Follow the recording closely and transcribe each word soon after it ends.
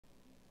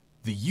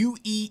The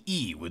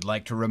UEE would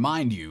like to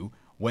remind you,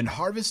 when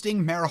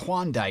harvesting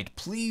marijuandite,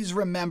 please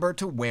remember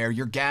to wear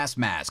your gas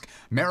mask.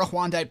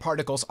 Marijuandite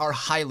particles are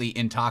highly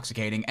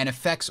intoxicating and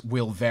effects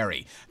will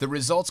vary. The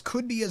results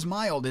could be as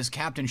mild as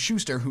Captain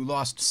Schuster, who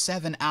lost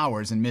 7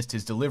 hours and missed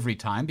his delivery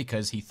time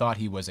because he thought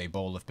he was a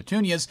bowl of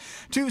petunias,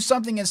 to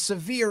something as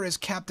severe as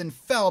Captain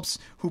Phelps,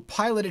 who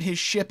piloted his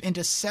ship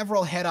into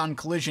several head-on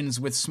collisions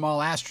with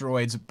small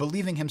asteroids,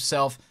 believing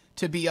himself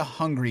to be a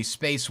hungry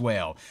space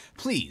whale.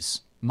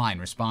 Please mine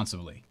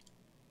responsibly.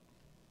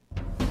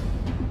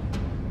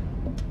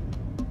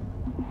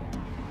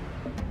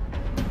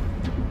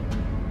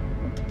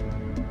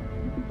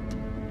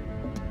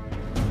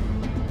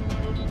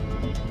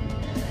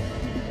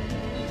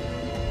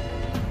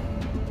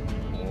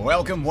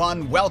 Welcome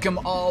one, welcome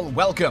all,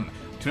 welcome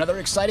to another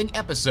exciting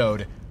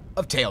episode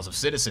of Tales of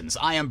Citizens.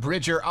 I am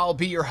Bridger, I'll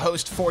be your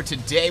host for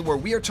today, where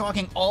we are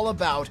talking all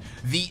about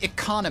the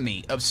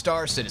economy of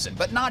Star Citizen.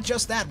 But not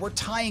just that, we're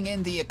tying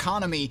in the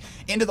economy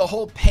into the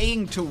whole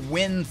paying to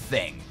win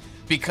thing,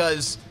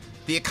 because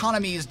the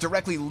economy is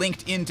directly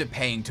linked into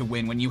paying to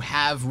win when you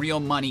have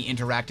real money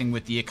interacting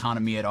with the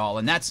economy at all.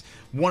 And that's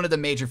one of the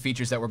major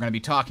features that we're going to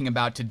be talking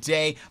about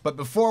today. But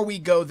before we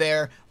go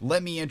there,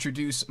 let me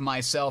introduce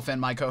myself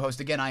and my co-host.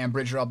 Again, I am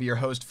Bridger. I'll be your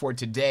host for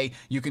today.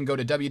 You can go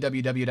to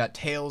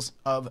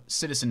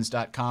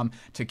www.talesofcitizens.com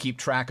to keep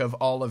track of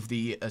all of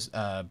the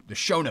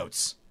show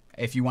notes,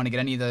 if you want to get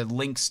any of the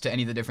links to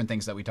any of the different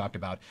things that we talked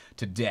about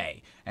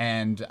today.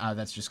 And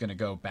that's just going to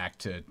go back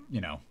to,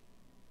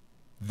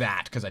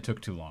 that, because I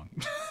took too long.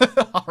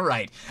 All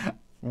right.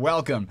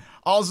 Welcome.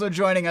 Also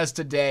joining us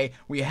today,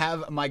 we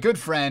have my good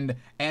friend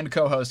and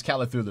co-host,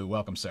 Calathulu.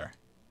 Welcome, sir.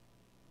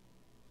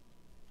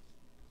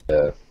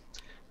 Do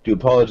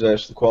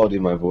apologize for the quality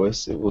of my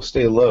voice. It will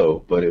stay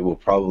low, but it will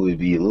probably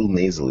be a little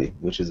nasally,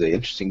 which is an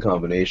interesting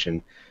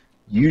combination,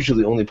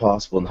 usually only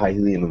possible in high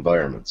helium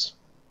environments.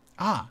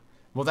 Ah.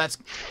 Well, that's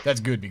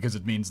good, because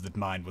it means that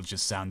mine will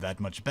just sound that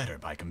much better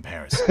by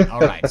comparison. All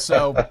right,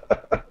 so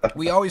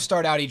we always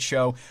start out each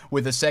show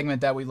with a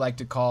segment that we like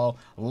to call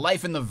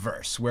Life in the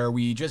Verse, where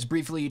we just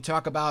briefly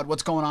talk about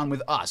what's going on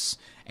with us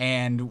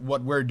and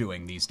what we're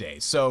doing these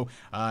days. So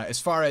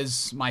as far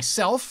as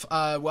myself,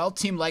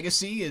 Team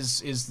Legacy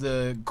is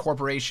the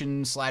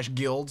corporation /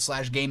 guild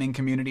 / gaming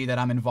community that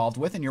I'm involved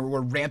with, and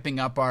we're ramping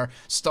up our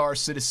Star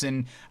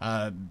Citizen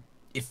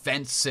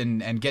events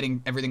and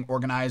getting everything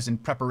organized in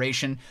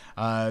preparation.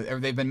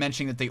 They've been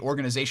mentioning that the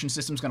organization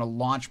system is going to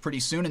launch pretty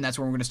soon, and that's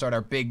when we're going to start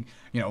our big,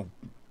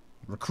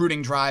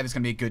 recruiting drive. It's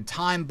going to be a good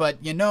time. But,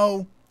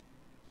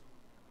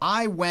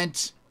 I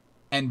went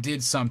and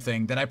did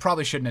something that I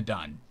probably shouldn't have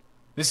done.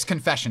 This is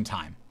confession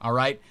time, all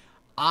right?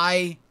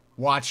 I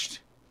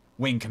watched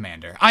Wing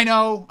Commander. I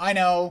know. I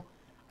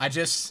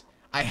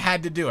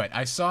had to do it.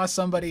 I saw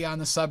somebody on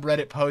the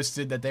subreddit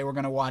posted that they were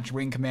going to watch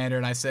Wing Commander,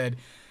 and I said,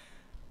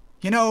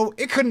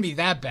 it couldn't be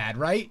that bad,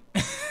 right?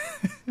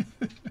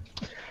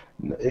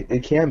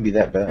 It can be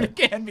that bad. It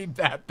can be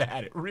that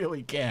bad. It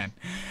really can.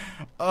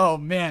 Oh,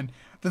 man.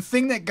 The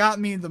thing that got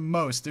me the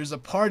most, there's a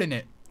part in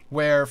it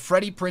where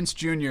Freddie Prinze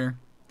Jr.,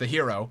 the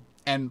hero,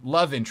 and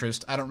love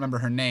interest, I don't remember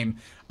her name,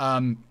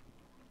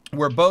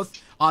 were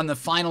both on the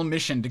final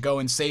mission to go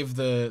and save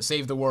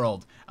the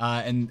world.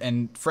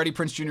 And Freddie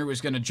Prinze Jr.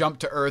 was going to jump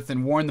to Earth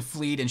and warn the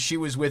fleet, and she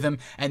was with him.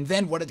 And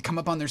then what had come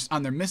up on their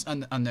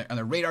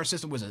radar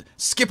system was a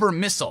Skipper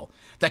missile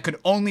that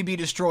could only be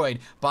destroyed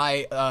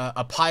by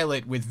a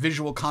pilot with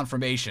visual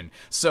confirmation.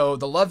 So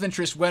the love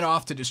interest went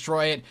off to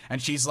destroy it,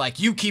 and she's like,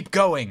 "You keep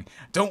going.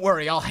 Don't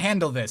worry, I'll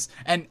handle this."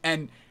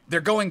 And they're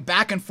going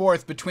back and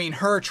forth between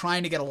her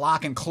trying to get a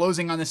lock and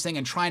closing on this thing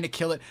and trying to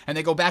kill it. And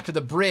they go back to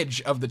the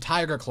bridge of the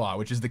Tiger Claw,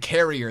 which is the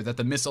carrier that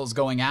the missile's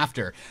going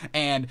after.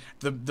 And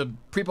the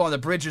people on the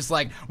bridge is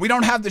like, "We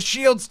don't have the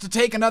shields to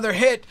take another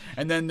hit."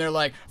 And then they're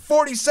like,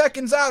 40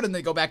 seconds out. And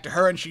they go back to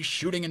her and she's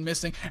shooting and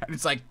missing. And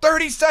it's like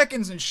 30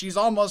 seconds and she's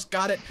almost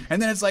got it.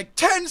 And then it's like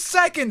 10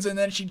 seconds. And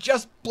then she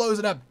just blows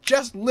it up,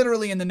 just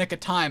literally in the nick of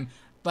time.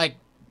 Like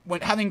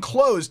having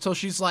closed till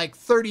she's like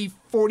 30,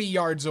 40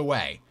 yards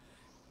away.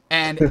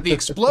 And the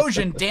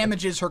explosion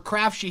damages her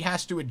craft. She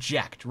has to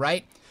eject,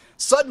 right?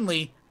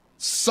 Suddenly,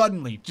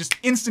 just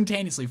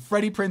instantaneously,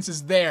 Freddie Prinze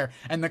is there,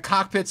 and the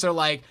cockpits are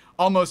like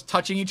almost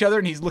touching each other,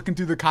 and he's looking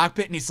through the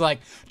cockpit, and he's like,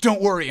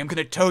 "Don't worry, I'm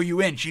going to tow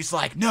you in." She's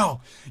like,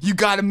 "No, you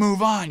got to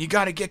move on. You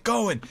got to get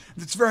going.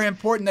 It's very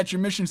important that your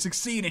mission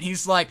succeed." And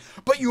he's like,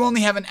 "But you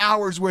only have an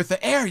hour's worth of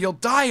air. You'll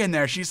die in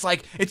there." She's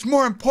like, "It's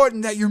more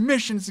important that your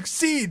mission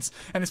succeeds."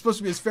 And it's supposed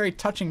to be this very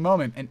touching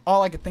moment, and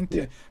all I could think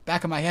to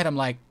back of my head, I'm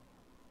like,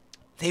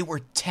 they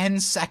were 10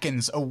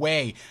 seconds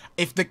away.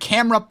 If the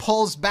camera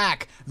pulls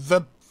back,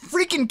 the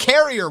freaking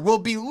carrier will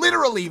be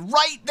literally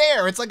right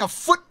there. It's like a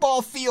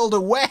football field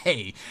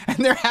away. And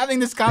they're having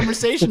this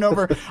conversation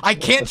over, "I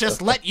can't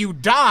just let you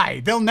die.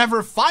 They'll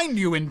never find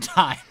you in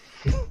time."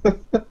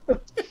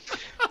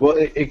 Well,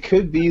 it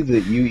could be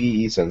that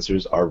UEE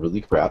sensors are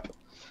really crap.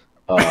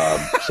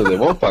 So they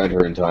won't find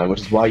her in time,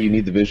 which is why you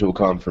need the visual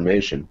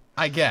confirmation.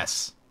 I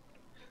guess.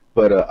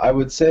 But I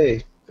would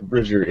say,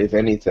 Bridger, if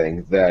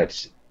anything,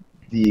 that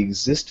the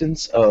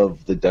existence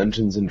of the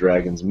Dungeons and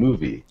Dragons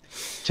movie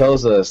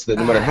tells us that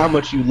no matter how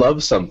much you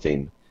love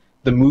something,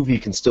 the movie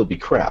can still be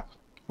crap.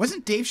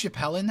 Wasn't Dave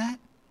Chappelle in that?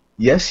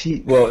 Yes,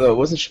 well, no, it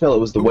wasn't Chappelle, it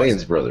was the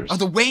Wayans brothers. Oh,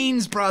 the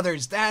Wayans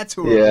brothers, that's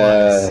who it was.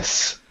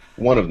 Yes,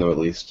 one of them at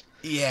least.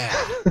 Yeah.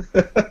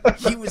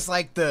 He was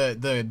like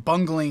the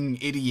bungling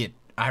idiot,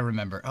 I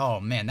remember. Oh,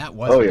 man, that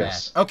was bad.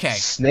 Yes. Okay.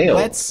 Snail.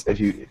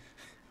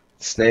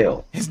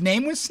 Snail. His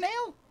name was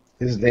Snail?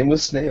 His name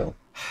was Snail.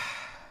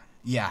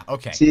 Yeah,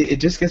 okay. See, it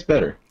just gets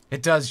better.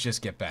 It does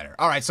just get better.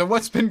 All right, so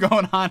what's been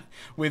going on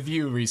with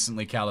you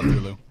recently,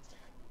 Calathulu?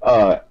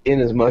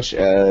 In as much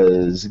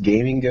as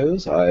gaming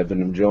goes, I've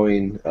been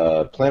enjoying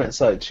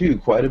PlanetSide 2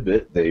 quite a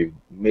bit. They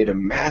made a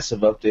massive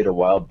update a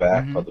while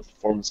back called the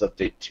Performance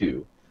Update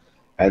 2.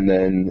 And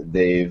then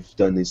they've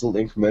done these little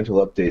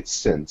incremental updates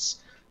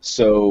since.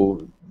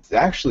 So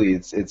actually,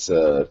 it's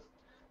a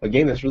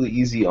game that's really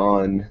easy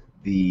on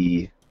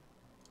the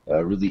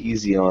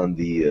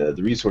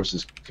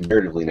resources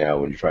comparatively now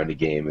when you're trying to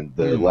game, and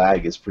the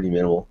lag is pretty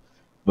minimal.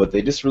 But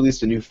they just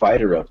released a new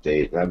fighter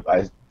update, and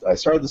I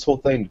started this whole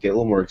thing to get a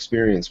little more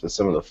experience with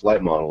some of the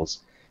flight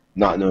models,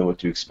 not knowing what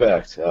to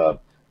expect.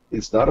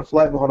 It's not a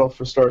flight model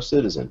for Star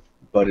Citizen,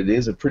 but it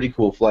is a pretty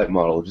cool flight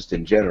model just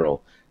in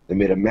general. They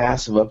made a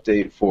massive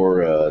update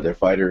for their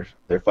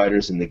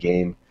fighters in the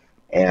game,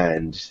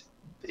 and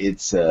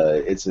it's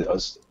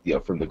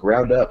from the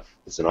ground up.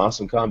 It's an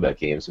awesome combat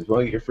game. So if you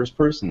want to get your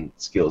first-person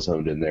skills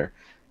honed in there,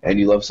 and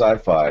you love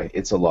sci-fi,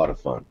 it's a lot of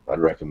fun. I'd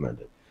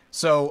recommend it.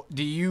 So,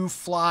 do you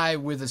fly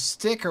with a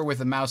stick or with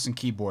a mouse and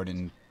keyboard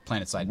in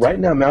PlanetSide 2? Right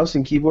now, mouse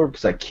and keyboard,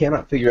 because I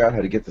cannot figure out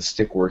how to get the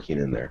stick working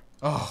in there.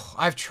 Oh,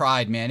 I've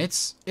tried, man.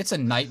 It's a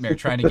nightmare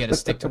trying to get a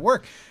stick to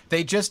work.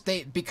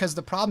 Because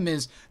the problem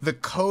is the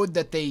code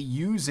that they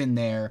use in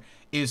there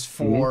is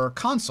for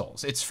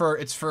consoles. It's for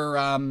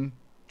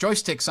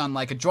joysticks on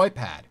like a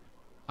joypad,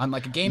 on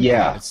like a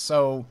gamepad.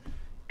 So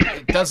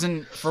it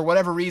doesn't, for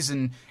whatever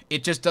reason,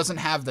 it just doesn't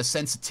have the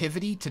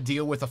sensitivity to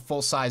deal with a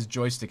full-size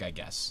joystick, I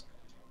guess.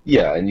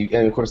 Yeah, and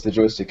of course the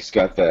joystick's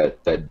got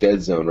that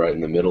dead zone right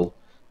in the middle,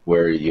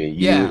 where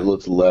you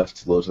look to the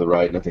left, look to the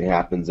right, nothing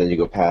happens, then you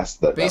go past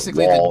that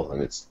wall,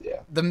 and it's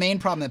The main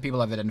problem that people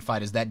have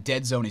identified is that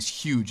dead zone is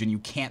huge, and you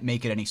can't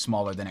make it any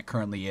smaller than it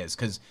currently is,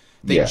 because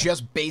they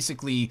just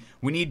basically,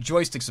 we need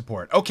joystick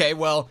support. Okay,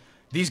 well,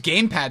 these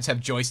gamepads have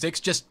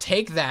joysticks. Just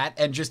take that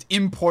and just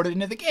import it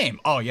into the game.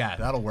 Oh yeah,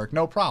 that'll work,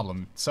 no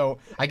problem. So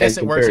I guess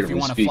it works if you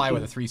want to fly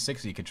with a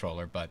 360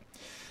 controller, but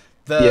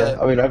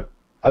I mean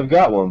I've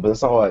got one, but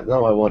that's not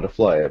why I wanted to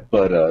fly it.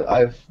 But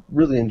I've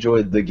really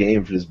enjoyed the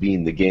game for just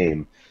being the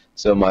game.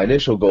 So my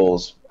initial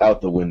goal's out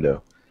the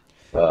window.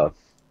 But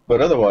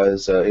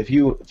otherwise, if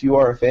you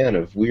are a fan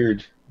of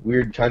weird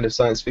kind of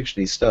science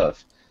fiction-y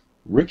stuff,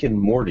 Rick and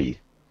Morty,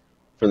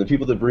 from the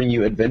people that bring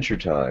you Adventure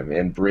Time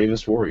and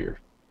Bravest Warrior.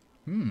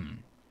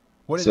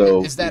 What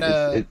is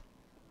that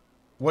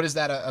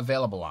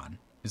available on?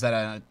 Is that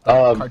a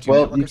Cartoon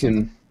Network or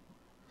something?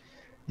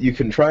 You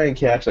can try and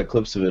catch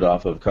clips of it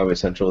off of Comedy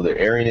Central. They're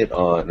airing it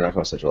on, not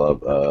Comedy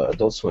Central,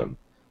 Adult Swim.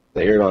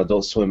 They air it on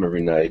Adult Swim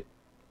every night.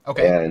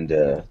 Okay. And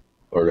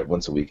or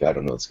once a week. I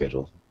don't know the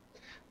schedule.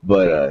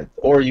 But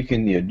or you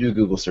can do a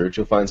Google search.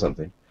 You'll find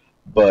something.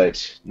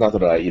 But not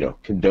that I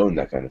condone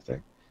that kind of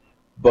thing.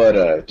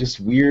 But just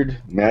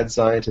weird mad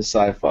scientist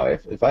sci-fi.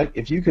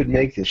 If you could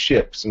make a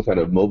ship some kind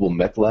of mobile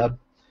mech lab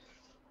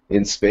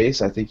in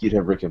space, I think you'd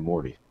have Rick and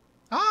Morty.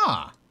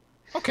 Ah.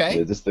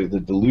 Okay. Just the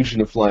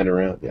delusion of flying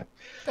around. Yeah.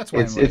 That's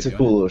why it's a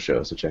cool little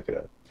show, so check it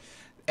out.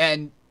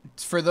 And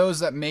for those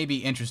that may be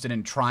interested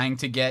in trying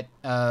to get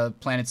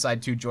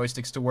PlanetSide 2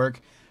 joysticks to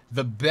work,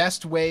 the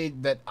best way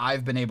that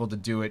I've been able to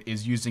do it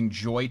is using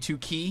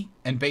Joy2Key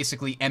and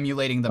basically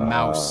emulating the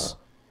mouse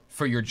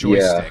for your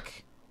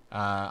joystick.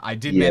 I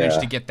did manage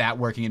to get that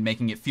working and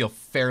making it feel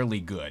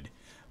fairly good.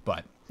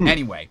 But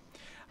anyway,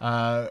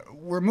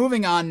 we're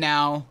moving on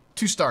now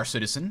to Star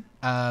Citizen.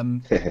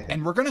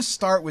 And we're going to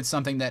start with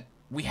something that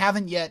we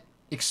haven't yet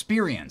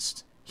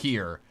experienced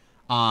here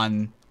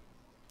on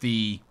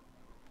the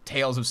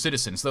Tales of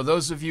Citizens. Though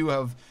those of you who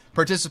have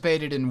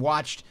participated and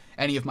watched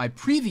any of my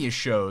previous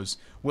shows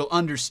will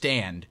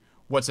understand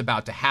what's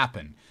about to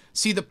happen.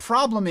 See, the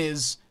problem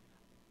is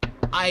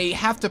I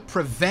have to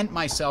prevent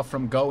myself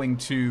from going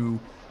to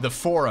the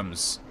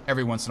forums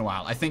every once in a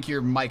while. I think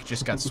your mic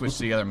just got switched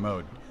to the other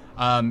mode.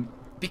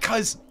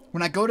 Because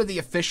when I go to the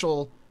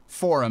official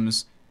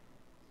forums,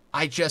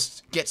 I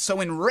just get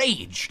so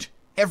enraged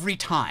every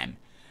time.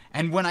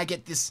 And when I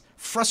get this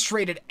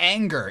frustrated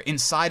anger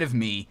inside of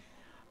me,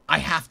 I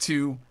have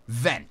to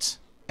vent.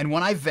 And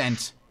when I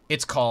vent,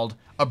 it's called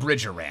a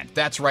Bridger rant.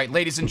 That's right,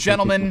 ladies and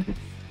gentlemen.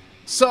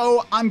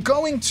 So I'm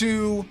going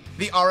to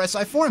the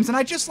RSI forums, and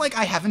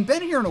I haven't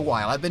been here in a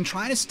while. I've been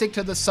trying to stick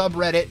to the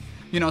subreddit,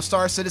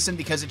 Star Citizen,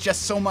 because it's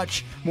just so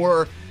much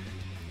more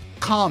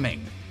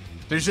calming.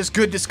 There's just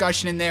good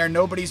discussion in there.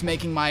 Nobody's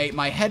making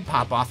my head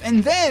pop off.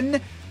 And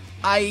then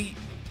I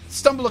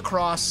stumble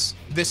across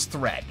this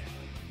thread.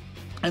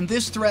 And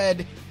this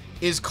thread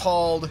is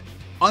called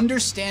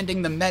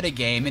understanding the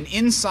metagame, an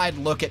inside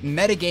look at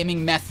metagaming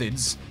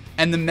methods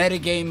and the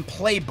metagame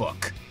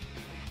playbook.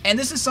 And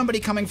this is somebody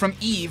coming from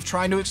Eve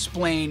trying to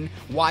explain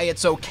why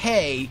it's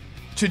okay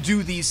to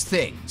do these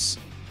things.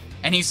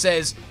 And he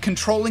says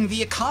controlling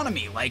the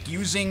economy, like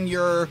using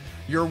your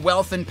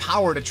wealth and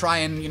power to try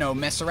and,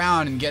 mess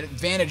around and get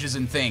advantages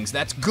and things.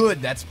 That's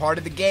good. That's part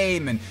of the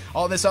game and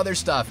all this other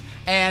stuff.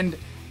 And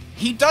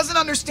he doesn't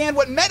understand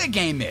what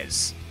metagame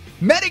is.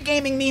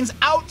 Metagaming means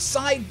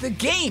outside the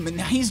game, and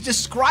he's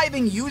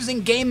describing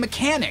using game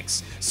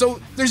mechanics.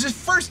 So there's this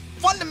first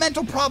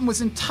fundamental problem with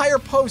this entire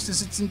post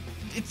is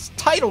it's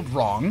titled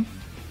wrong.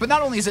 But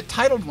not only is it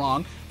titled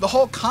wrong, the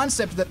whole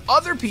concept that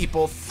other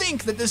people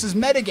think that this is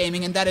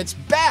metagaming and that it's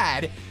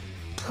bad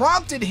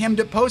prompted him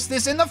to post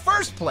this in the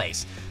first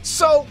place.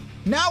 So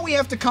now we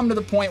have to come to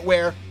the point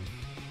where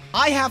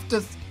I have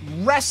to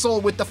wrestle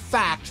with the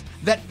fact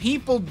that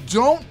people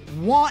don't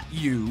want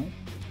you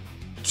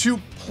to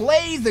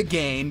play the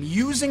game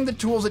using the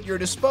tools at your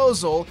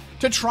disposal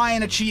to try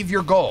and achieve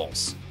your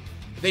goals.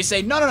 They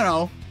say,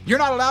 no, you're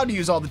not allowed to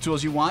use all the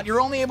tools you want.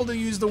 You're only able to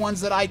use the ones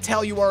that I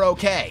tell you are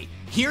okay.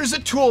 Here's a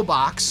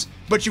toolbox,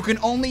 but you can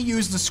only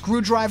use the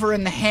screwdriver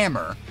and the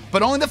hammer,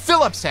 but only the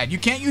Phillips head. You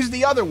can't use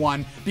the other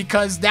one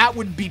because that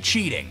would be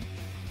cheating.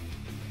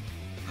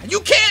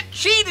 You can't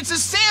cheat! It's a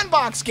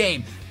sandbox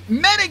game!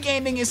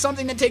 Metagaming is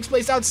something that takes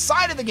place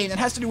outside of the game that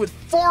has to do with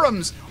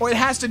forums, or it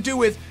has to do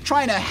with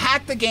trying to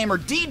hack the game or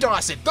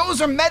DDoS it. Those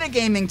are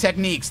metagaming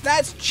techniques.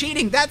 That's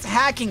cheating, that's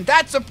hacking,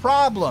 that's a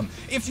problem.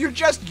 If you're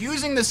just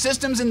using the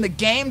systems in the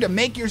game to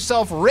make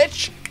yourself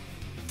rich,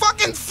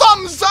 fucking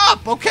thumbs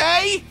up,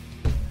 okay?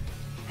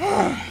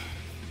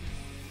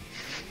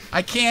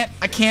 I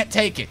can't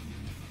take it.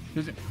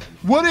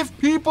 What if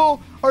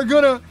people are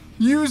gonna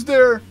use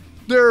their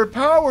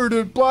power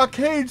to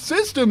blockade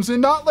systems and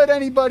not let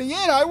anybody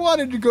in? I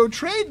wanted to go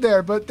trade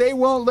there, but they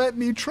won't let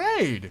me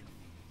trade.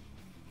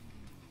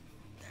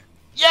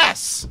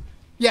 Yes!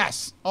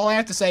 Yes. All I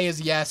have to say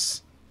is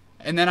yes.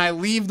 And then I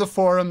leave the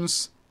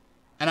forums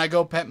and I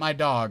go pet my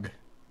dog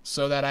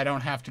so that I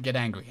don't have to get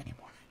angry anymore.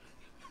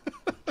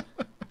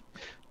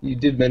 You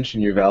did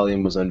mention your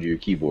Valium was under your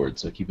keyboard,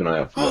 so keep an eye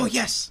out for that. Oh,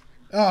 yes!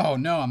 Oh,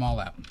 no, I'm all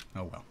out.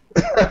 Oh, well.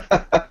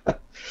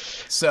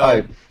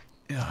 So,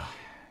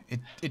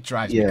 it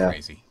drives me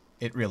crazy.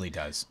 It really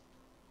does.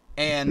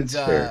 And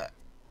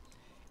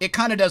it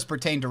kind of does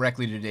pertain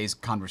directly to today's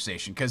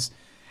conversation.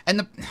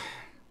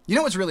 You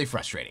know what's really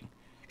frustrating?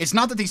 It's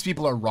not that these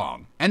people are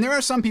wrong. And there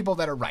are some people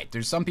that are right.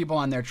 There's some people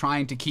on there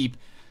trying to keep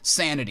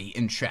sanity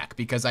in check,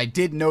 because I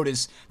did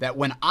notice that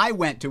when I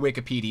went to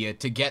Wikipedia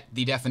to get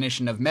the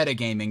definition of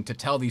metagaming to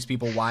tell these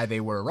people why they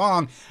were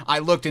wrong, I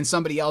looked and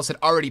somebody else had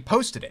already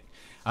posted it.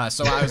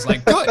 So I was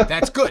like, good,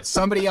 that's good.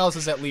 Somebody else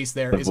is at least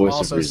there is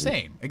also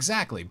sane.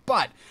 Exactly.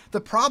 But the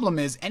problem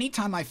is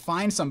anytime I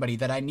find somebody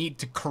that I need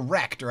to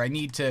correct or I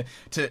need to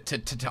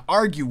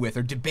argue with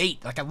or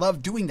debate, like I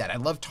love doing that. I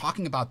love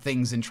talking about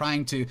things and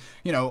trying to,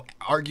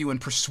 argue and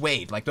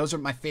persuade. Like those are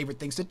my favorite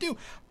things to do.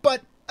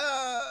 But,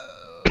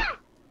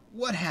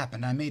 what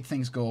happened? I made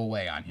things go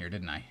away on here,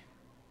 didn't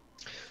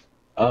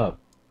I?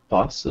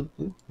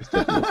 Possibly.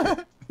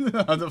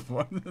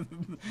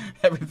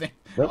 Everything,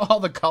 Nope.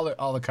 all the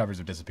covers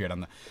have disappeared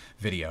on the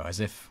video, as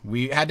if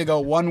we had to go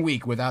 1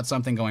 week without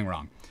something going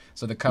wrong.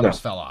 So the covers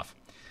fell off.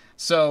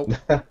 So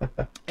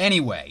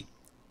anyway,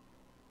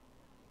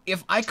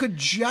 if I could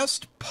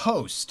just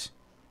post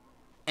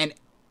and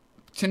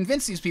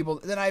convince these people,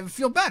 then I would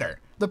feel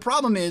better. The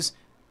problem is,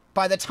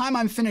 by the time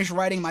I'm finished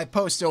writing my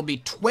post, there'll be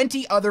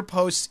 20 other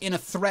posts in a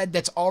thread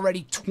that's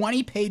already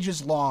 20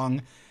 pages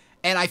long,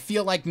 and I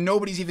feel like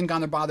nobody's even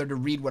gonna bother to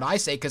read what I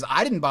say, because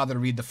I didn't bother to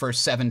read the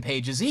first 7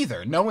 pages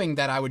either, knowing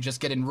that I would just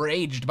get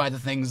enraged by the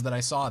things that I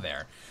saw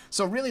there.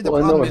 So really the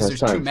problem is there's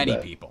too many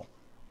people.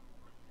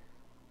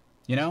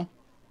 You know?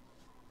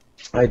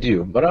 I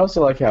do, but I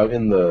also like how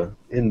in the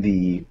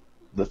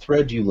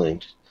thread you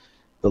linked,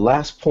 the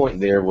last point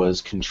there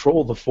was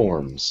control the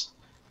forums.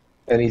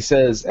 And he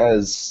says,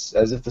 as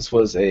if this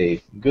was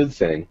a good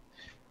thing,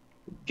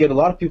 get a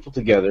lot of people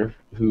together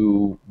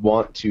who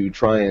want to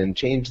try and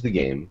change the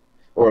game,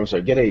 or I'm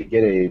sorry, get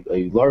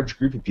a large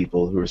group of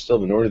people who are still a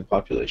minority of the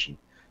population,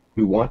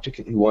 who want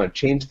to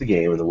change the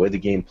game and the way the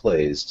game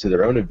plays to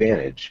their own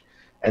advantage,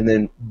 and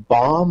then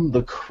bomb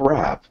the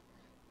crap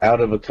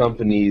out of a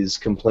company's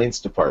complaints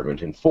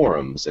department and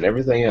forums and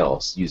everything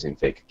else using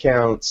fake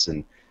accounts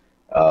and.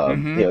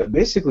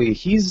 Basically,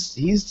 he's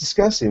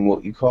discussing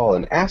what you call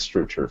an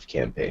AstroTurf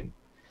campaign,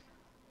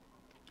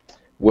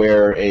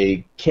 where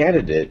a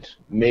candidate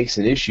makes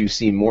an issue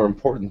seem more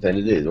important than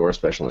it is, or a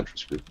special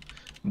interest group,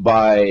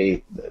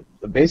 by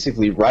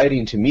basically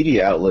writing to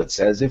media outlets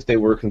as if they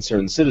were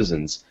concerned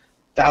citizens,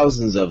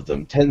 thousands of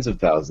them, tens of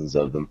thousands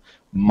of them,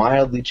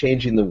 mildly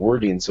changing the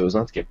wording so as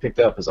not to get picked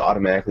up as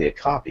automatically a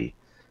copy,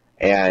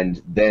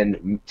 and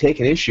then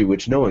take an issue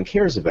which no one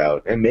cares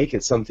about and make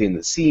it something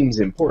that seems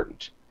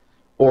important.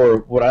 Or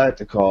what I like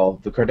to call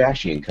the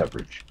Kardashian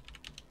coverage.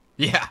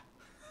 Yeah.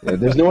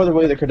 There's no other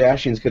way the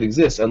Kardashians could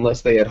exist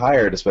unless they had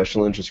hired a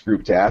special interest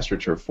group to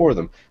astroturf for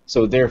them.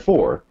 So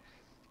therefore,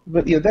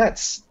 but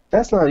that's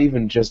not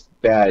even just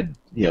bad,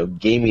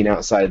 gaming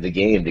outside of the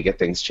game to get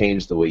things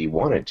changed the way you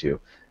want it to.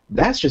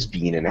 That's just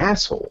being an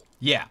asshole.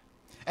 Yeah.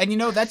 And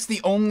that's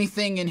the only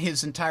thing in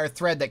his entire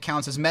thread that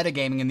counts as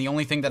metagaming, and the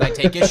only thing that I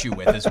take issue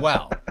with as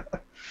well.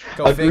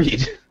 Go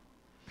Agreed.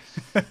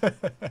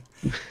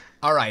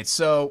 All right,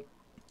 so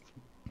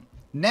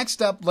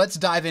next up, let's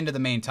dive into the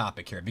main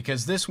topic here,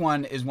 because this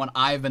one is one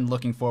I've been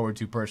looking forward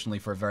to personally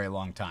for a very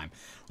long time.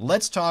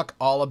 Let's talk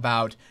all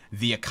about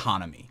the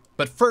economy.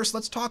 But first,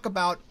 let's talk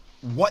about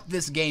what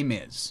this game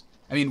is.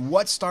 I mean,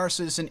 what Star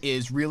Citizen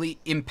is really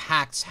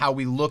impacts how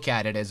we look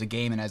at it as a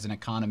game and as an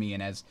economy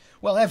and as,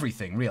 well,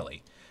 everything,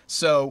 really.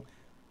 So,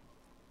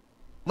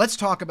 let's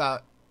talk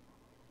about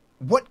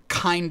what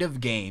kind of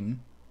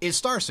game is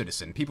Star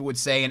Citizen. People would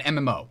say an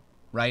MMO,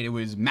 right? It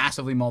was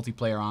massively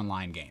multiplayer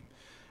online game.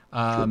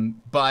 Sure.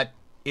 But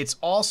it's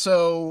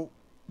also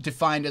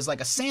defined as like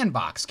a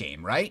sandbox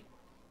game, right?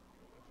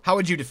 How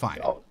would you define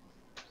it?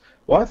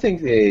 Well, I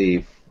think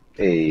I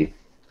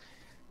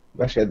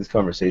actually had this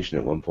conversation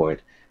at one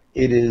point.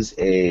 It is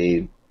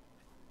a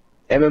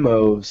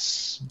MMO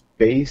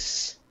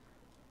space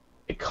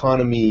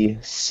economy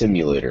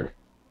simulator.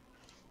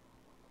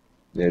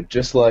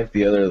 Just like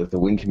the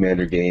Wing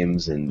Commander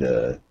games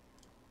and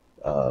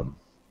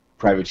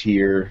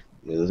Privateer,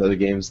 those other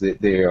games,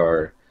 they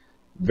are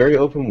very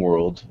open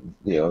world.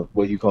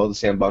 What you called the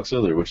sandbox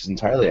earlier, which is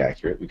entirely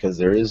accurate because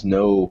there is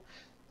no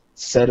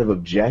set of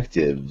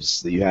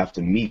objectives that you have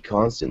to meet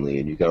constantly,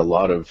 and you've got a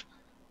lot of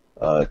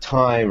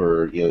time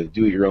or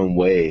do it your own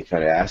way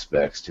kind of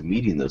aspects to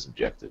meeting those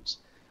objectives.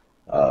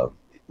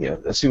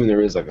 Assuming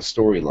there is like a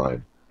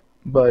storyline,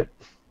 but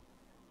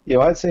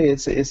I'd say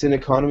it's an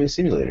economy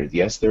simulator.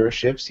 Yes, there are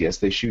ships. Yes,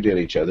 they shoot at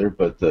each other,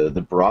 but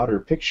the broader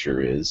picture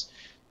is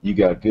you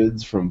got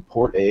goods from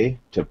port A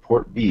to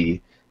port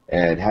B,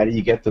 and how do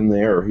you get them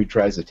there, or who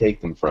tries to take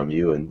them from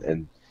you,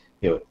 and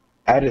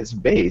at its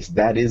base,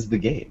 that is the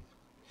game.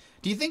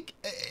 Do you think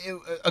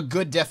a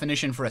good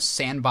definition for a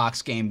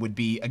sandbox game would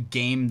be a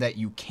game that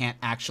you can't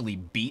actually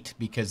beat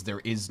because there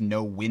is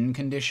no win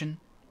condition?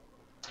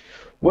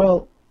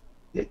 Well,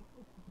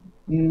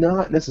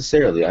 not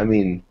necessarily. I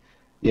mean,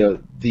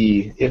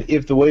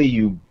 if the way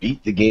you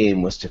beat the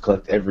game was to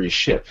collect every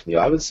ship,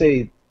 I would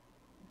say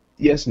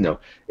yes and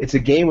no. It's a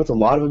game with a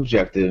lot of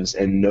objectives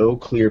and no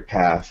clear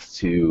path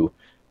to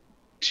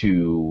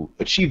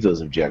achieve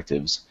those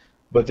objectives,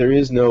 but there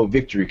is no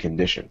victory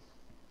condition.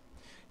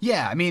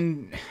 Yeah, I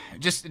mean,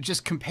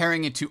 just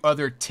comparing it to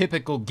other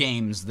typical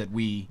games that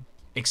we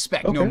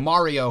expect. Okay.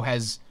 Mario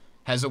has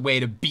a way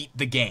to beat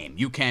the game.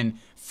 You can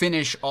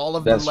finish all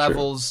of That's the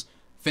levels,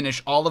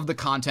 finish all of the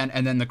content,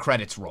 and then the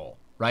credits roll,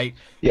 right?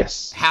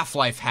 Yes.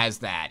 Half-Life has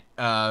that.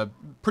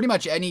 Pretty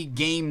much any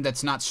game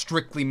that's not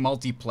strictly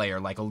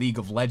multiplayer, like a League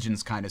of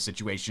Legends kind of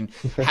situation,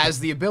 has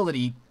the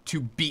ability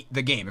to beat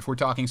the game. If we're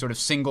talking sort of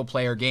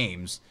single-player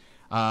games,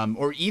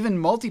 or even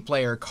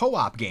multiplayer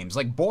co-op games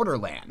like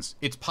Borderlands,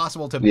 it's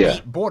possible to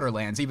beat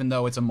Borderlands even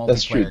though it's a multiplayer game.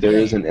 That's true. There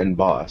is an end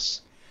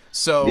boss.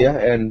 So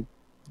and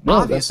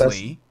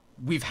obviously,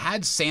 we've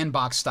had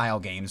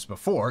sandbox-style games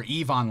before,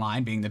 EVE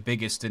Online being the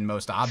biggest and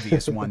most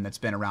obvious one that's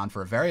been around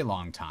for a very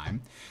long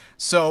time.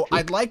 So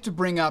I'd like to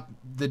bring up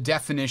the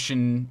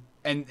definition,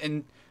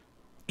 and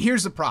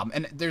here's the problem.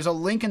 And there's a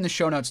link in the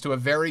show notes to a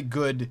very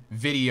good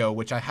video,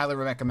 which I highly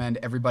recommend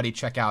everybody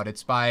check out.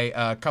 It's by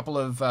a couple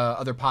of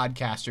other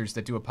podcasters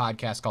that do a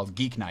podcast called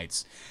Geek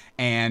Nights.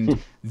 And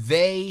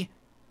they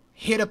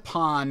hit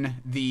upon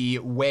the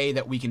way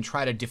that we can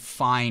try to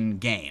define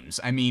games.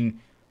 I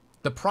mean,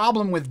 the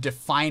problem with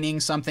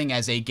defining something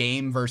as a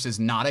game versus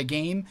not a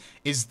game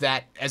is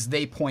that, as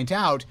they point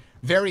out,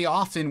 very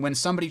often when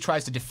somebody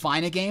tries to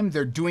define a game,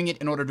 they're doing it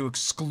in order to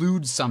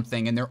exclude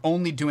something, and they're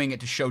only doing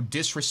it to show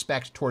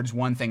disrespect towards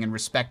one thing and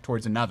respect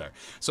towards another.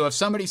 So if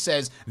somebody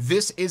says,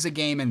 this is a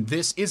game and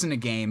this isn't a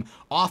game,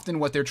 often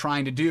what they're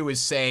trying to do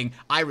is saying,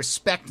 I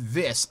respect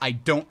this, I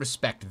don't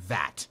respect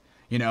that.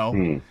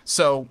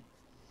 So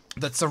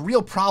that's a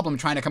real problem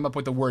trying to come up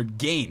with the word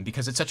game,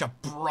 because it's such a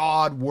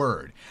broad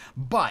word.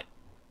 But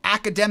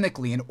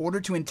academically, in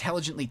order to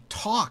intelligently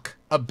talk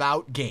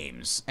about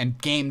games and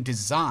game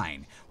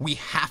design, we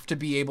have to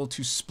be able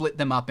to split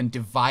them up and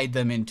divide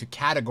them into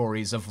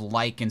categories of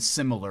like and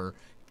similar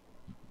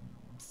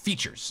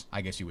features,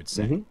 I guess you would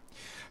say. Mm-hmm.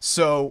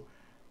 So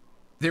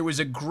there was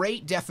a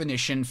great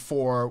definition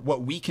for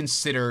what we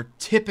consider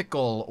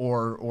typical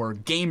or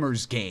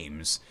gamers'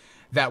 games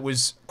that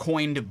was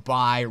coined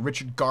by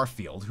Richard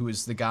Garfield, who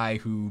is the guy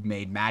who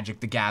made Magic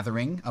the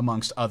Gathering,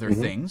 amongst other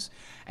things.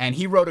 And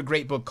he wrote a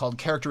great book called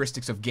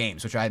Characteristics of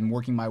Games, which I've been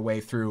working my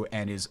way through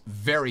and is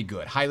very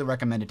good. Highly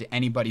recommended to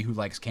anybody who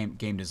likes game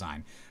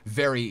design.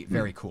 Very,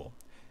 very cool.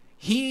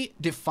 He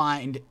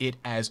defined it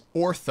as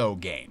ortho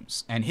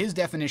games, and his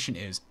definition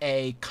is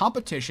a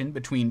competition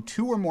between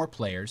two or more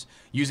players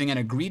using an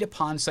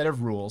agreed-upon set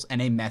of rules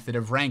and a method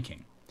of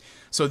ranking.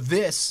 So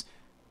this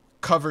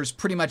covers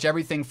pretty much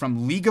everything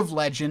from League of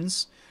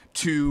Legends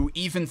to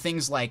even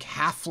things like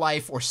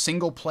Half-Life or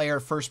single-player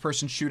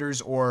first-person shooters,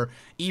 or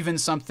even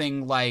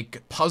something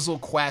like Puzzle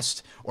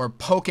Quest or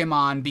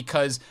Pokemon,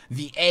 because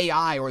the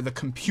AI or the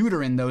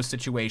computer in those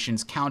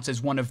situations counts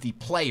as one of the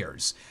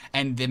players,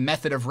 and the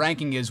method of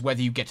ranking is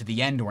whether you get to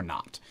the end or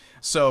not.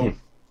 So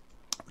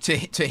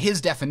to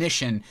his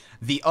definition,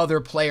 the other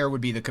player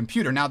would be the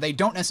computer. Now, they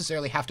don't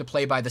necessarily have to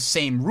play by the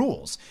same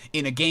rules.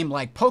 In a game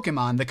like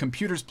Pokemon, the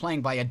computer's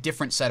playing by a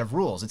different set of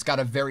rules. It's got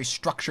a very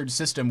structured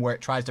system where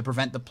it tries to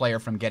prevent the player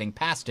from getting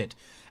past it.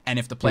 And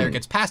if the player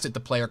gets past it,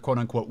 the player,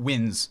 quote-unquote,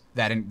 wins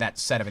that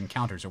set of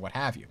encounters or what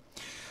have you.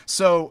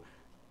 So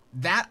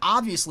that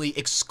obviously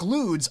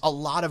excludes a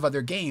lot of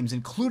other games,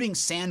 including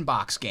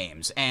sandbox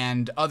games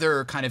and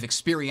other kind of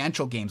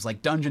experiential games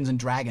like Dungeons and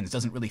Dragons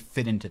doesn't really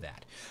fit into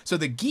that. So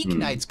the Geek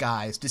Nights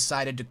guys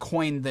decided to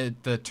coin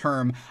the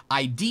term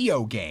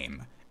IDEO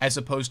game as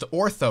opposed to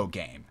ortho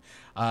game.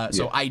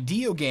 So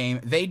IDEO game,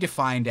 they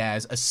defined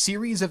as a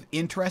series of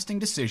interesting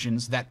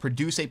decisions that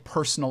produce a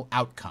personal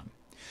outcome.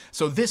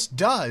 So this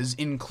does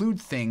include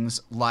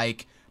things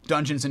like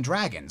Dungeons and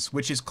Dragons,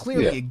 which is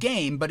clearly a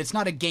game, but it's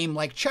not a game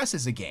like chess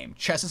is a game.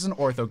 Chess is an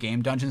ortho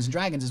game. Dungeons and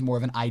Dragons is more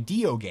of an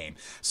IDEO game.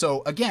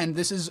 So again,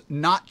 this is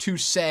not to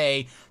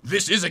say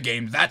this is a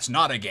game, that's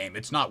not a game.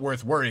 It's not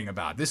worth worrying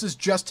about. This is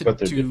just to. But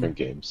they're different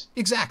games.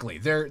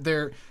 Exactly.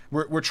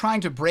 We're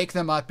trying to break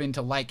them up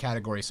into light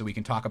categories so we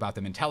can talk about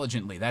them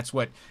intelligently. That's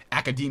what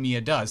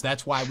academia does.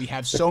 That's why we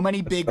have so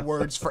many big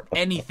words for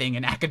anything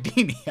in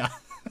academia.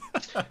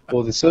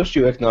 Well, the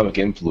socioeconomic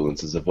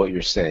influences of what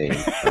you're saying.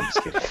 I'm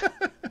just kidding.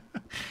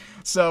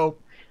 So,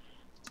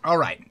 all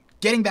right,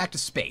 getting back to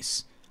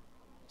space.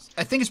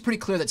 I think it's pretty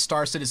clear that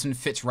Star Citizen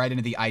fits right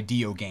into the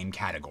IDEO game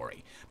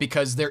category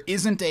because there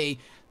isn't a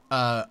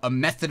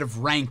method of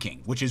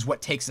ranking, which is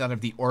what takes it out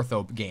of the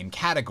ortho game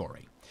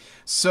category.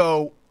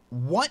 So,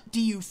 what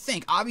do you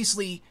think?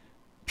 Obviously,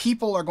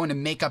 people are going to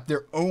make up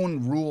their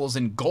own rules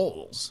and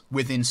goals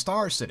within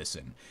Star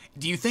Citizen.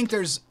 Do you think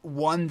there's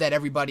one that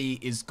everybody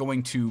is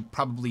going to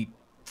probably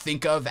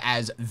think of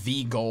as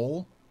the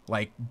goal?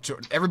 Like,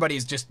 everybody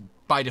is just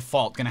by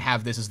default going to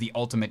have this as the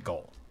ultimate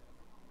goal.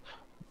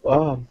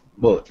 Well,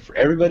 for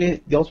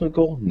everybody, the ultimate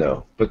goal,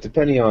 no. But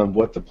depending on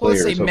what the player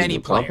Let's is say hoping many to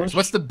accomplish, players.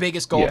 What's the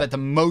biggest goal that the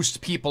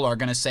most people are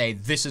going to say,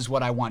 this is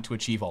what I want to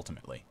achieve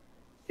ultimately?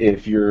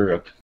 If you're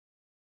a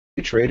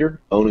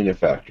trader, owning a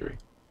factory.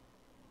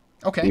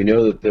 Okay. We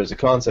know that there's a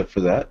concept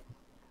for that.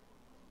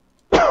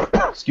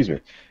 Excuse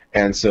me.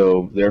 And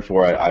so,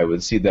 therefore, I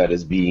would see that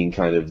as being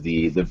kind of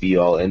the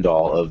be-all,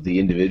 end-all of the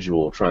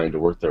individual trying to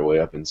work their way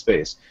up in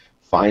space.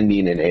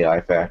 Finding an AI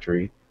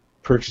factory,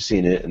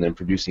 purchasing it, and then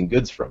producing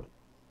goods from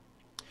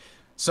it.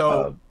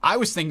 So, I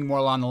was thinking more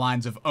along the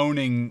lines of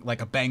owning,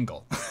 like, a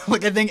Bengal.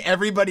 Like, I think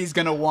everybody's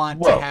going to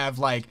want to have,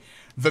 like,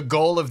 the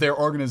goal of their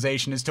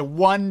organization is to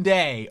one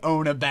day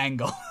own a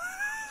Bengal.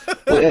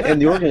 Well,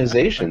 and the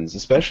organizations,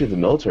 especially the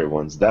military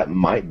ones, that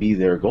might be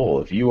their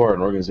goal. If you are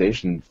an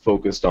organization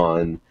focused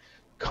on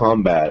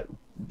combat,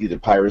 either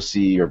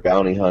piracy or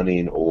bounty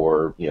hunting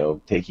or,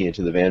 taking it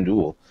to the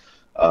Vanduul,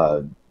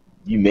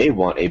 you may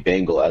want a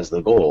Bengal as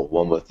the goal,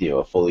 one with,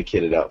 a fully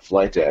kitted out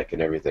flight deck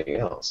and everything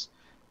else.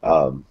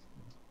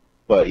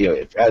 But,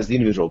 as the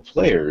individual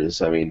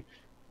players, I mean,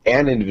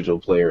 an individual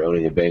player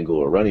owning a Bengal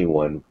or running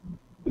one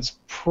is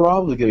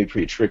probably going to be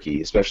pretty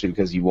tricky, especially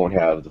because you won't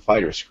have the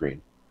fighter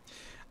screen.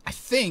 I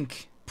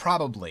think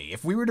probably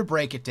if we were to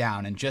break it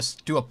down and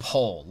just do a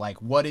poll, like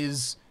what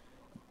is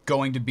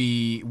going to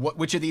be,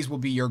 which of these will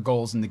be your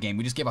goals in the game?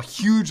 We just give a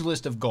huge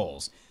list of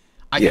goals.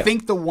 I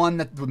think the one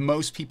that the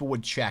most people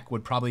would check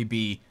would probably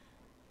be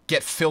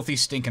get filthy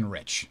stinking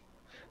rich.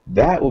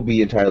 That will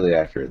be entirely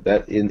accurate.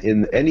 That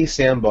in any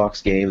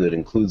sandbox game that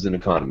includes an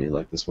economy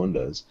like this one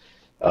does,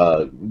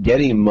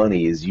 getting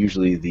money is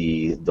usually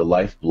the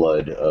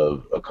lifeblood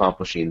of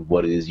accomplishing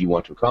what it is you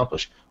want to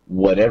accomplish,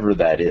 whatever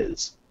that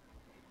is.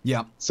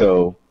 Yeah.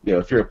 So,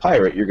 if you're a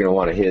pirate, you're going to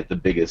want to hit the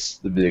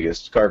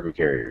biggest cargo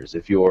carriers.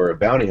 If you're a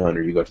bounty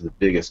hunter, you go to the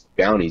biggest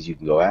bounties you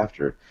can go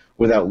after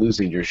without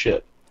losing your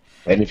ship.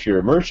 And if you're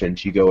a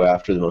merchant, you go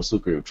after the most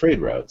lucrative trade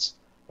routes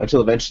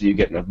until eventually you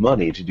get enough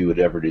money to do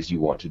whatever it is you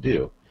want to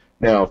do.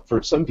 Now,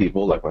 for some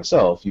people, like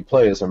myself, you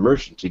play as a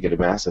merchant to get a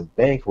massive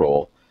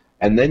bankroll,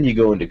 and then you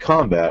go into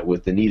combat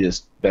with the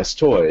neatest, best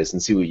toys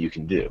and see what you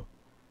can do.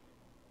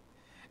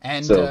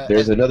 And so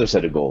there's another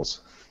set of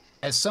goals.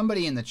 As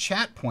somebody in the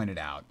chat pointed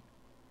out,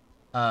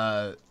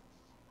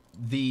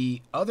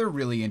 the other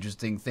really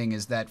interesting thing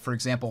is that, for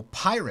example,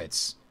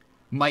 pirates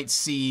might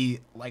see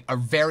like a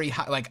very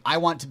high, like I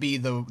want to be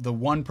the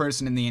one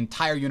person in the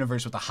entire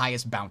universe with the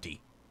highest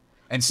bounty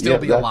and still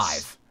be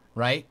alive,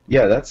 right?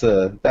 Yeah,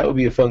 that would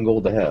be a fun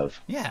goal to have.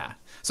 Yeah.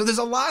 So there's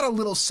a lot of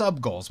little sub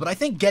goals, but I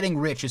think getting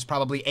rich is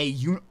probably a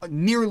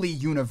nearly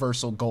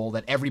universal goal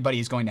that everybody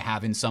is going to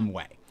have in some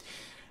way.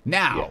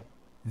 Now,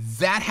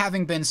 that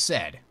having been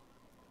said,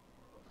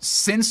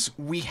 since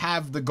we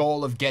have the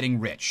goal of getting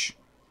rich,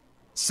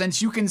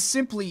 since you can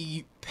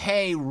simply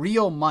pay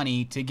real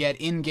money to get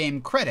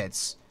in-game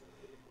credits,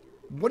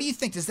 what do you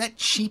think? Does that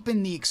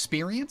cheapen the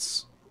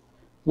experience?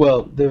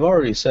 Well, they've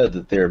already said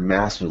that they're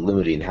massively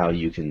limiting how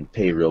you can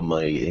pay real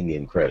money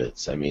in-game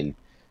credits. I mean,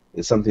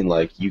 it's something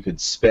like you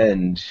could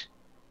spend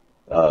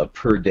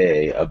per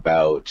day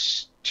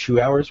about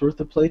 2 hours worth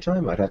of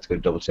playtime. I'd have to go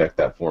double check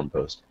that forum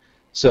post.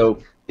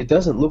 So it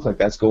doesn't look like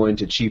that's going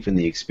to cheapen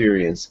the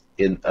experience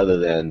in other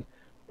than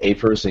a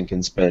person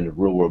can spend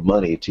real world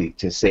money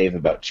to save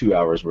about 2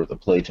 hours worth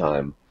of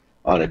playtime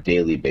on a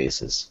daily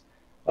basis.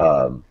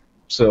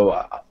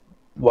 So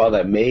while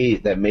that may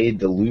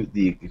dilute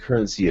the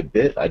currency a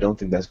bit, I don't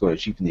think that's going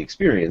to cheapen the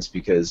experience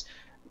because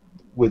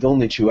with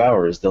only 2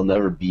 hours, they'll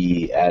never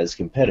be as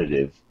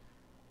competitive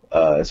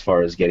as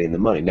far as getting the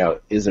money. Now,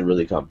 is there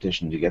really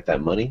competition to get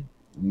that money?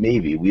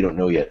 Maybe. We don't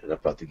know yet enough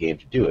about the game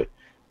to do it.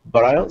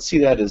 But I don't see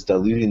that as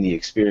diluting the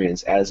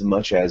experience as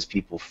much as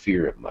people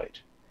fear it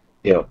might.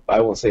 I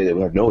won't say that it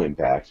will have no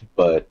impact,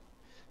 but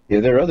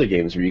there are other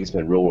games where you can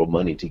spend real world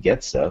money to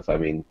get stuff. I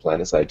mean,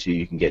 PlanetSide 2,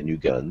 you can get new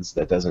guns.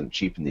 That doesn't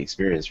cheapen the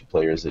experience for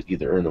players that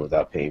either earn them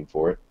without paying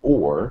for it,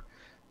 or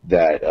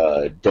that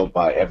don't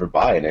ever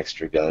buy an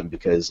extra gun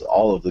because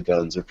all of the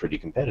guns are pretty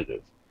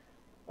competitive.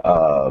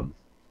 Um,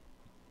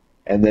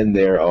 and then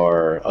there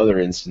are other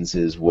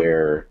instances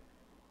where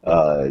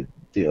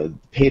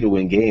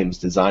pay-to-win games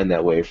designed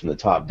that way from the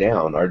top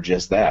down are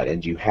just that,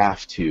 and you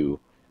have to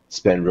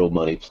spend real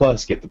money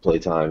plus get the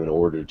playtime in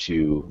order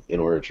to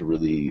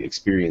really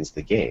experience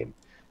the game.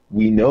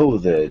 We know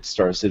that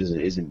Star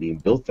Citizen isn't being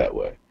built that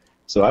way,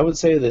 so I would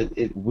say that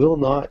it will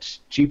not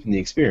cheapen the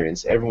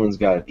experience. Everyone's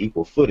got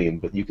equal footing,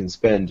 but you can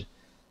spend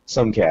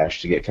some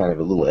cash to get kind of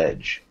a little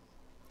edge.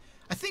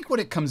 I think what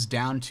it comes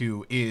down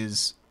to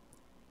is,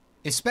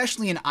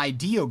 especially in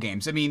IDEO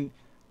games, I mean,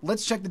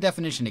 let's check the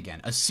definition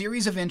again. A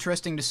series of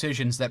interesting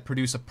decisions that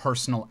produce a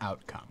personal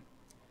outcome.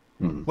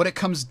 What it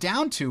comes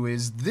down to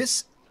is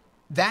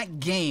that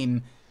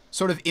game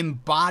sort of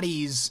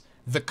embodies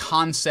the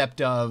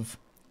concept of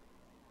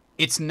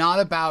it's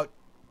not about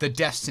the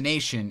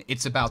destination,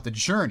 it's about the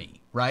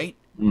journey, right?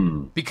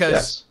 Because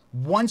Yes.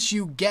 once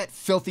you get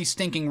filthy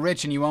stinking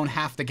rich and you own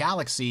half the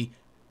galaxy,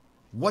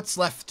 what's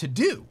left to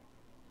do?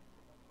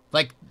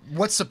 Like,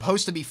 what's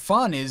supposed to be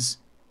fun is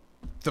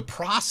the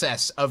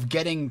process of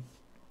getting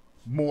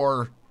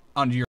more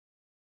under your...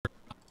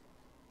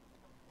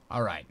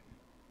 All right.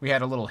 We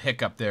had a little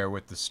hiccup there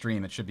with the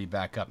stream. It should be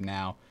back up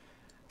now.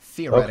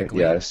 Okay,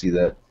 Theoretically, yeah, I see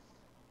that.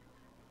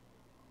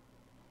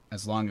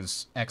 as long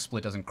as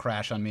XSplit doesn't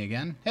crash on me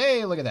again.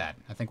 Hey, look at that.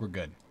 I think we're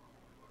good.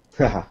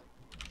 Haha.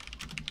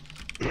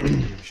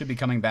 Should be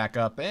coming back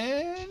up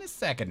in a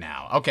second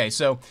now. Okay,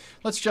 so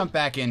let's jump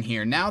back in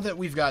here. Now that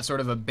we've got sort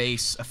of a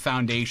base, a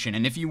foundation,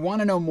 and if you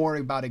want to know more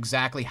about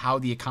exactly how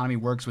the economy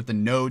works with the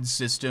node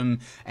system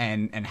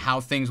and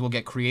how things will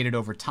get created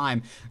over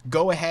time,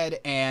 go ahead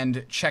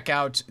and check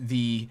out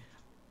the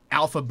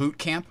Alpha Boot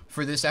Camp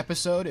for this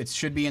episode. It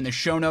should be in the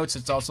show notes.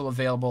 It's also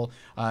available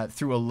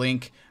through a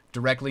link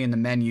directly in the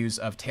menus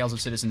of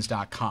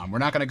talesofcitizens.com. We're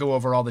not going to go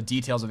over all the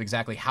details of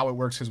exactly how it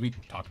works because we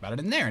talked about it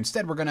in there.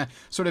 Instead, we're going to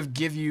sort of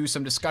give you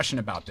some discussion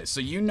about this.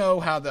 So you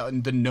know how the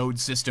node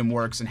system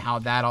works and how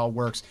that all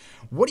works.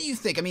 What do you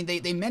think? I mean,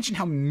 they mentioned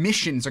how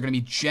missions are going to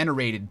be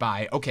generated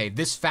by, okay,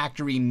 this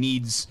factory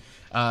needs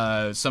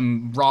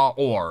some raw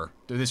ore.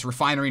 This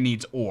refinery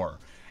needs ore.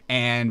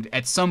 And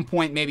at some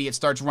point, maybe it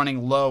starts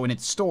running low in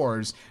its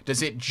stores.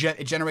 Does it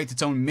generates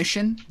its own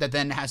mission that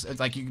then has,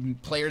 like,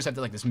 players have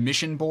this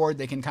mission board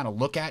they can kind of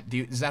look at?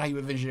 Is that how you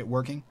envision it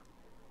working?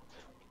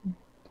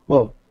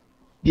 Well,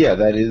 yeah,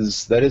 that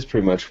is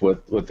pretty much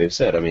what they've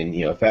said. I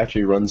mean, a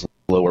factory runs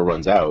low or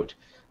runs out,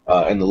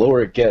 and the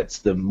lower it gets,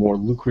 the more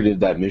lucrative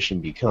that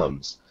mission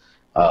becomes.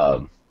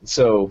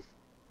 So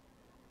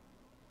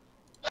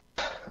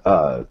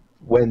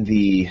when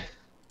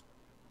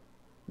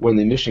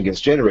the mission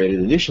gets generated,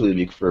 initially it'll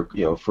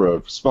be for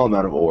a small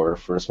amount of ore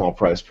for a small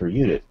price per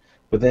unit.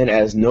 But then,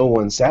 as no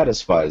one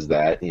satisfies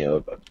that,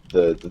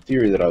 the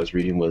theory that I was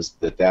reading was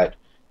that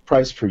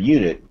price per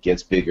unit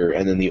gets bigger,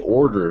 and then the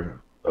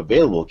order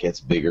available gets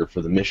bigger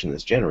for the mission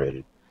that's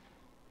generated.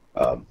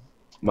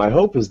 My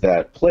hope is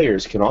that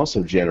players can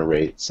also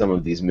generate some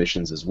of these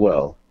missions as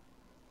well.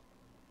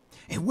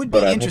 It would be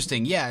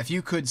interesting, yeah, if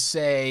you could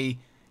say,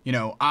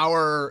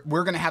 we're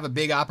going to have a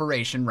big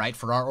operation, right,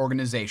 for our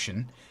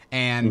organization,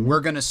 and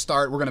we're going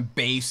to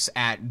base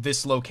at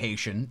this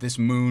location, this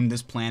moon,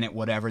 this planet,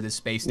 whatever, this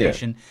space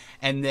station,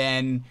 and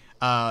then,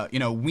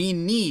 we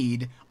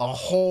need a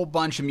whole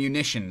bunch of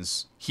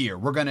munitions here.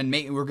 We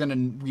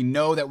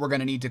know that we're going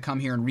to need to come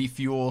here and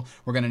refuel.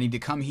 We're going to need to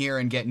come here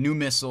and get new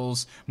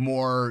missiles,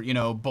 more,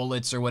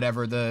 bullets or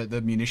whatever,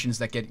 the munitions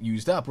that get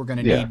used up. We're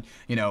going to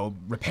need,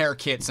 repair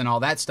kits and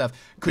all that stuff.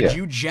 Could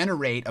you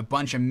generate a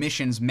bunch of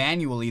missions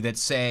manually that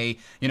say,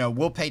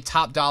 we'll pay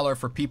top dollar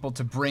for people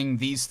to bring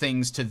these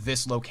things to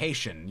this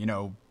location?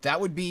 That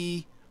would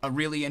be a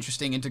really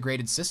interesting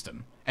integrated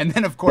system. And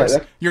then, of course,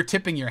 you're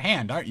tipping your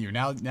hand, aren't you?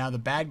 Now the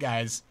bad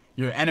guys,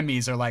 your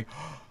enemies, are like,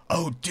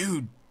 oh,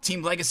 dude,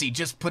 Team Legacy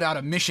just put out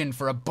a mission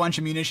for a bunch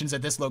of munitions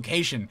at this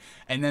location.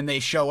 And then they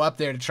show up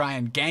there to try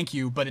and gank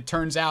you, but it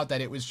turns out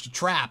that it was a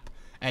trap.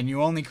 and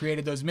you only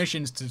created those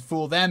missions to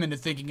fool them into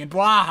thinking, and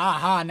blah, ha,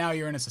 ha, now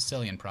you're in a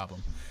Sicilian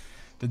problem.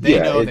 Did they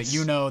know that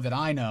you know that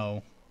I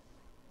know?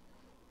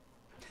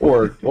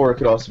 Or it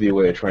could also be a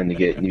way of trying to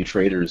get new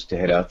traders to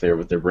head out there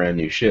with their brand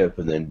new ship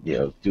and then,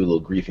 do a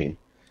little griefing.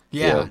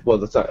 Yeah. Well,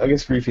 that's not, I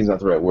guess griefing is not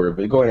the right word,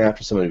 but going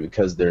after somebody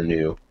because they're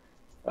new,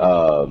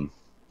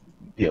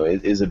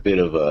 it is a bit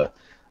of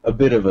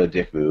a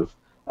dick move.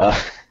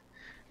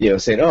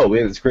 Saying, oh, we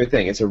have this great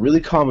thing. It's a really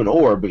common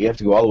ore, but you have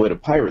to go all the way to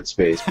pirate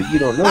space, but you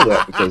don't know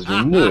that because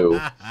you're new.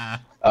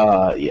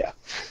 Yeah.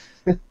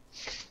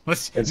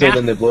 And so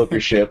then they blow up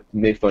your ship,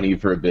 make fun of you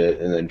for a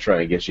bit, and then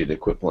try and get you to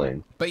quit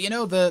playing. But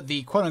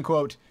the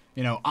quote-unquote,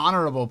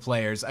 honorable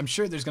players, I'm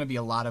sure there's going to be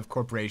a lot of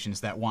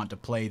corporations that want to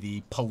play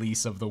the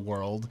police of the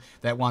world,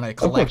 that want to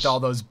collect all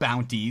those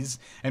bounties,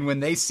 and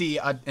when they see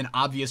an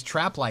obvious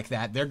trap like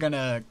that, they're going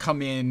to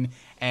come in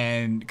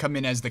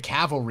as the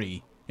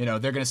cavalry. They're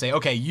going to say,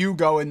 okay, you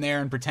go in there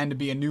and pretend to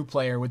be a new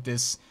player with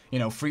this,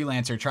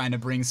 freelancer trying to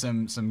bring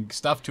some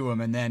stuff to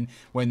them, and then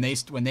when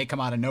they come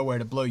out of nowhere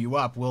to blow you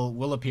up,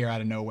 we'll appear out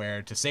of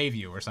nowhere to save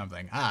you or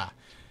something.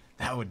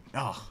 That would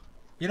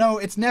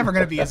it's never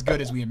going to be as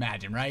good as we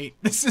imagine, right?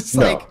 This is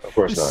no, of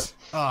course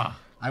not.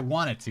 I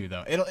want it to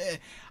though.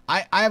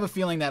 I have a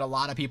feeling that a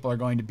lot of people are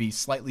going to be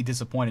slightly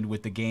disappointed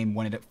with the game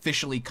when it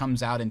officially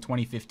comes out in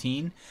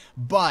 2015,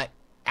 but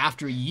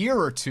after a year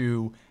or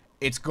two,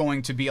 it's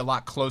going to be a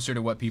lot closer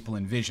to what people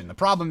envision. The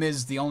problem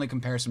is the only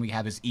comparison we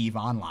have is EVE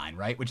Online,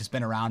 right? Which has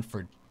been around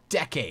for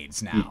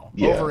decades now.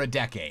 Yeah. Over a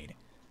decade.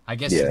 I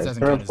guess it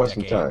doesn't count as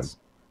decades.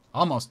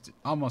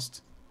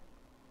 Almost.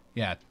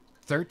 Yeah.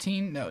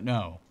 13?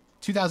 No.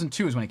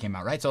 2002 is when it came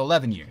out, right? So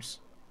 11 years.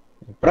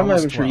 But I'm not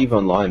even sure EVE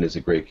Online is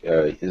a great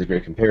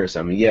comparison.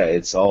 I mean, yeah,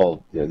 it's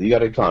all, you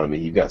got economy,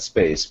 you've got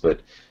space,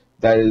 but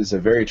that is a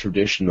very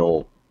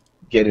traditional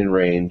get in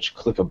range,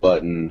 click a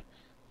button,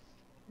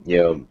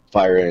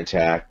 fire an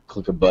attack,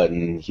 click a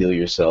button, heal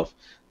yourself.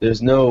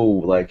 There's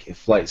no,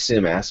 flight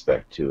sim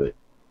aspect to it.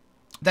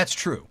 That's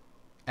true.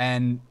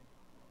 And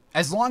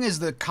as long as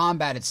the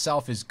combat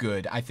itself is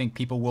good, I think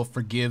people will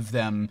forgive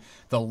them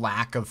the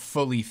lack of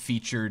fully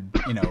featured,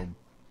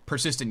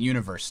 persistent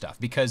universe stuff.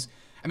 Because,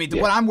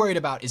 what I'm worried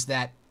about is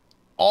that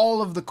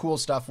all of the cool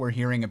stuff we're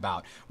hearing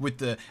about with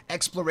the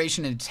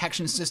exploration and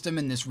detection system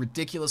and this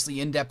ridiculously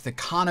in-depth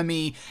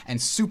economy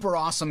and super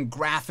awesome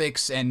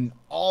graphics and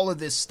all of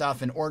this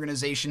stuff and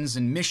organizations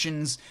and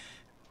missions,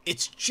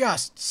 it's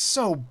just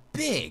so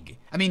big.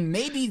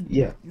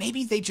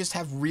 Maybe they just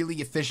have really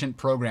efficient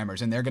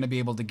programmers and they're going to be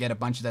able to get a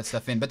bunch of that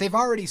stuff in. But they've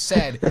already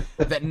said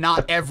that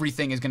not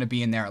everything is going to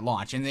be in there at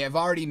launch. And they have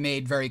already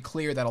made very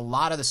clear that a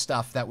lot of the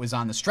stuff that was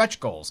on the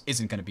stretch goals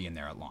isn't going to be in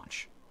there at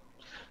launch.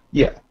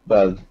 Yeah,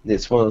 but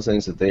it's one of those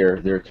things that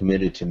they're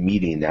committed to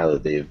meeting now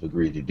that they've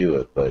agreed to do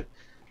it. But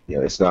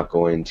it's not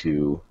going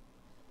to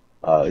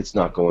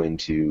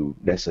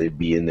necessarily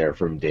be in there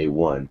from day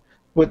one.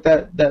 But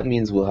that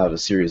means we'll have a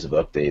series of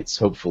updates,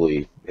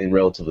 hopefully in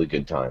relatively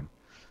good time.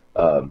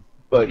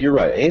 But you're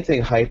right.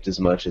 Anything hyped as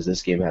much as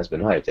this game has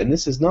been hyped, and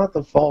this is not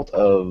the fault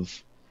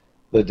of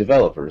the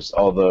developers,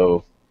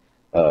 although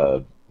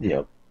a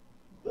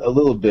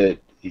little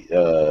bit.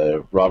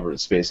 Robert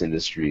Space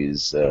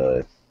Industries.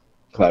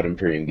 Cloud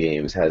Imperium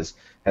Games has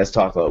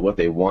talked about what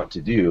they want to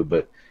do,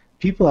 but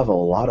people have a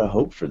lot of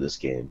hope for this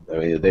game.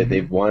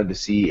 They've wanted to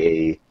see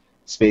a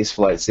space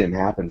flight sim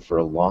happen for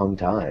a long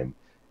time,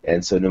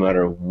 and so no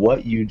matter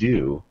what you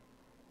do,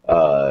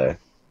 it's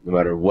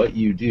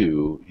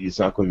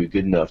not going to be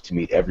good enough to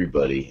meet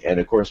everybody. And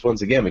of course,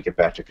 once again, we get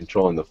back to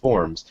controlling the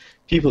forums.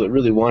 People that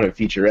really wanted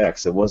Feature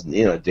X that wasn't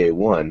in on day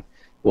one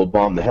will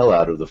bomb the hell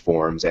out of the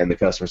forums and the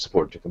customer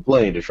support to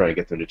complain to try and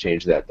get them to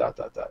change that. ...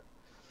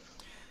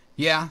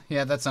 Yeah,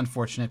 that's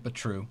unfortunate, but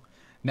true.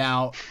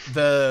 Now,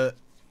 there's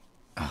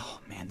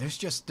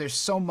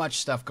so much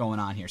stuff going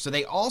on here. So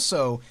they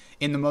also,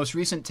 in the most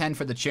recent 10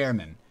 for the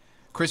chairman,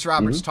 Chris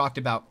Roberts talked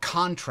about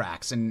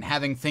contracts and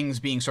having things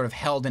being sort of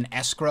held in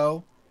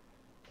escrow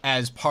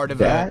as part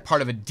of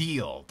a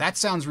deal. That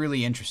sounds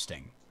really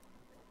interesting.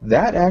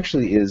 That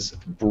actually is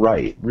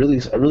right. Really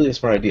a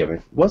smart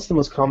idea. What's the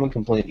most common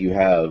complaint you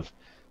have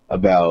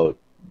about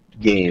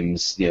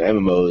games,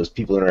 MMOs,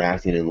 people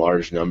interacting in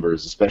large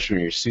numbers, especially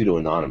when you're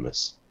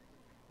pseudo-anonymous?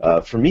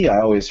 For me, I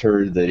always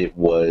heard that it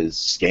was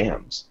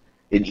scams.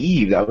 In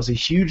EVE, that was a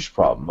huge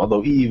problem,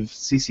 although EVE,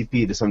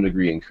 CCP to some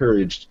degree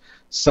encouraged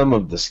some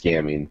of the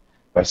scamming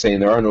by saying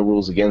there are no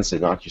rules against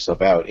it, knock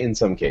yourself out in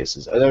some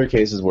cases. In other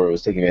cases where it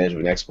was taking advantage of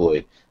an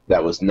exploit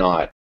that was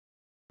not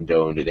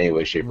condoned in any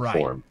way, shape, or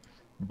form.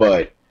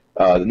 But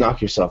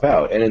knock yourself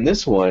out. And in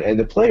this one, and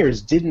the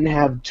players didn't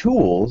have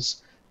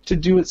tools to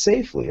do it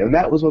safely. And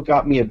that was what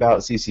got me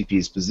about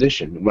CCP's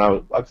position,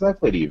 because I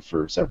played EVE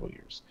for several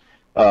years.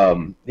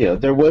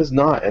 There was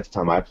not, at the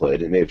time I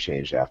played, it may have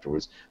changed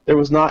afterwards, there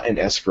was not an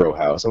escrow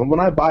house. And when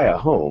I buy a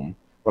home,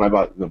 when I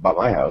bought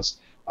my house,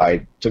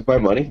 I took my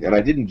money, and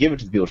I didn't give it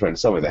to the people trying to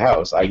sell me the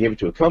house. I gave it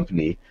to a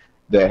company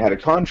that had a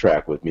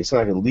contract with me so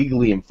I could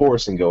legally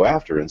enforce and go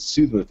after and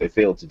sue them if they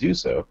failed to do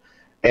so.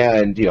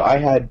 And I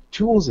had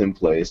tools in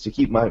place to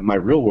keep my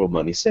real-world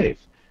money safe.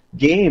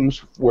 games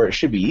where it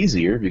should be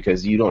easier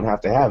because you don't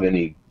have to have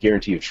any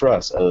guarantee of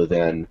trust other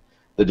than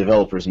the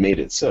developers made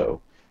it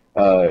so.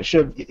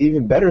 Should have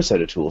even better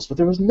set of tools, but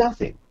there was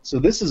nothing. So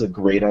this is a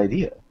great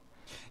idea.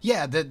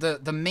 Yeah,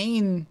 the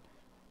main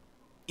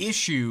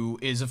issue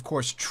is, of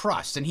course,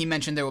 trust. And he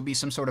mentioned there will be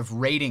some sort of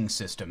rating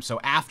system. So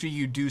after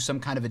you do some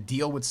kind of a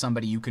deal with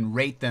somebody, you can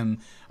rate them,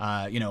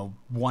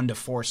 1 to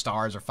 4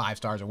 stars or 5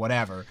 stars or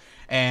whatever.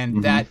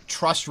 And that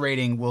trust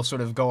rating will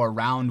sort of go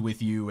around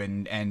with you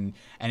and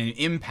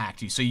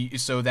impact you.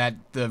 So that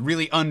the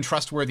really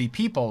untrustworthy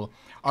people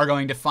are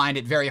going to find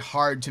it very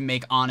hard to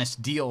make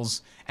honest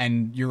deals,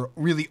 and you're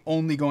really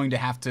only going to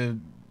have to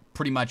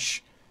pretty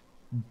much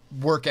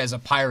work as a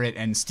pirate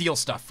and steal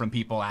stuff from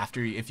people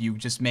if you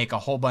just make a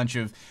whole bunch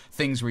of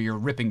things where you're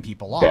ripping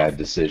people off. Bad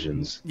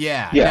decisions.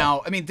 Yeah.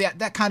 Now, I mean,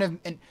 that kind of...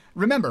 And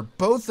remember,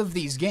 both of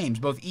these games,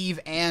 both EVE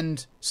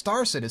and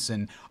Star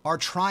Citizen, are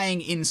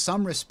trying in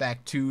some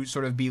respect to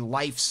sort of be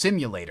life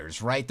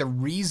simulators, right? The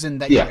reason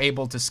that you're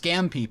able to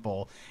scam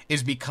people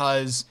is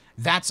because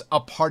that's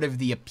a part of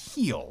the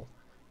appeal,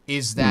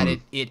 is that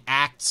it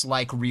acts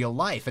like real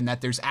life, and that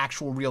there's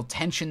actual real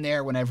tension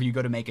there whenever you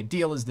go to make a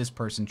deal. Is this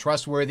person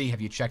trustworthy? Have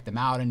you checked them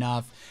out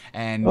enough?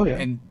 And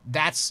and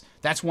that's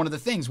one of the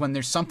things. When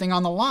there's something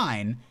on the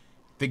line,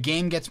 the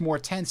game gets more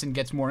tense and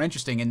gets more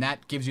interesting, and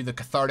that gives you the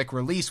cathartic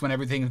release when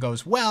everything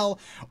goes well,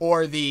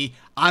 or the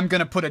I'm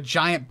going to put a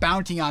giant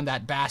bounty on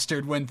that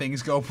bastard when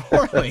things go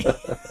poorly.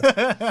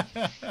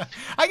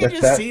 I can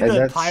just see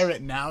the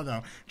pirate now,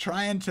 though,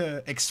 trying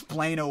to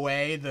explain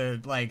away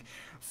the,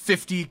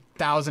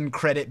 50,000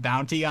 credit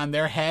bounty on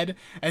their head,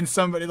 and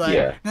somebody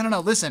no,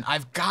 listen,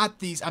 I've got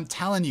these. I'm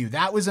telling you,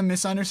 that was a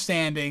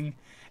misunderstanding,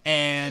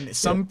 and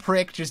some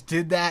prick just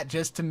did that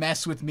just to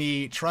mess with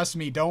me. Trust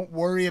me, don't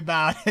worry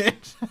about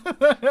it.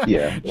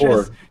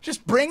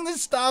 Just bring the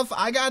stuff.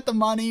 I got the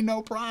money,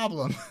 no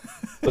problem.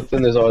 But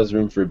then there's always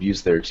room for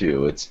abuse there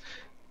too. It's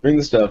bring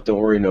the stuff, don't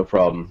worry, no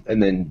problem.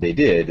 And then they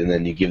did, and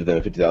then you give them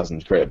a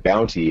 50,000 credit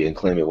bounty and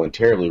claim it went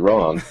terribly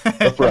wrong.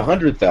 But for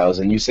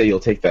 100,000, you say you'll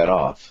take that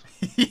off.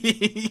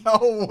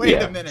 Oh,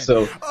 wait a minute.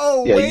 So,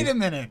 wait a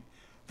minute.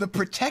 The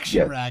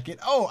protection racket.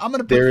 Oh, I'm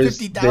going to put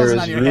 50,000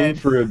 on your head. There is room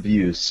for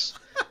abuse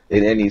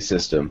in any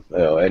system.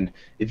 And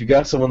if you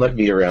got someone like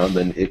me around,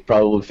 then it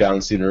probably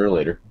found sooner or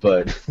later.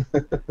 But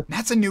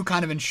that's a new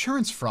kind of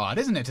insurance fraud,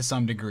 isn't it, to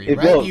some degree,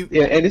 right? Well,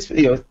 and it's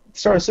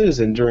Star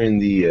Citizen during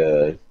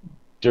the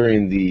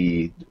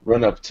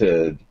run up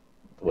to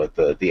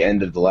the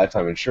end of the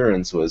lifetime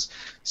insurance was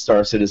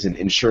Star Citizen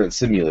Insurance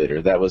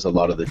Simulator. That was a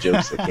lot of the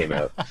jokes that came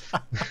out.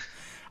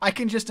 I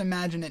can just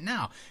imagine it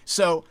now.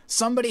 So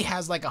somebody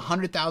has like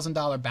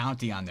 $100,000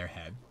 bounty on their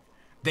head.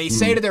 They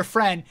say to their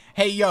friend,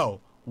 "Hey,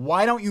 yo,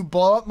 why don't you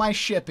blow up my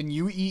ship in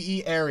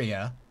UEE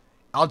area?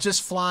 I'll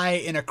just fly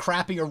in a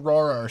crappy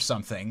Aurora or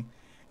something.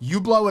 You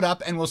blow it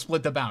up and we'll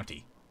split the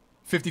bounty.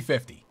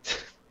 50-50.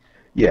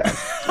 Yeah,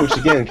 which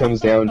again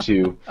comes down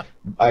to,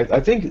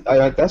 I think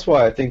that's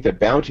why I think that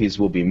bounties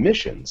will be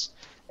missions,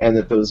 and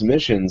that those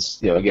missions,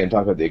 again,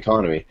 talk about the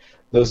economy,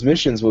 those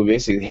missions will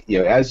basically,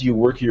 as you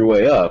work your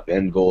way up,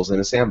 end goals in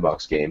a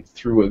sandbox game,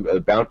 through a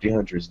bounty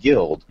hunter's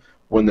guild,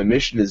 when the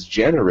mission is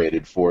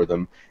generated for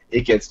them,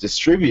 it gets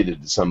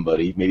distributed to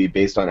somebody, maybe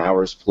based on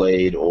hours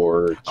played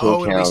or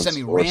kill counts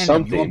or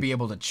something. You won't be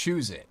able to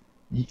choose it.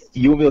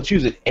 You won't be able to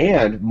choose it,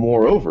 and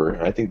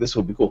moreover, I think this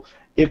will be cool,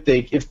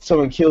 if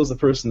someone kills the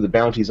person the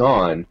bounty's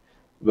on,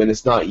 when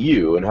it's not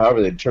you, and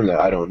however they determine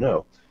that, I don't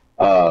know,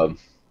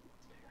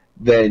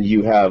 then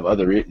you have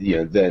other,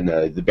 then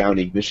the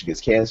bounty mission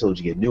gets canceled,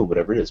 you get new,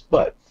 whatever it is.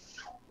 But,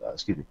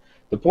 excuse me,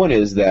 the point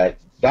is that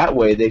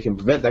way they can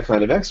prevent that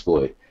kind of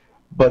exploit.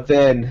 But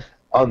then,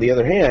 on the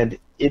other hand,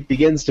 it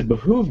begins to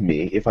behoove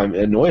me, if I'm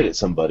annoyed at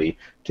somebody,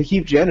 to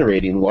keep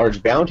generating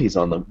large bounties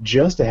on them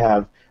just to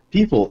have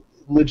people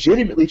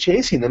legitimately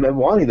chasing them and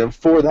wanting them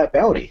for that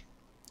bounty.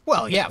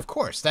 Well, yeah, of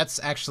course. That's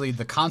actually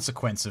the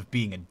consequence of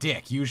being a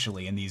dick,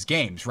 usually, in these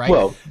games, right?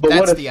 Well, but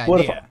that's the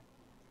idea.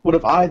 What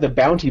if I, the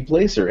bounty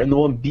placer, am the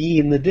one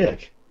being the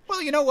dick?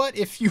 Well, you know what?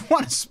 If you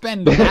want to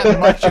spend that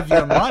much of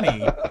your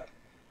money...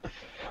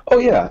 Oh,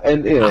 yeah,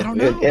 and I don't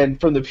know. And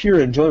from the pure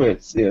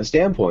enjoyment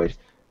standpoint,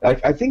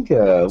 I think...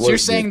 so you're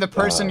saying the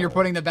person you're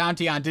putting the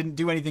bounty on didn't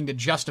do anything to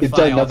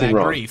justify all that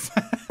grief.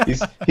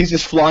 he's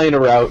just flying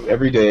around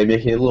every day,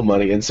 making a little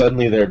money, and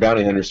suddenly there are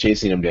bounty hunters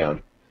chasing him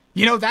down.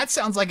 That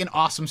sounds like an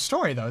awesome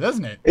story, though,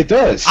 doesn't it? It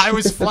does. I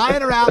was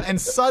flying around, and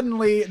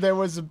suddenly there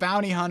was a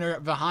bounty hunter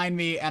behind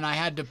me, and I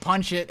had to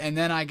punch it, and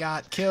then I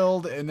got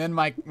killed, and then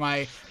my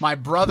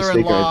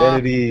brother-in-law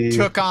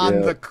took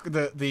on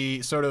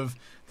the sort of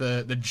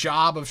the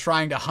job of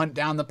trying to hunt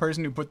down the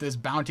person who put this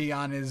bounty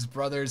on his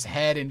brother's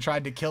head and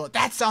tried to kill it.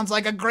 That sounds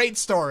like a great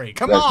story.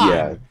 Come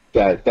on.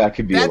 Yeah, that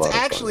could be a lot of fun.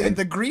 That's actually,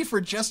 the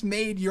griefer just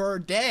made your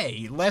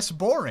day less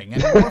boring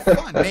and more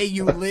fun. May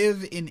you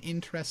live in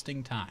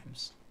interesting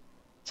times.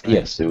 Right?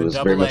 Yes, it was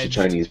very much a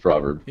Chinese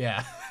proverb.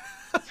 Yeah.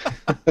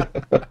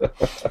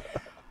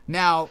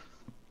 Now,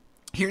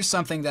 here's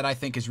something that I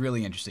think is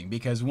really interesting,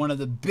 because one of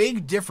the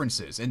big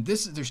differences, and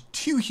there's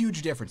two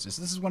huge differences.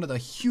 This is one of the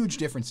huge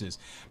differences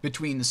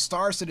between the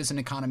Star Citizen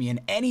economy and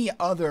any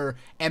other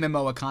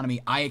MMO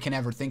economy I can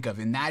ever think of,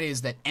 and that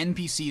is that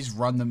NPCs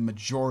run the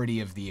majority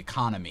of the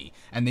economy,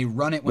 and they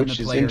run it when the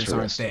players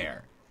aren't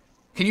there.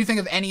 Can you think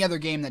of any other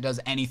game that does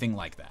anything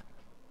like that?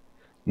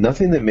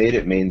 Nothing that made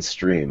it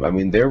mainstream. I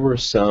mean, there were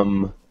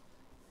some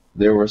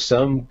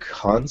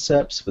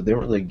concepts, but they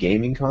weren't really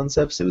gaming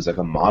concepts. It was like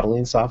a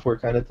modeling software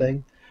kind of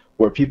thing,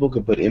 where people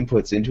could put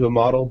inputs into a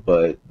model,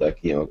 but like,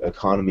 you know,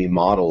 economy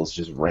models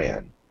just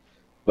ran.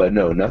 But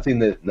no,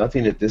 nothing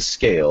at this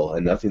scale,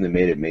 and nothing that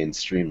made it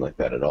mainstream like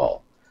that at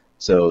all.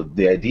 So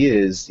the idea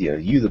is, you know,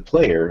 you the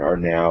player are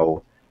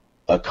now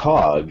a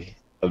cog,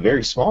 a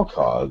very small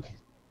cog,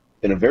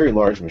 in a very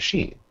large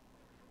machine,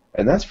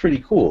 and that's pretty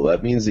cool.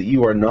 That means that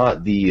you are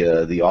not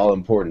the all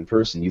important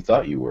person you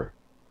thought you were.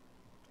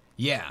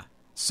 Yeah.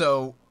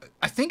 So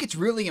I think it's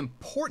really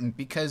important,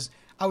 because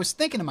I was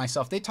thinking to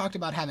myself, they talked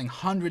about having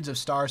hundreds of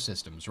star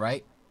systems,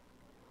 right?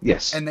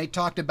 Yes. And they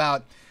talked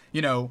about,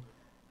 you know,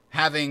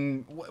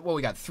 having, well,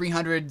 we got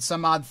 300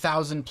 some odd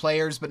thousand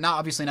players, but not,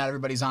 obviously not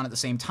everybody's on at the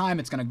same time.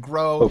 It's going to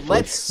grow. Hopefully.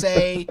 Let's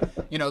say,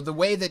 you know, the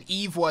way that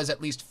EVE was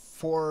at least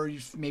 4,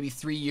 maybe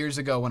 3 years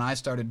ago when I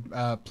started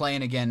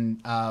playing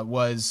again,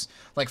 was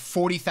like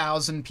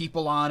 40,000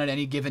 people on at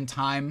any given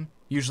time,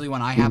 usually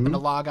when I happen to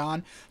log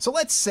on. So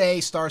let's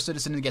say Star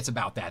Citizen gets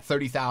about that,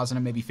 30,000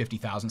 and maybe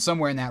 50,000,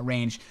 somewhere in that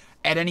range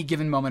at any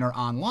given moment or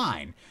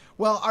online.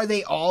 Well, are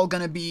they all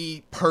going to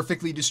be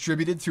perfectly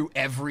distributed through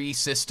every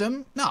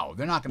system? No,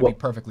 they're not going to be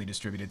perfectly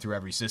distributed through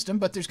every system,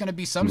 but there's going to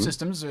be some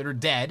systems that are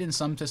dead and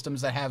some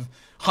systems that have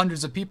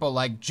hundreds of people,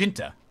 like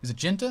Jinta. Is it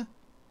Jinta?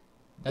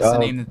 That's the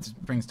name that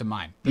springs to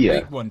mind. The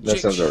big one, that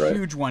sounds all right.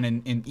 Huge one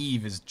in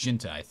EVE is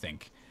Jinta, I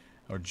think.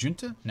 Or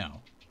Junta? No.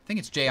 I think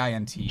it's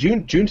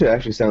J-I-N-T. Junta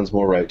actually sounds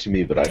more right to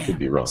me, but I could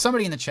be wrong.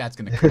 Somebody in the chat's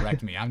going to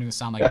correct me. I'm going to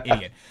sound like an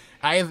idiot.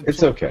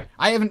 It's okay.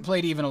 I haven't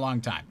played EVE in a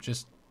long time,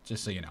 just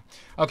so you know.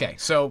 Okay,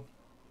 so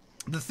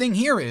the thing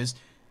here is,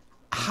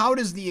 how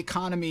does the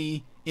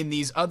economy in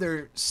these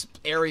other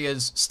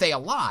areas stay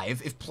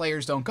alive if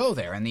players don't go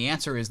there? And the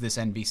answer is this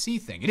NBC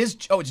thing. It is,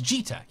 it's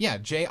JITA. Yeah,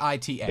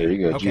 J-I-T-A. There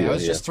you go. Okay, Jita, I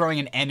was just throwing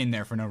an N in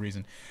there for no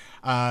reason.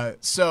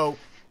 So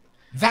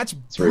that's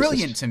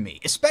brilliant to me,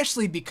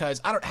 especially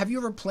because, have you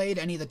ever played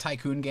any of the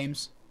Tycoon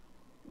games?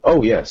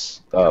 Oh,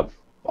 yes.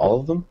 All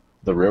of them?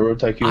 The Railroad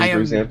Tycoon, for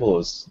example,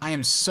 is... I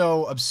am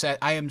so upset.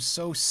 I am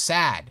so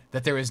sad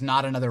that there is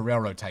not another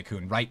Railroad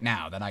Tycoon right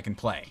now that I can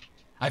play.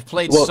 I've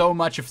played so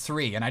much of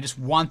 3, and I just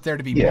want there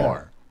to be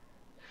more.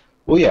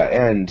 Well, yeah,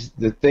 and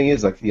the thing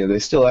is, like, you know, they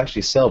still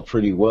actually sell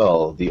pretty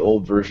well, the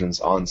old versions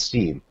on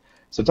Steam.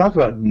 So talk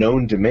about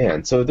known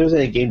demand. So if there's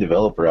any game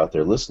developer out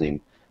there listening,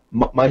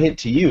 my hint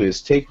to you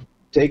is take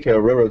a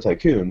Railroad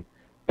Tycoon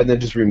and then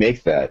just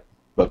remake that,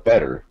 but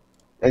better,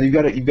 and you've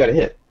got a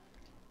hit.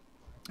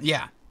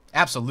 Yeah.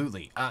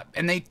 Absolutely.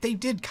 And they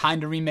did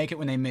kind of remake it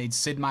when they made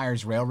Sid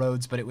Meier's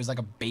Railroads, but it was like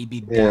a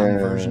babied down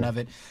version of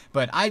it.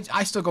 But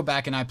I still go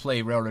back and I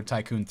play Railroad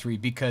Tycoon 3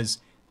 because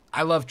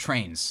I love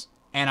trains.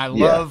 And I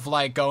love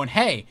like going,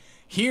 hey,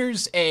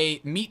 here's a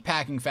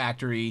meatpacking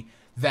factory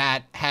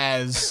that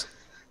has...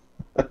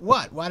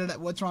 What?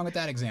 What's wrong with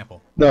that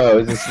example?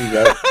 No, hey,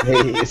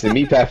 it's a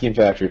meatpacking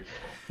factory.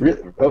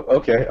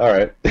 Okay, all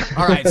right.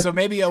 All right, so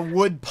maybe a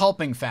wood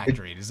pulping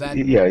factory. Does that?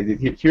 Yeah,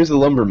 here's a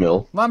lumber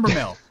mill. Lumber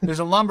mill. There's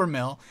a lumber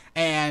mill,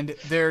 and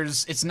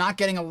it's not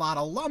getting a lot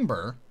of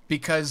lumber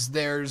because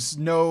there's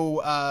no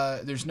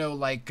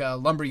like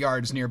lumber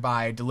yards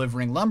nearby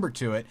delivering lumber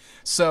to it.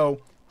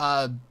 So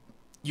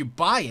you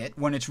buy it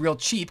when it's real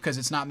cheap because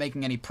it's not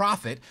making any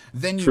profit.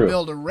 Then you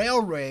build a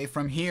railway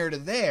from here to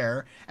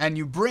there, and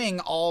you bring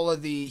all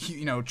of the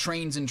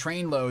trains and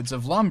train loads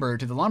of lumber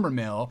to the lumber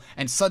mill,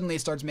 and suddenly it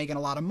starts making a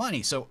lot of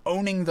money. So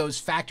owning those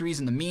factories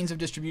and the means of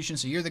distribution,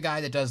 so you're the guy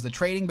that does the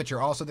trading, but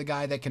you're also the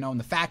guy that can own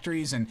the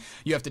factories, and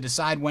you have to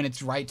decide when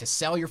it's right to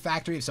sell your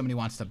factory if somebody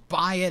wants to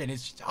buy it. And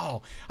it's just,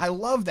 I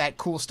love that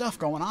cool stuff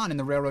going on in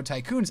the Railroad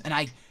Tycoons, and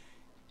I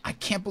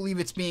can't believe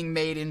it's being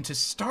made into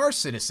Star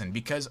Citizen,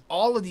 because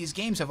all of these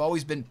games have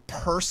always been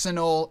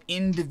personal,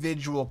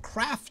 individual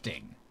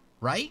crafting,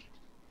 right?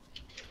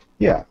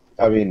 Yeah,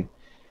 I mean,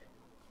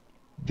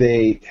 and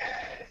the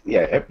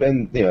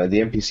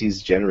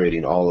NPCs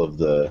generating all of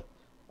the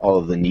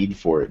need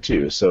for it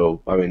too.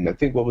 So I mean, I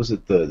think what was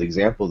it? The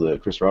example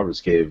that Chris Roberts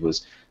gave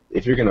was,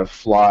 if you're going to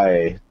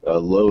fly a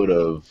load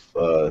of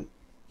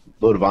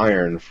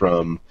iron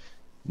from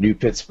New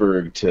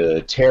Pittsburgh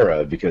to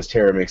Terra, because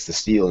Terra makes the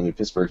steel and New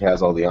Pittsburgh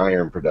has all the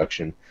iron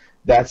production,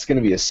 that's going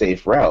to be a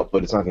safe route,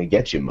 but it's not going to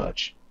get you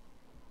much.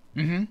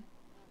 Mm-hmm.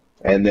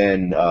 And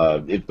then,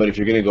 but if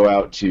you're going to go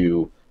out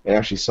to, and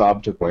actually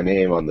Saab took my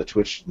name on the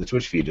Twitch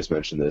feed, just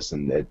mentioned this,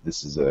 and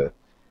this is a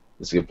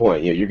good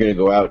point. You're going to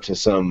go out to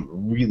some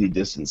really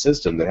distant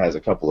system that has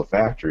a couple of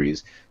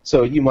factories,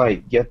 so you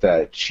might get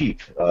that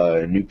cheap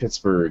New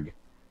Pittsburgh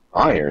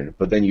iron,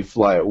 but then you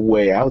fly it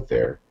way out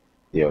there.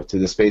 To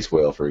the Space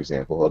Whale, for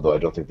example, although I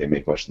don't think they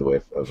make much in the way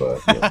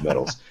of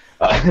metals.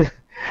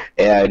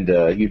 and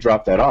you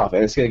drop that off,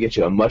 and it's going to get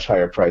you a much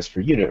higher price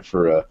per unit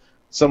for a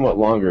somewhat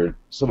longer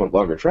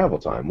travel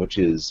time, which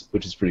is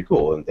pretty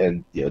cool.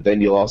 And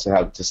then you'll also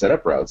have to set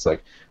up routes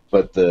like.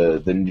 But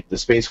the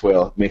Space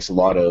Whale makes a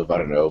lot of, I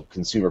don't know,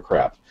 consumer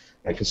crap,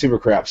 and consumer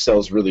crap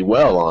sells really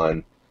well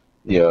on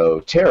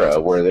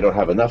Terra, where they don't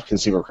have enough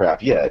consumer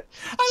crap yet.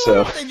 I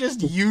love if they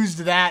just used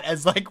that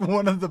as like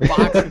one of the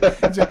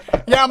boxes.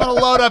 Yeah, I'm gonna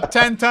load up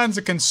 10 tons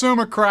of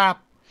consumer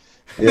crap.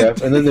 Yeah,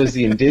 and then there's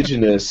the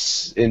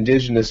indigenous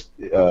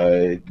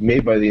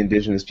made by the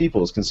indigenous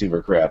peoples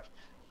consumer crap,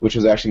 which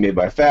was actually made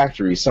by a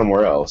factory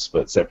somewhere else,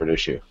 but separate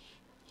issue.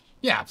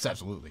 Yeah,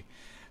 absolutely.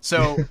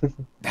 So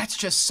that's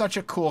just such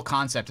a cool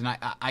concept, and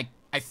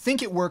I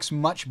think it works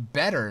much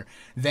better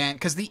than,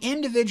 because the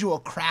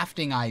individual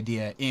crafting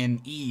idea in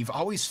EVE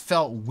always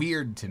felt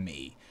weird to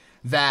me,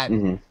 that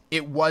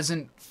it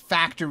wasn't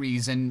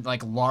factories and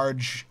like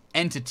large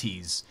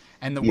entities.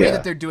 And the way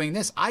that they're doing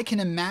this, I can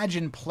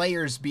imagine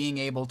players being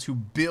able to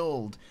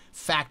build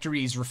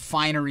factories,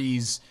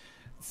 refineries,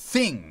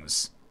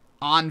 things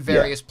on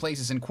various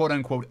places and quote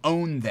unquote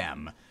own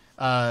them.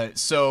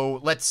 So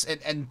let's,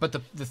 but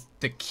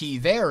the key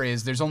there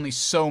is there's only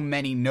so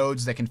many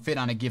nodes that can fit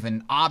on a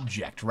given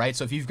object, right?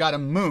 So if you've got a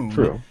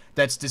moon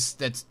that's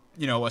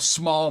a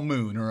small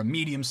moon or a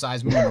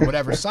medium-sized moon or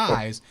whatever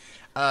size,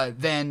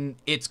 then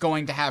it's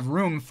going to have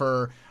room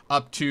for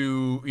up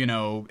to,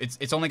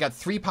 it's only got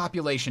 3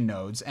 population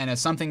nodes, and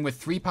something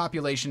with 3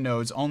 population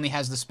nodes only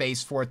has the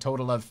space for a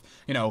total of,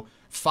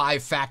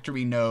 5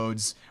 factory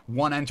nodes,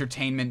 1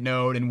 entertainment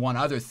node, and 1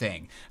 other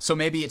thing. So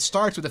maybe it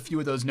starts with a few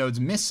of those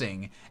nodes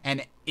missing,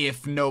 and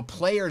if no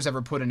players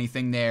ever put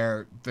anything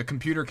there, the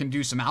computer can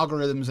do some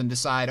algorithms and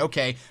decide,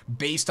 okay,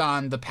 based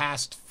on the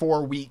past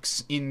 4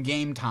 weeks in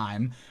game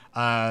time,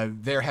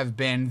 there have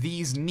been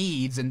these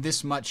needs and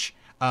this much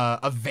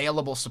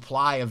available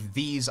supply of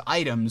these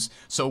items,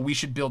 so we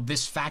should build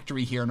this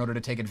factory here in order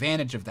to take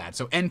advantage of that.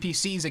 So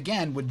NPCs,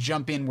 again, would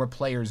jump in where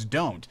players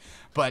don't.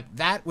 But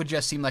that would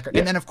just seem like...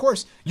 And then, of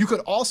course, you could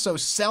also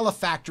sell a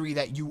factory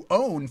that you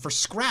own for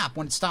scrap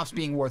when it stops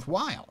being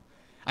worthwhile.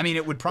 I mean,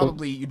 it would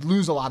probably... You'd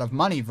lose a lot of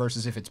money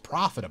versus if it's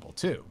profitable,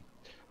 too.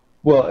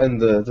 Well,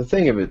 and the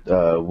thing of it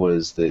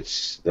was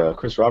that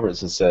Chris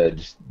Robertson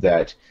said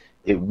that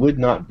it would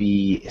not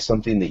be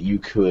something that you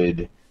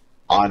could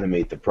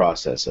automate the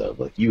process of.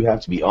 Like, you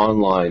have to be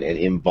online and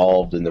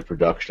involved in the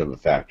production of a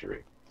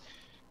factory.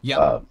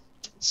 Yeah.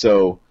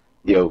 So,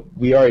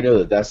 we already know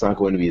that that's not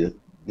going to be,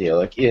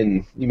 like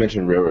you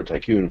mentioned Railroad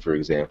Tycoon, for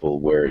example,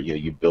 where,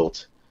 you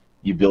built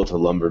a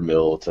lumber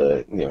mill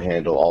to,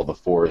 handle all the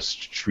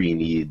forest tree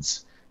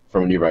needs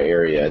from a nearby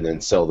area and then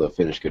sell the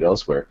finished good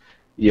elsewhere.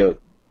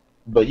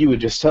 But you would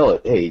just tell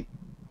it, hey,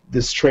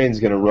 this train's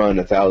going to run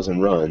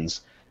 1,000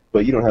 runs.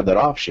 But you don't have that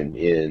option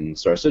in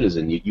Star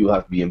Citizen. You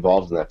have to be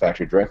involved in that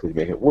factory directly to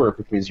make it work,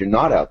 which means you're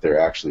not out there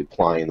actually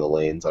plying the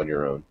lanes on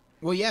your own.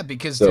 Well, yeah,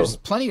 because there's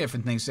plenty of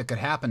different things that could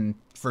happen.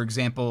 For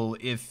example,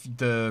 if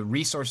the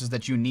resources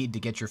that you need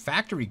to get your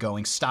factory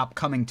going stop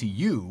coming to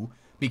you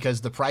because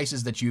the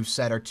prices that you've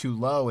set are too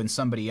low and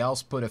somebody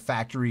else put a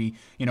factory,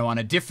 on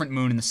a different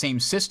moon in the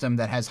same system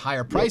that has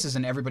higher prices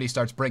and everybody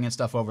starts bringing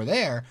stuff over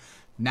there,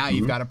 now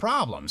you've got a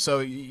problem. So,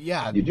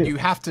 yeah, you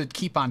have to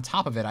keep on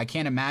top of it. I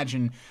can't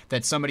imagine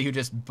that somebody who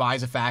just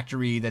buys a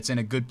factory that's in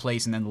a good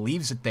place and then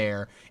leaves it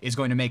there is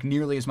going to make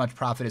nearly as much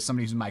profit as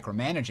somebody who's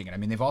micromanaging it. I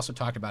mean, they've also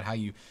talked about how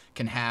you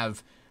can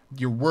have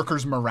your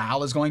workers'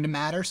 morale is going to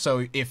matter.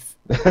 So if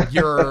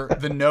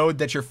the node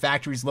that your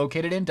factory is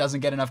located in doesn't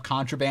get enough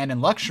contraband and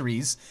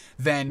luxuries,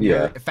 then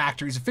your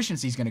factory's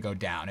efficiency is going to go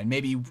down. And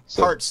maybe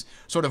parts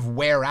sort of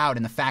wear out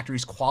and the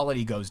factory's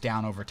quality goes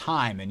down over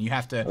time. And you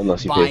have to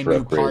buy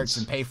new parts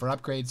and pay for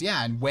upgrades.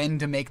 Yeah, and when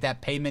to make that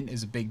payment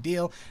is a big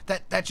deal.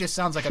 That just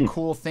sounds like a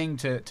cool thing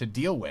to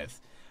deal with.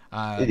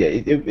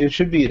 It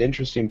should be an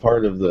interesting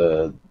part of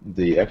the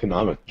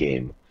economic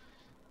game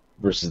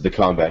versus the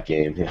combat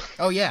game. Yeah.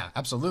 Oh, yeah,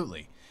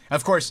 absolutely.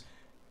 Of course,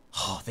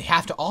 they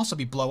have to also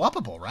be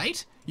blow-upable,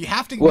 right? You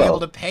have to be able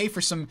to pay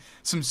for some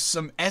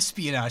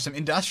espionage, some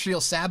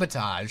industrial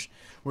sabotage,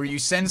 where you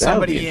send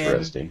somebody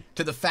in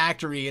to the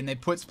factory and they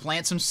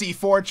plant some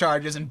C4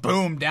 charges and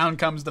boom, down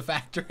comes the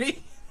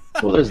factory.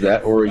 Well, there's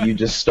that, or you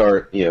just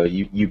start,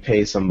 you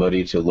pay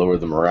somebody to lower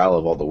the morale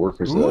of all the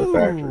workers in the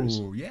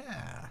factories. Ooh,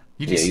 yeah.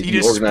 You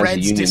just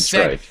spread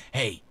dissent.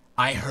 Hey,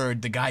 I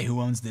heard the guy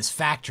who owns this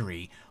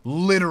factory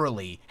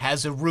literally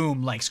has a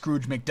room like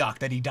Scrooge McDuck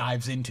that he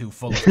dives into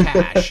full of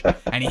cash,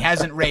 and he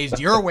hasn't raised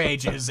your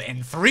wages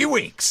in 3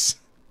 weeks.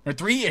 Or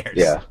 3 years.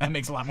 Yeah. That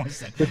makes a lot more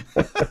sense.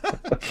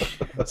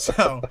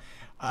 So,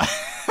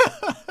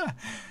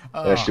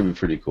 that should be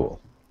pretty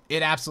cool.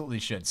 It absolutely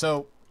should.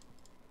 So,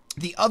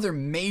 the other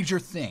major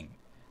thing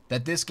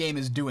that this game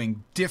is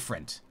doing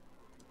different...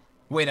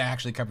 Wait, I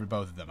actually covered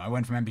both of them. I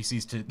went from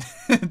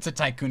NPCs to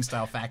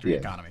tycoon-style factory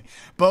economy.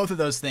 Both of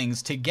those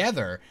things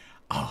together,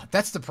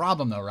 that's the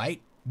problem though,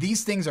 right?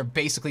 These things are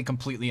basically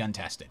completely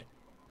untested.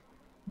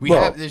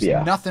 Well, There's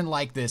yeah, nothing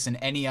like this in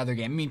any other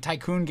game. I mean,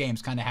 Tycoon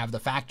games kind of have the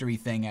factory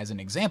thing as an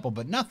example,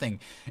 but nothing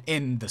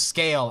in the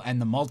scale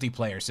and the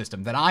multiplayer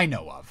system that I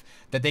know of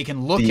that they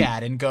can look the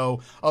at and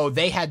go, oh,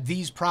 they had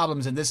these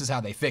problems and this is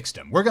how they fixed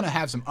them. We're going to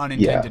have some yeah.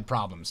 unintended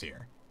problems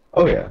here.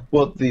 Oh yeah.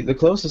 Well, the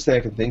closest thing I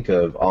can think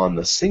of on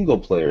the single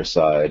player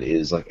side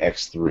is like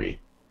X3,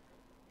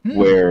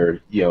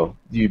 where you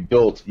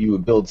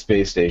would build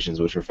space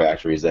stations, which were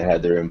factories that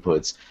had their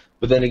inputs.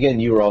 But then again,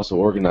 you were also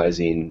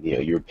organizing,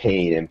 you were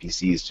paying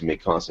NPCs to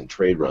make constant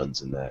trade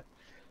runs in that.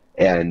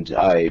 And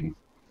I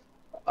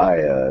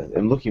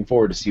am looking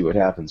forward to see what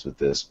happens with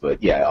this.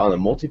 But yeah, on a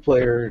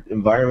multiplayer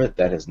environment,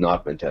 that has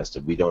not been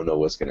tested. We don't know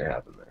what's going to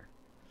happen there.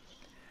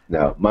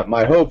 Now,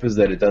 my hope is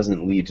that it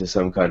doesn't lead to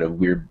some kind of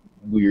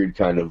weird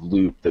kind of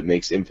loop that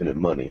makes infinite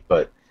money.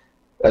 But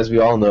as we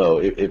all know,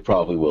 it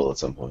probably will at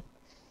some point.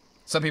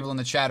 Some people in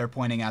the chat are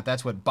pointing out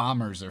that's what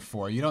bombers are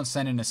for. You don't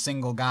send in a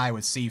single guy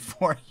with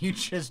C4. You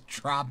just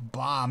drop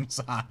bombs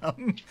on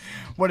them.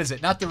 What is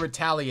it? Not the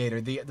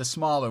Retaliator, the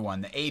smaller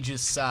one, the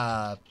Aegis.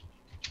 I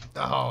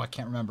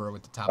can't remember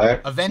what the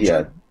top.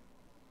 Avenger.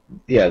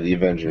 Yeah, the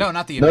Avenger. No,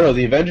 not the Avenger. No,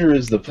 the Avenger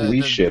is the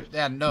police ship.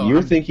 Yeah, no.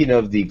 You're thinking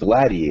of the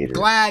Gladiator.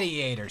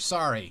 Gladiator.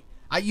 Sorry.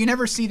 You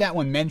never see that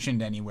one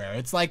mentioned anywhere.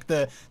 It's like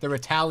the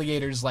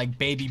Retaliator's like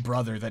baby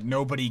brother that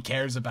nobody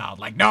cares about.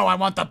 Like, no, I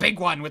want the big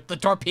one with the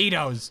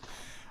torpedoes.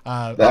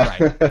 All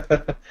right.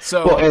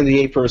 So, well, and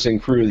the 8-person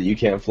crew that you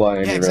can't fly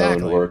on your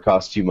own or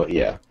cost too much.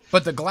 Yeah.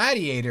 But the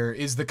Gladiator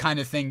is the kind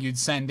of thing you'd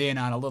send in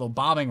on a little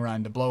bombing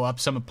run to blow up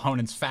some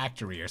opponent's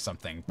factory or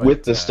something. But,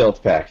 with the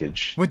stealth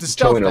package. With the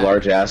stealth towing a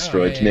large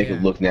asteroid to make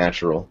it look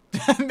natural.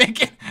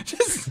 Make it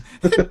just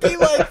it'd be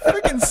like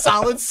freaking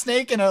Solid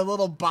Snake in a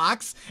little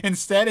box.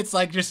 Instead, it's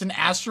like just an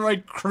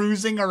asteroid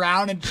cruising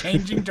around and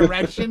changing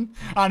direction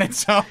on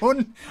its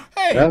own.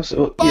 Hey,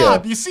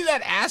 Bob, you see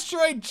that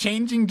asteroid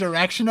changing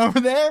direction over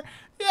there?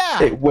 Yeah.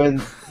 Hey,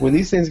 when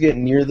these things get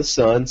near the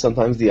sun,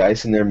 sometimes the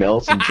ice in there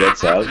melts and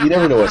jets out. You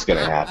never know what's going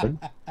to happen.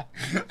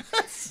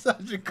 That's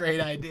such a great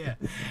idea.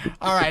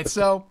 All right,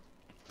 so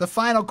the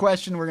final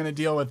question we're going to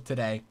deal with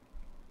today,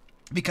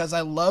 because I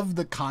love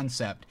the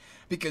concept,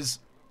 because,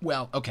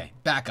 well, okay,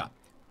 back up.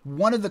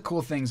 One of the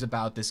cool things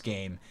about this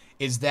game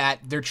is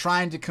that they're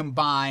trying to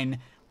combine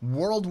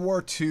World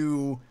War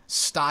II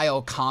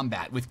style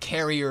combat with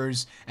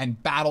carriers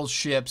and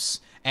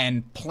battleships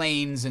and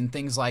planes and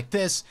things like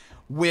this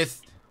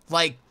with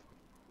like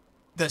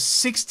the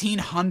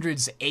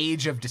 1600s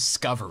age of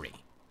discovery.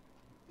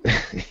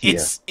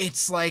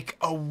 It's like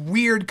a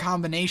weird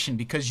combination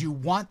because you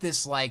want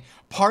this like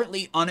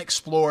partly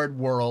unexplored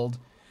world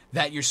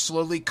that you're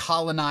slowly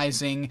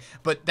colonizing,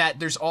 but that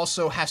there's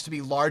also has to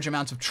be large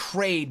amounts of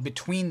trade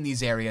between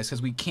these areas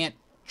because we can't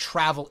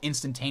travel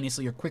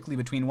instantaneously or quickly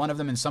between one of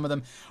them, and some of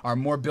them are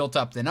more built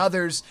up than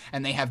others,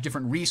 and they have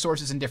different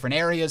resources in different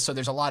areas, so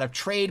there's a lot of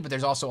trade, but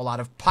there's also a lot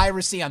of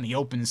piracy on the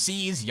open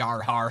seas,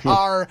 yar har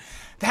har.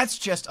 That's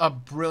just a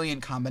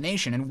brilliant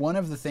combination, and one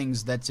of the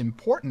things that's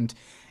important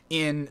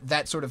in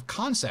that sort of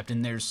concept,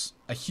 and there's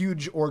a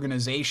huge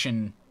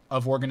organization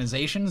of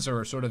organizations,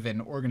 or sort of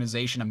an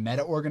organization, a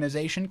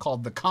meta-organization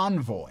called the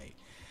Convoy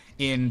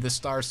in the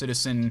Star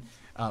Citizen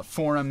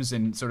forums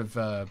and sort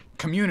of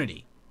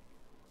community.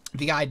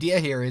 The idea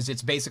here is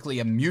it's basically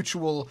a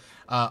mutual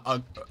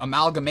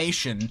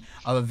amalgamation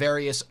of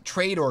various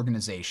trade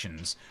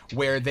organizations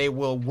where they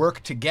will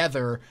work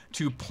together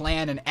to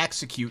plan and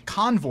execute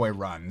convoy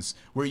runs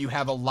where you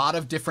have a lot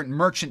of different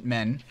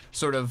merchantmen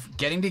sort of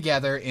getting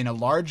together in a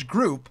large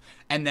group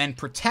and then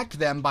protect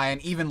them by an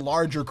even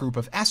larger group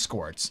of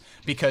escorts,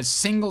 because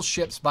single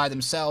ships by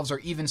themselves or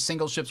even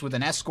single ships with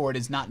an escort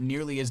is not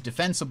nearly as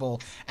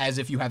defensible as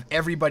if you have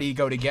everybody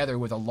go together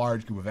with a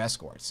large group of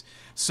escorts.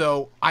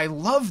 So I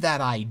love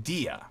that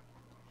idea.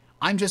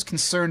 I'm just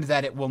concerned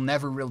that it will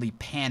never really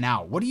pan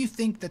out. What do you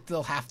think that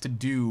they'll have to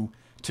do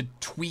to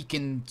tweak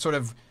and sort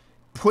of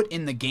put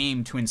in the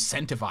game to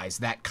incentivize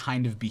that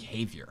kind of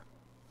behavior?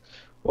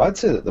 Well, I'd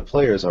say that the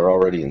players are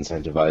already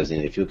incentivizing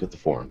it if you look at the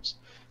forums.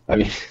 I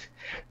mean,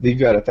 they've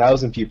got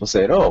 1,000 people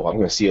saying, oh, I'm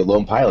going to see a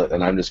lone pilot,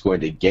 and I'm just going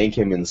to gank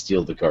him and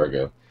steal the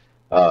cargo.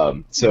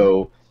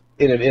 So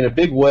in a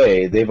big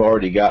way, they've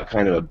already got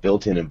kind of a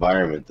built-in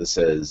environment that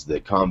says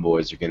that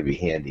convoys are going to be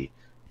handy.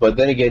 But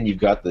then again, you've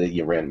got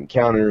the random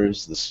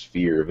encounters, the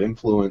sphere of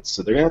influence,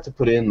 so they're going to have to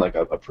put in like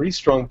a pretty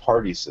strong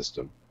party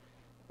system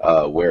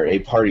where a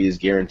party is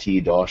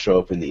guaranteed to all show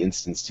up in the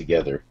instance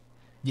together.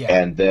 Yeah.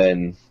 And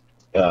then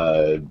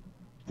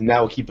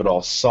now keep it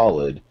all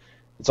solid.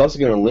 It's also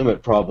going to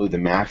limit probably the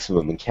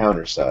maximum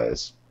encounter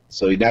size.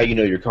 So now you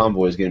know your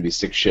convoy is going to be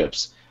 6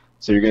 ships.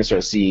 So you're going to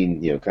start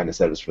seeing kind of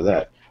setups for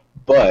that.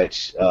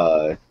 But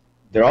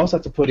they also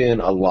have to put in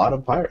a lot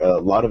of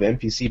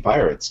NPC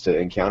pirates to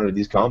encounter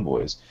these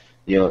convoys.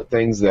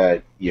 Things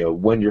that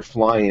when you're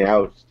flying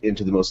out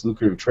into the most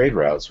lucrative trade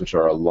routes, which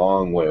are a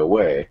long way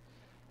away,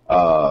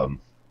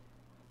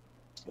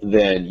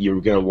 then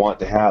you're going to want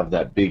to have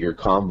that bigger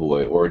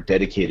convoy or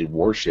dedicated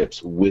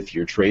warships with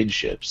your trade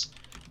ships,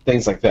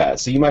 things like that.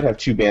 So you might have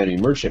 2 bounty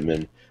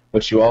merchantmen,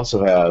 but you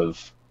also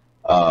have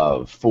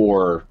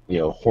for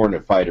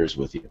Hornet fighters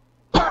with you.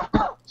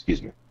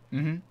 Excuse me.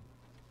 Mm-hmm.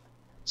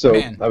 So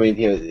Man. I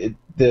mean,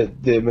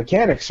 the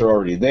mechanics are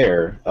already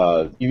there.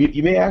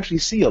 You may actually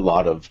see a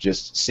lot of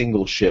just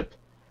single ship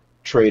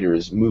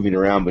traders moving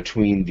around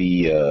between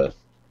the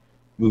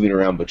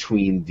well-known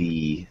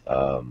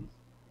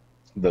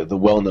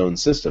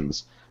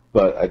systems.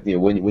 But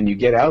when you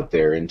get out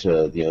there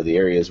into the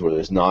areas where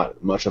there's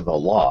not much of a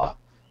law,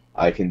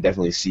 I can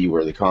definitely see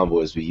where the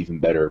combos would be even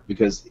better,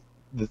 because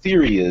the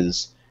theory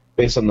is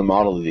based on the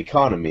model of the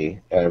economy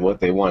and what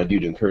they want to do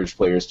to encourage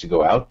players to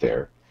go out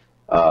there,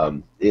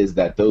 is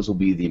that those will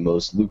be the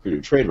most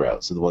lucrative trade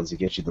routes, so the ones that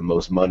get you the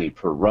most money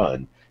per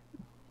run,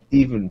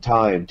 even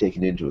time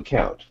taken into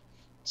account.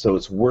 So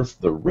it's worth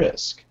the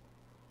risk.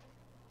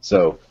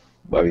 So,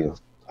 I mean,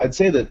 I'd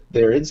say that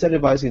they're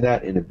incentivizing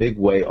that in a big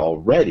way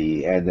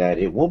already, and that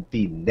it won't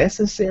be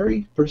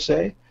necessary, per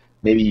se.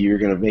 Maybe you're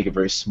going to make a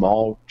very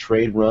small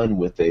trade run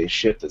with a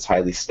ship that's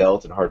highly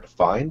stealth and hard to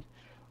find,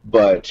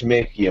 but to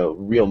make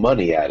real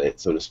money at it,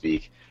 so to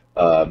speak,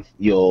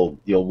 you'll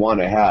want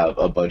to have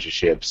a bunch of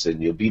ships,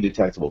 and you'll be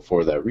detectable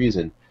for that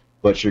reason,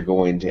 but you're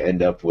going to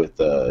end up with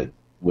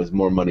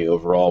more money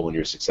overall when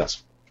you're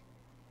successful.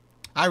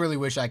 I really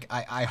wish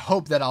I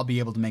hope that I'll be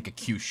able to make a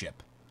Q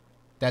ship.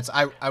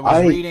 I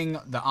was reading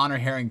the Honor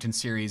Harrington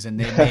series, and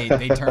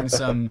they turned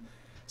some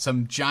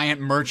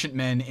giant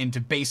merchantmen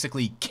into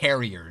basically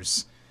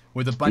carriers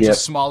with a bunch of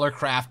smaller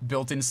craft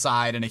built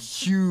inside and a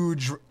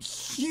huge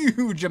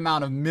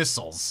amount of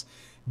missiles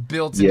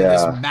built into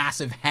this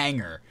massive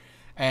hangar.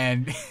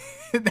 And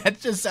that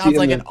just sounds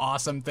like an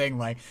awesome thing.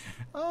 Like,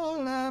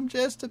 oh, I'm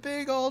just a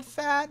big old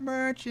fat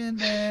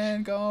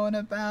merchantman going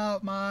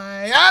about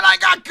my... And I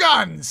got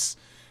guns!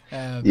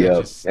 And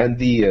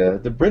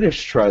the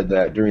British tried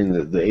that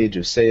during the Age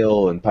of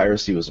Sail, and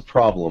piracy was a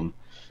problem.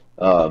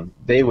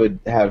 They would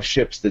have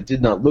ships that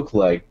did not look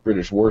like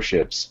British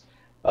warships,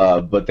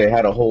 but they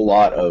had a whole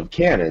lot of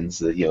cannons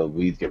that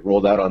we'd get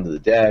rolled out onto the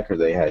deck, or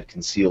they had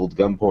concealed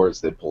gun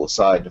ports they'd pull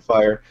aside to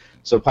fire.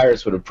 So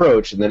pirates would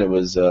approach, and then it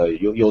was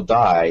you'll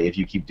die if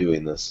you keep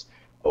doing this,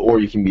 or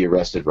you can be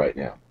arrested right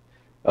now.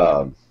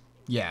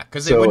 Yeah,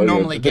 because they wouldn't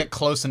normally get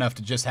close enough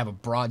to just have a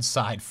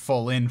broadside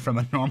full in from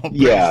a normal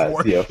British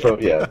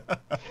warship.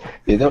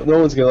 No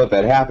one's going to let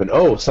that happen.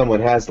 Oh,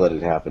 someone has let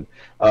it happen.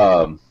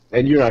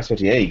 And you're not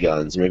expecting any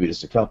guns, or maybe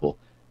just a couple.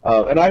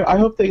 And I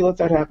hope they let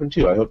that happen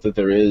too. I hope that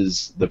there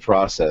is the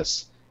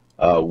process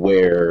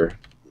where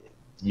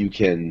you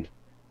can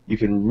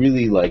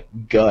really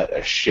gut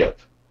a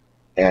ship,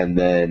 and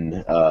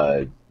then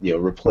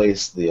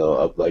replace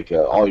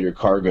all your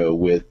cargo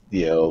with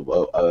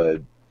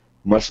a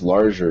much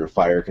larger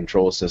fire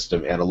control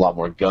system and a lot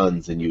more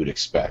guns than you would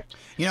expect.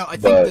 I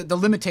think the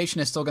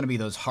limitation is still going to be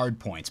those hard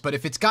points. But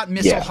if it's got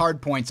missile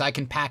hard points, I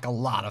can pack a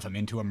lot of them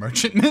into a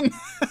merchantman.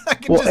 I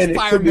can just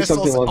fire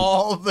missiles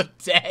all the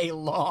day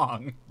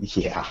long.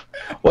 Yeah.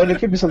 Well, and it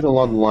could be something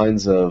along the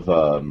lines of,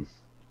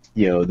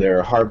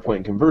 their hard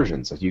point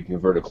conversions. Like you can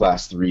convert a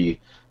Class 3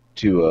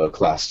 to a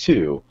Class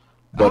 2,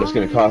 but it's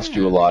going to cost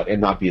you a lot and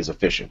not be as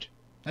efficient.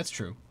 That's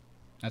true.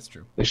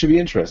 It should be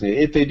interesting.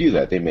 If they do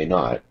that, they may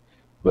not.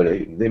 But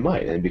they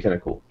might, and it'd be kind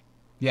of cool.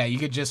 Yeah, you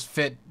could just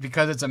fit,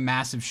 because it's a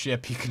massive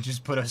ship, you could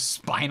just put a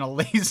spinal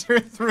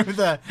laser through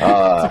the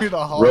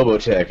hull.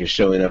 Robotech is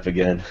showing up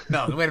again.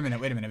 No, wait a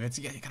minute.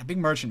 You got a big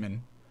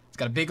merchantman. It's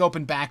got a big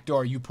open back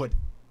door. You put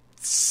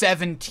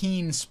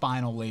 17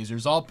 spinal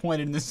lasers, all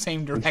pointed in the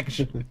same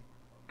direction.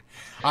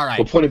 All right.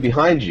 Well, pointed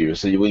behind you,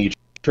 so when you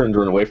turn to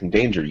run away from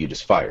danger, you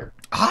just fire.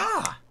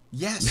 Ah,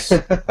 yes.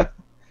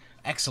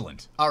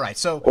 Excellent. All right,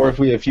 so... Or if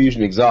we have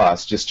fusion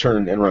exhaust, just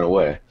turn and run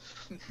away.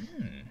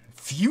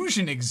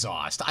 Fusion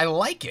exhaust. I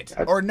like it.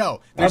 Or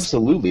no.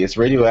 Absolutely. It's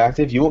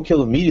radioactive. You won't kill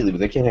them immediately,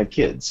 but they can't have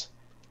kids.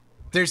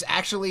 There's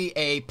actually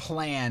a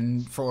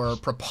plan for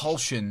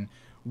propulsion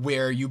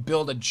where you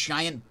build a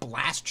giant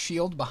blast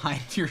shield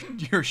behind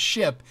your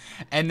ship,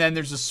 and then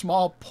there's a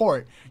small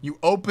port. You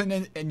open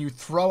it and you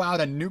throw out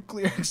a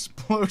nuclear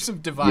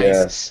explosive device.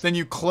 Yes. Then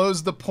you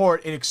close the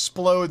port, it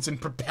explodes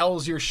and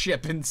propels your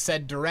ship in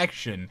said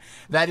direction.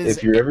 That is...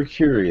 If you're ever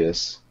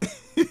curious,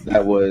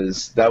 that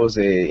was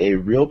a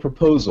real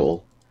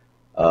proposal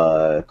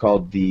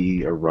called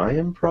the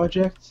Orion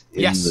Project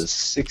in the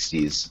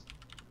 60s.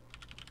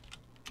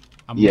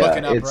 I'm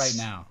looking up right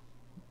now.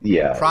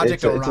 Yeah,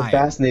 Project Orion. It's a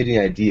fascinating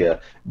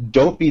idea.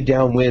 Don't be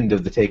downwind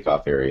of the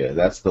takeoff area.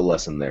 That's the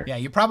lesson there. Yeah,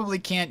 you probably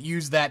can't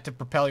use that to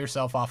propel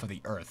yourself off of the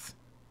Earth.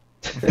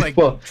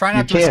 Try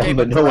not to escape,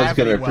 but no one's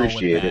going to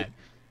appreciate it.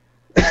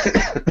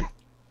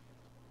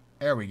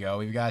 There we go.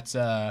 We've got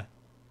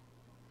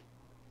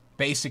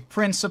basic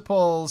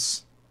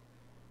principles,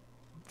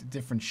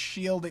 different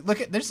shielding. Look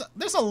at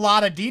there's a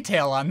lot of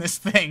detail on this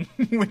thing,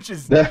 which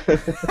has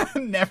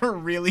never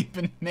really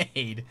been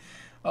made.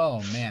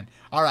 Oh man!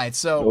 All right,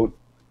 so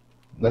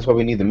that's why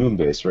we need the moon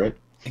base, right?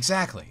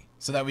 Exactly,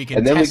 so that we can.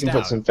 And then test we can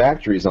put some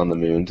factories on the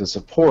moon to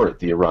support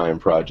the Orion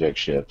Project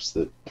ships.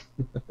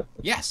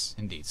 Yes,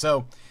 indeed.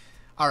 So,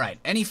 All right.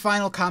 Any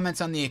final comments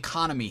on the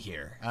economy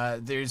here?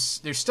 There's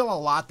still a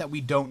lot that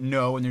we don't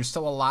know, and there's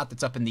still a lot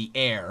that's up in the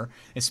air.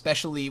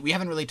 Especially, we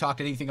haven't really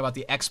talked anything about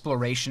the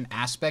exploration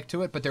aspect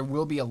to it, but there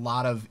will be a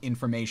lot of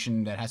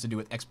information that has to do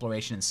with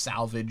exploration and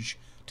salvage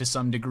to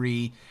some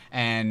degree,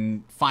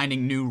 and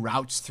finding new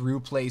routes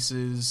through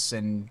places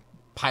and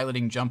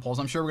piloting jump holes.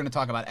 I'm sure we're going to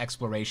talk about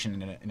exploration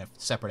in a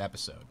separate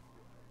episode.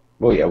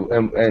 Well, yeah,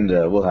 and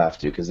we'll have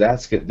to, because they're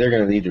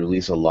going to need to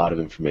release a lot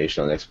of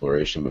information on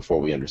exploration before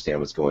we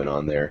understand what's going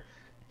on there.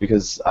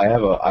 Because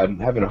I'm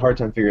having a hard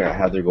time figuring out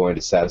how they're going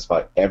to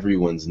satisfy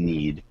everyone's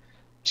need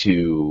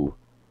to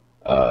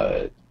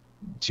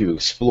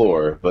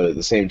explore, but at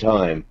the same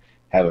time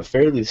have a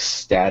fairly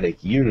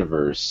static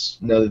universe.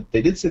 Now,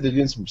 they did say they're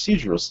doing some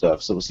procedural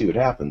stuff, so we'll see what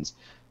happens.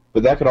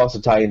 But that could also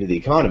tie into the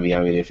economy.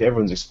 I mean, if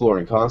everyone's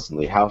exploring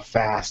constantly, how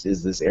fast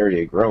is this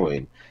area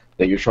growing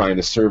that you're trying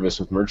to service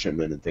with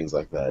merchantmen and things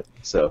like that?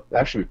 So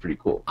that should be pretty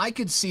cool. I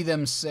could see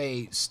them,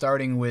 say,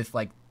 starting with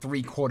like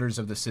 3/4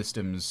 of the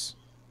systems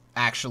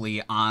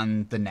actually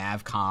on the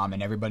Navcom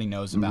and everybody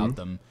knows about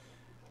them.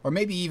 Or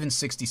maybe even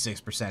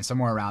 66%,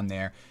 somewhere around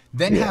there.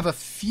 Then have a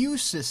few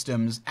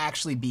systems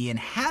actually be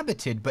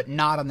inhabited, but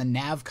not on the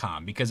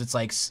Navcom, because it's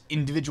like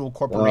individual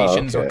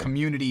corporations or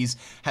communities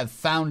have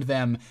found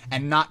them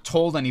and not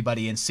told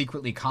anybody and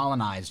secretly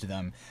colonized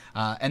them.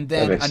 And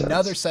then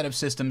another set of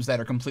systems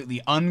that are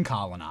completely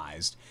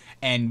uncolonized.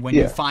 And when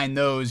you find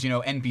those,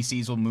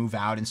 NPCs will move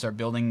out and start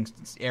building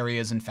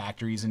areas and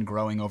factories and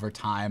growing over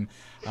time.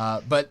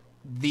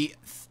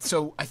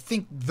 So I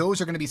think those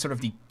are going to be sort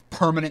of the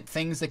permanent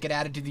things that get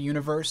added to the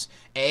universe.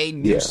 A,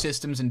 new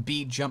systems, and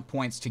B, jump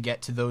points to get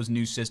to those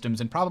new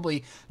systems, and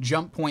probably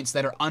jump points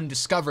that are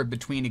undiscovered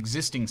between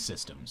existing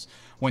systems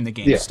when the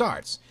game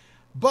starts.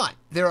 But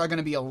there are going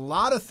to be a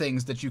lot of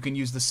things that you can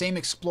use the same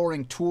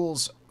exploring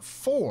tools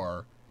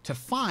for to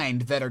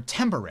find that are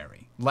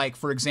temporary. Like,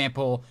 for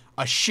example,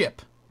 a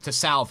ship to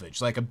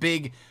salvage, like a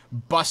big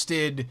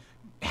busted,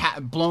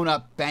 blown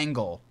up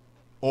bangle,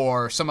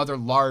 or some other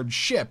large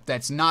ship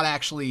that's not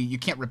actually, you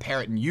can't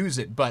repair it and use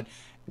it, but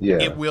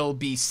it will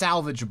be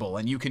salvageable,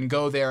 and you can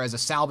go there as a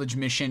salvage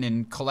mission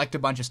and collect a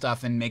bunch of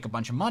stuff and make a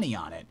bunch of money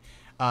on it.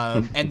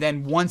 And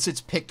then once it's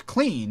picked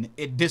clean,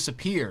 it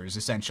disappears,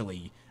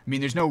 essentially. I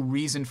mean, there's no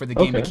reason for the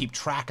game to keep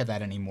track of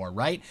that anymore,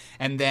 right?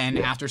 And then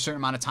after a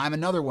certain amount of time,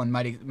 another one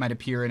might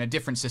appear in a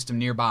different system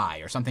nearby,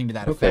 or something to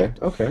that effect.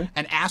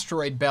 And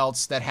asteroid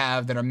belts that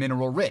are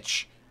mineral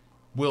rich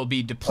will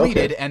be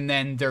depleted, and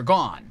then they're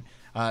gone.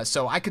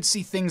 So I could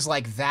see things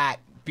like that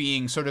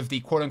being sort of the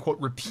quote-unquote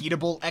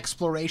repeatable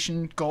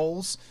exploration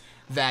goals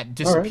that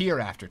disappear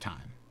after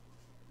time.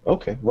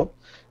 Okay, well,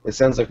 it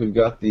sounds like we've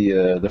got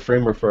the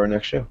framework for our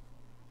next show.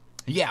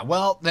 Yeah,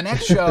 well, the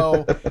next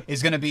show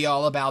is going to be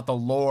all about the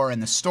lore and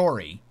the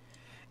story.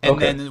 And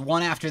then the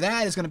one after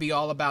that is going to be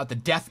all about the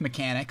death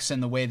mechanics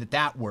and the way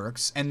that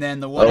works. And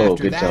then the one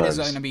after that is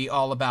going to be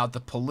all about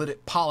the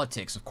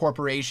politics of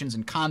corporations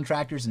and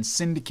contractors and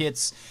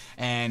syndicates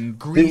and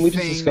griefing. Didn't we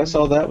just discuss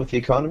all that with the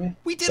economy?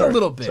 We did a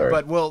little bit,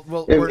 but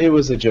it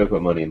was a joke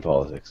about money and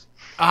politics.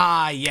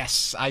 Ah,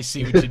 yes, I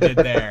see what you did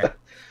there.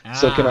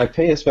 So can I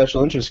pay a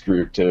special interest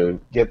group to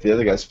get the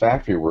other guy's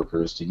factory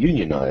workers to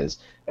unionize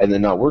and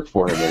then not work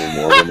for him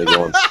anymore when they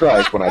go on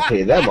strike when I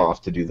pay them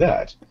off to do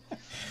that?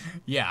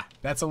 Yeah,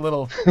 that's a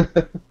little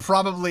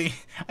probably.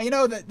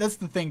 That's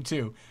the thing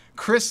too.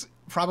 Chris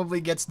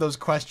probably gets those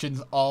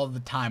questions all the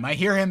time. I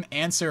hear him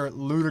answer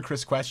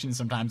ludicrous questions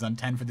sometimes on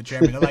 10 for the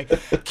Chairman. They're like,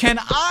 "Can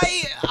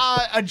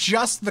I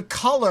adjust the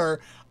color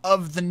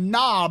of the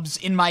knobs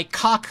in my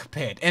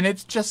cockpit?" And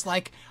it's just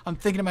like, I'm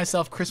thinking to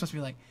myself, Chris must be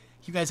like,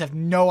 "You guys have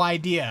no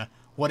idea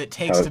what it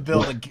takes to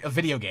build a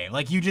video game.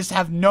 Like, you just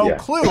have no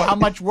clue how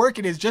much work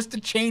it is just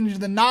to change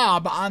the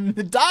knob on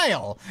the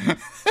dial."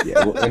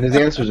 And his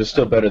answers are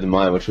still better than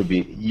mine, which would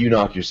be, you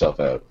knock yourself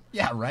out.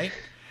 Yeah, right?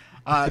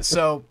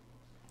 So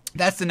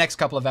that's the next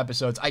couple of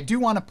episodes. I do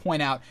want to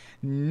point out,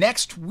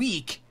 next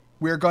week,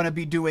 we're going to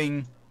be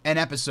doing an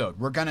episode.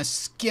 We're going to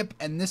skip,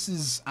 and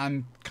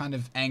I'm kind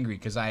of angry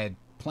because I had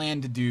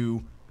planned to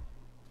do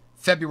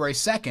February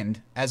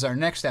 2nd as our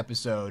next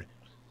episode,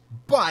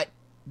 but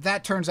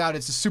that turns out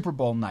it's a Super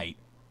Bowl night.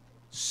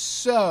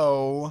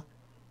 So,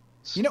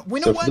 we know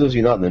what? For those of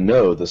you not in the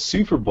know, the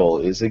Super Bowl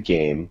is a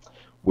game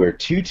where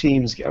two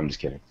teams... I'm just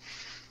kidding.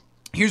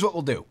 Here's what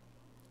we'll do.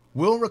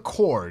 We'll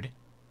record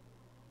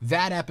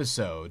that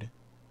episode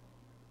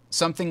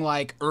something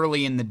like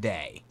early in the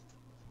day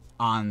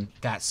on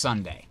that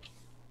Sunday.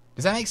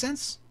 Does that make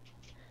sense?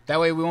 That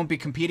way we won't be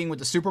competing with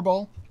the Super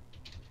Bowl?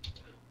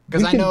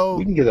 Because I know...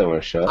 We can give that one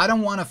a shot. I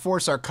don't want to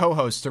force our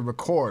co-hosts to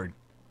record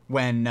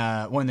when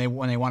they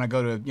want to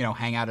go to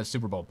hang out at a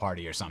Super Bowl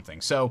party or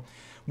something. So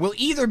we'll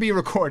either be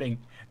recording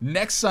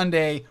next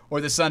Sunday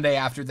or the Sunday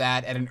after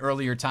that at an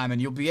earlier time,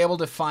 and you'll be able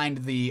to find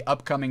the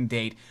upcoming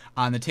date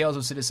on the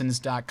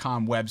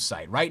talesofcitizens.com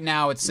website. Right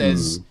now it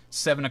says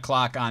 7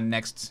 o'clock on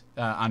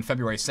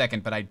February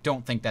 2nd, but I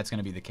don't think that's going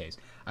to be the case.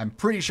 I'm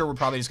pretty sure we're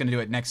probably just going to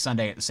do it next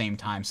Sunday at the same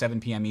time, 7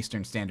 p.m.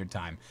 Eastern Standard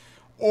Time.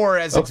 Or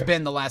as it's Okay.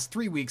 been the last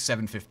 3 weeks,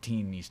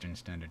 7:15 Eastern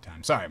Standard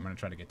Time. Sorry, I'm going to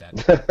try to get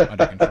that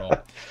under control.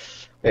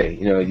 Hey,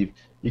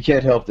 you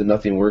can't help that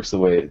nothing works the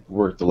way it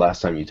worked the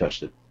last time you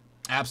touched it.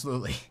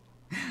 Absolutely.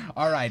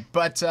 All right,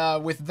 but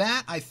with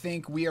that, I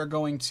think we are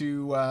going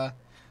to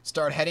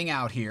start heading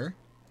out here.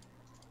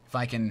 If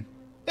I can...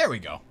 There we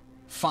go.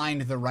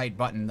 Find the right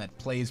button that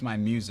plays my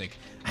music.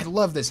 I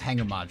love this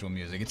Hangar module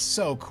music. It's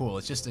so cool.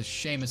 It's just a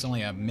shame it's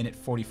only 1 minute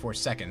 44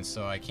 seconds,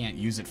 so I can't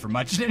use it for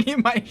much in any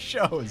of my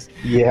shows.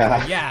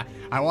 Yeah. Yeah,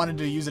 I wanted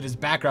to use it as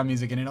background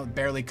music, and it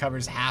barely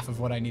covers half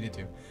of what I needed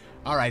to.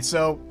 All right,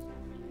 so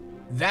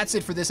that's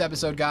it for this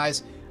episode,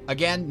 guys.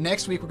 Again,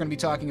 next week we're going to be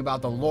talking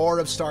about the lore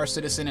of Star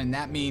Citizen, and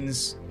that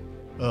means...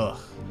 Ugh.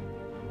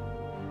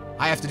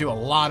 I have to do a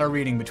lot of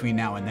reading between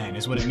now and then,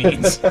 is what it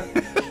means.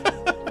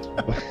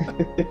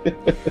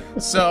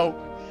 So,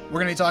 we're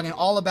going to be talking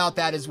all about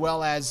that, as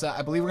well as,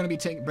 I believe we're going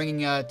to be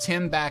bringing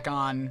Tim back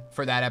on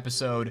for that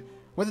episode.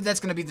 Whether that's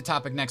going to be the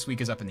topic next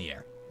week is up in the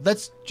air.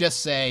 Let's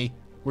just say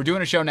we're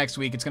doing a show next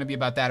week. It's going to be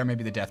about that, or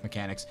maybe the death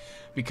mechanics,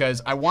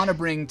 because I want to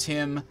bring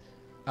Tim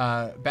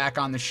back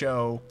on the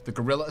show, the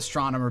Guerrilla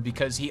Astronomer,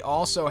 because he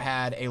also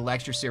had a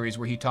lecture series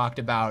where he talked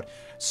about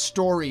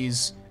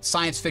stories,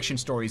 science fiction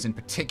stories in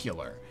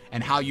particular,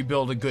 and how you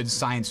build a good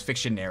science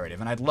fiction narrative.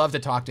 And I'd love to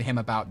talk to him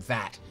about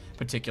that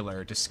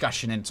particular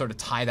discussion and sort of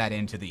tie that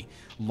into the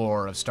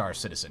lore of Star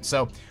Citizen.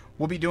 So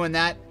we'll be doing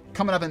that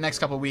coming up in the next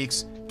couple of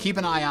weeks. Keep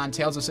an eye on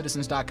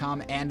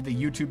talesofcitizens.com and the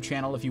YouTube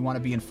channel if you want to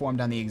be informed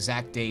on the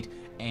exact date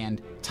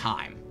and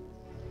time.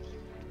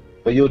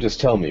 But you'll just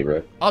tell me,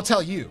 right? I'll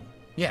tell you.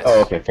 Yes. Oh,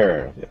 okay,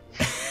 fair enough.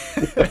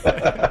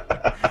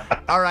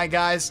 Yeah. All right,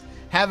 guys.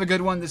 Have a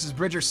good one. This is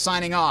Bridger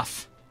signing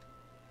off.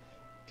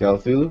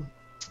 Calafulu,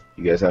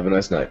 you guys have a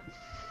nice night.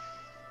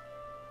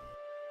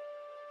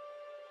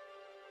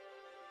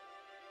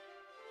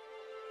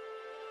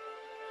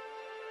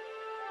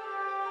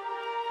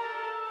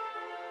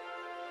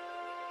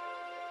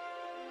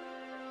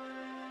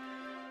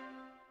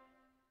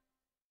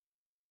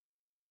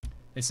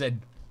 They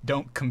said,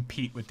 don't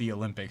compete with the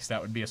Olympics.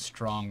 That would be a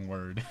strong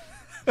word.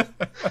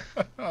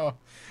 Oh,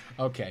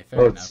 okay,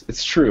 fair enough.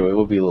 It's true. It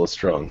will be a little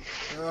strong.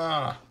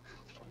 Ugh.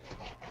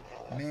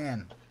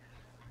 Man.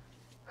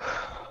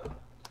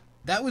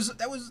 That was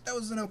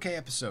an okay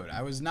episode.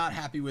 I was not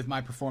happy with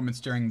my performance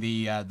during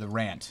the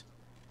rant.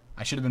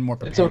 I should have been more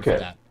prepared for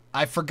that.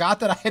 I forgot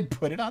that I had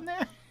put it on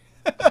there.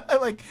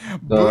 I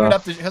booted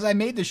up because I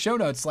made the show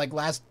notes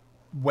last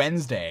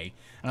Wednesday,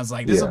 and I was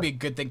like, this will be a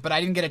good thing, but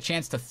I didn't get a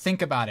chance to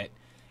think about it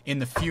in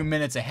the few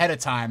minutes ahead of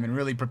time and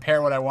really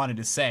prepare what I wanted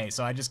to say,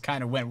 so I just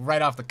kind of went right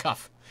off the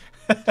cuff.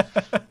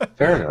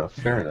 Fair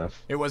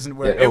enough. It wasn't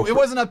it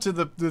wasn't up to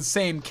the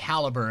same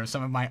caliber of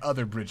some of my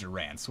other Bridger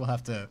rants. We'll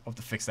have to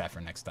fix that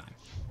for next time.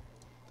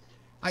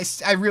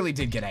 I really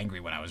did get angry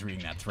when I was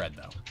reading that thread,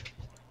 though.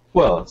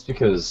 Well, it's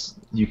because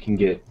you can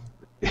get...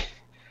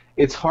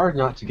 It's hard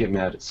not to get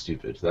mad at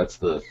stupid. That's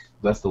the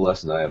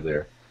lesson I have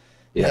there.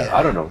 Yeah,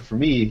 I don't know. For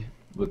me,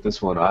 with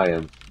this one, I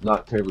am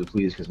not terribly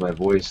pleased because my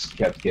voice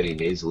kept getting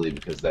nasally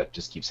because that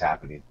just keeps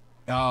happening.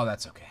 Oh,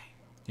 that's okay.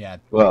 Yeah.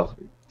 Well,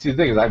 see, the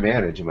thing is, I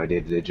manage in my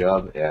day-to-day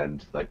job,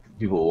 and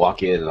people will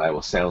walk in, and I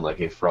will sound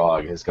like a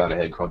frog has gone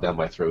ahead, crawled down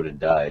my throat, and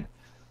died.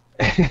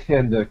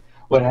 And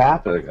what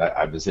happened?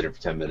 I've been sitting for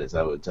 10 minutes.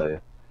 I would tell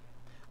you.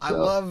 So, I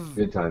love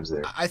good times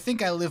there. I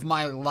think I live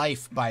my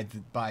life by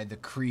the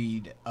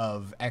creed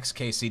of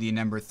XKCD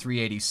number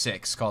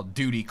 386 called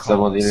duty calls.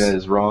 Someone on the internet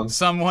is wrong.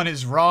 Someone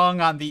is wrong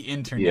on the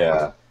internet.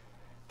 Yeah.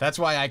 That's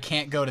why I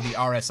can't go to the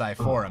RSI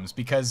forums,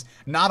 because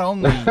not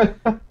only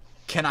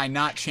can I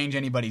not change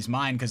anybody's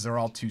mind because they're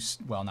all too,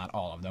 well, not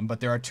all of them, but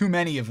there are too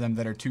many of them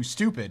that are too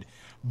stupid,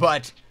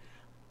 but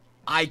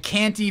I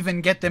can't even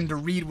get them to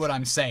read what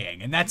I'm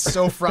saying, and that's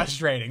so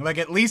frustrating.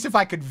 At least if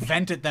I could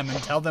vent at them and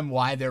tell them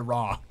why they're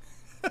wrong.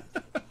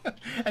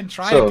 And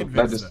try to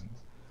convince them.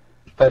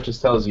 That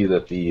just tells you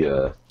that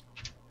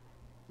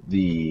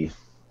the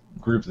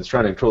group that's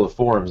trying to control the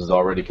forums is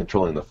already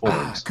controlling the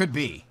forums. Could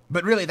be.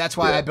 But really, that's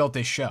why I built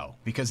this show.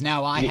 Because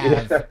now I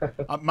have...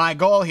 my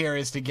goal here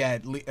is to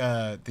get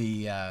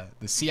the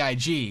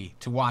CIG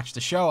to watch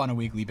the show on a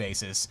weekly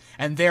basis,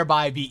 and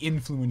thereby be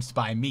influenced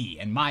by me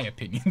and my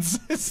opinions.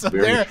 So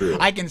Very true.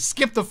 I can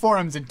skip the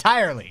forums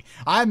entirely.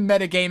 I'm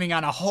metagaming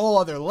on a whole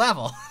other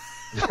level.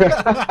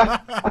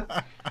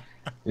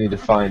 You need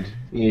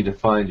to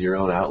find your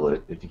own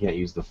outlet if you can't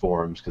use the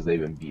forums because they've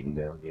been beaten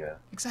down. Yeah.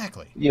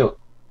 Exactly.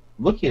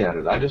 Looking at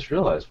it, I just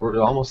realized we're at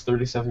almost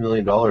 $37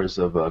 million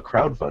of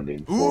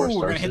crowdfunding for Ooh, Star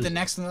we're gonna hit the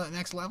Citizen.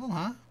 next level,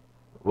 huh?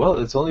 Well,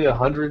 it's only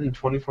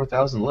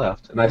 124,000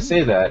 left, and I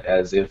say that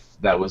as if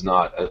that was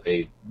not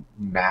a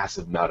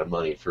massive amount of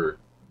money for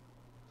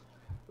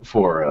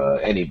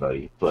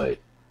anybody. But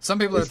some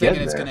people are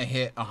thinking it's gonna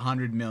hit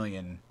 100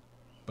 million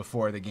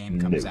before the game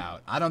comes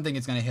out. I don't think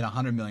it's gonna hit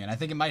 100 million. I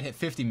think it might hit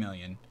 50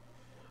 million.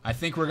 I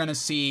think we're gonna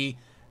see,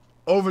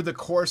 over the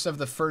course of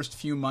the first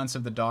few months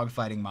of the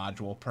dogfighting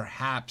module,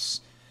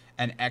 perhaps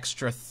an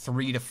extra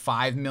 3 to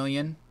 5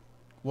 million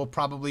will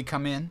probably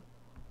come in.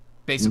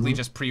 Basically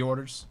just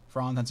pre-orders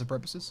for all intents and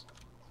purposes.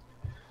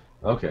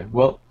 Okay.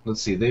 Well,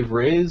 let's see. They've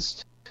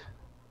raised.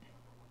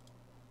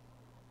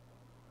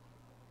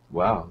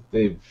 Wow.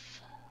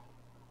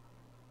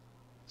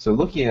 So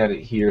looking at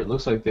it here, it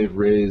looks like they've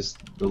raised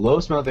the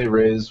lowest amount they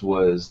raised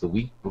was the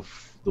week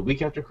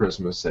after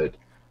Christmas at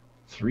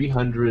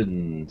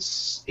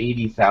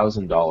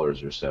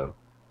 $380,000 or so,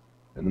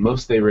 and the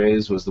most they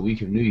raised was the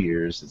week of New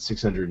Year's at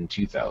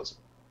 602,000.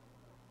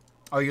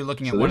 Oh, you're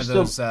looking at So one they're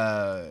of still.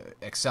 those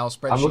Excel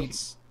I'm looking.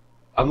 spreadsheets?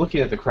 I'm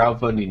looking at the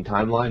crowdfunding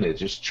timeline. It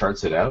just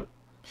charts it out.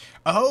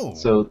 Oh.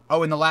 So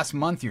Oh, in the last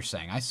month you're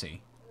saying. I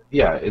see.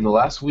 yeah, in the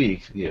last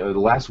week,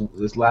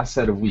 this last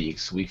set of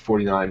weeks, week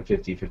 49,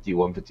 50,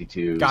 51,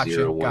 52, Gotcha,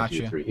 0, 1, 2,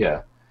 gotcha. 3.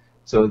 Yeah.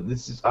 So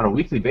this is on a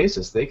weekly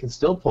basis. They can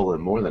still pull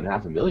in more than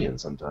 500,000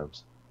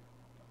 sometimes.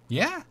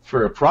 Yeah.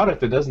 For a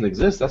product that doesn't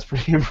exist, that's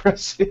pretty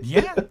impressive.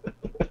 Yeah.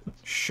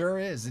 Sure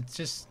is. It's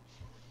just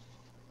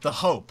the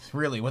hope,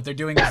 really. What they're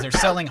doing is they're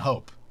selling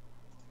hope.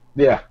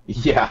 Yeah,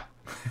 yeah.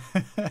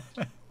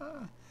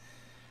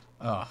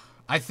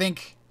 I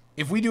think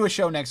if we do a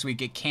show next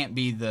week, it can't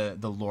be the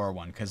lore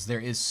one because there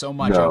is so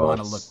much I No,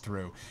 want to look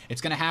through.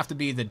 It's going to have to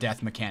be the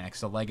death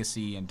mechanics, the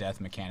legacy and death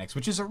mechanics,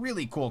 which is a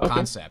really cool Okay.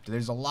 concept.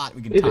 There's a lot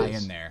we can It tie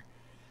is. in there.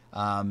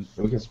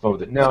 We can spell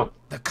with it. Now,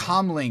 The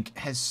comlink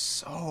has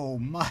so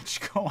much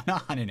going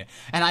on in it,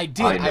 and I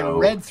I know.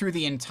 read through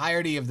the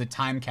entirety of the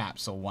time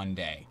capsule one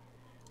day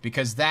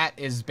because that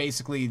is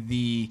basically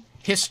the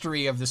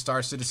history of the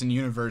Star Citizen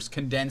universe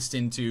condensed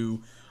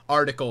into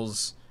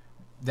articles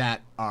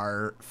that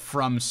are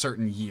from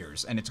certain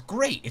years, and it's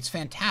great. It's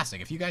fantastic.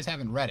 If you guys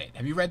haven't read it,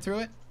 have you read through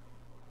it?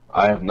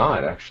 I have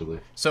not actually.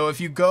 So if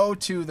you go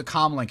to the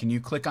comlink and you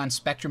click on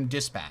Spectrum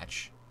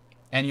Dispatch,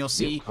 and you'll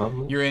see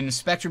Comlink. you're in the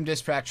Spectrum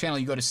Dispatch channel,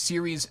 you go to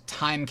Series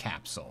Time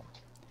Capsule,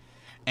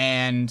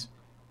 and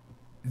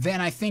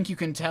then I think you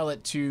can tell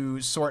it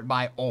to sort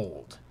by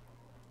old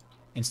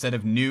instead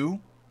of new.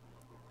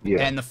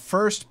 Yeah. And the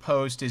first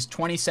post is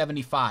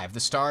 2075.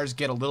 The stars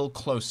get a little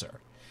closer.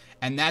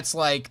 And that's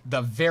like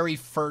the very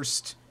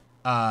first,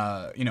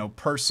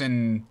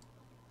 person.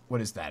 What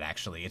is that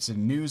actually? It's a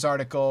news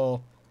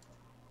article.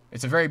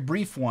 It's a very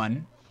brief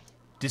one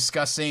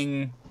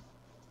discussing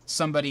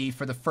somebody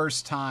for the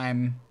first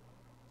time.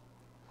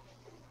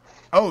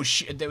 Oh,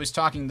 it was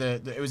talking.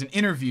 It was an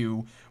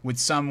interview with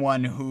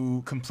someone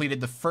who completed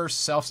the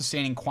first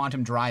self-sustaining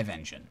quantum drive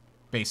engine,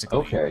 basically.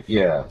 Okay.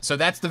 Yeah. So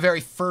that's the very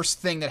first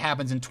thing that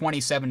happens in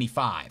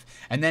 2075.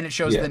 And then it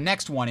shows Yeah. the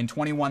next one in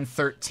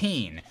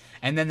 2113.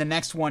 And then the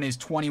next one is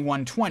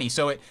 2120.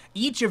 So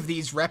each of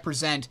these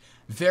represent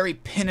very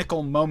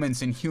pinnacle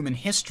moments in human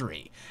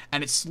history.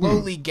 And it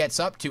slowly gets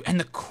up to. And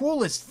the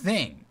coolest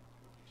thing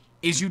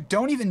is you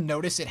don't even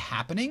notice it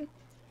happening.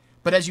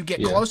 But as you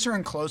get closer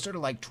and closer to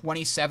like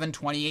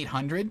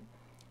 2800,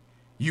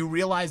 you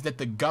realize that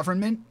the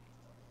government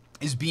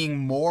is being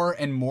more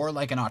and more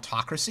like an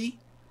autocracy.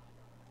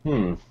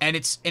 And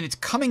it's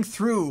coming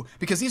through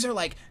because these are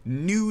like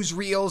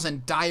newsreels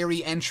and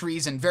diary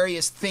entries and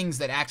various things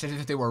that act as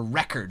if they were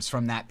records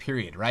from that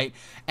period, right?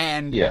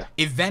 And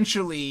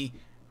eventually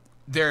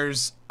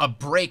there's a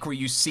break where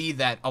you see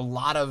that a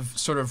lot of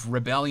sort of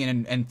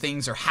rebellion and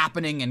things are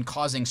happening and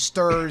causing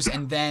stirs,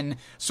 and then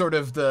sort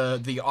of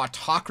the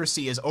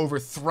autocracy is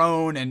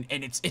overthrown, and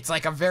it's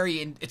like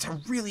it's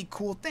a really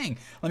cool thing.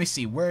 Let me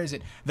see, where is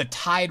it? The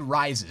Tide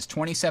Rises,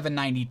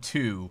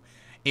 2792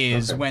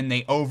 is when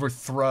they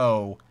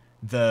overthrow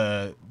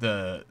the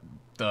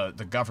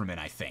government,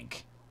 I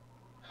think.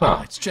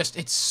 Huh.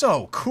 It's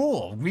so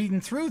cool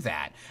reading through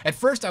that. At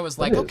first I was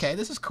like, okay,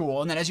 this is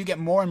cool. And then as you get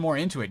more and more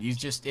into it,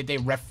 they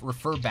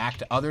refer back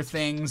to other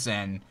things,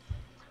 and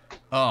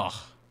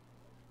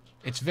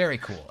it's very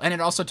cool. And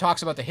it also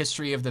talks about the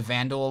history of the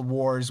Vandal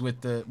wars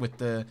with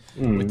the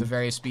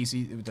various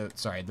species, the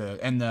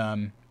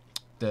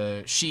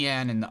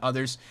Xi'an and the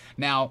others.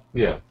 Now,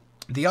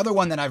 the other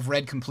one that I've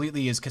read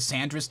completely is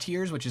Cassandra's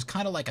Tears, which is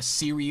kind of like a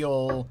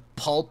serial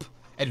pulp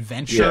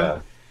adventure.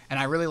 Yeah. And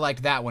I really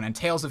liked that one. And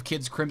Tales of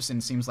Kids Crimson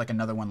seems like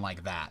another one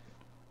like that.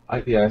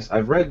 I've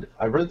read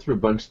through a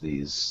bunch of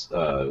these,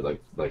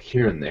 like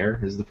here and there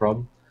is the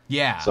problem.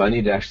 Yeah. So I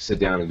need to actually sit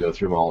down and go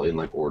through them all in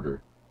like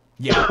order.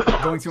 Yeah,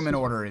 going through them in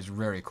order is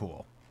very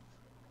cool.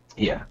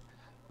 Yeah.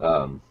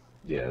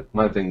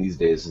 My thing these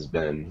days has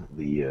been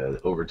the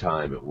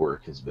overtime at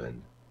work has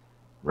been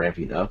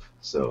ramping up.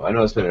 So I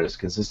know it's been a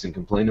consistent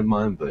complaint of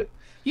mine, but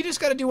you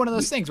just got to do one of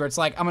those things where it's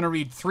like, I'm going to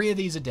read 3 of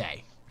these a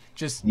day.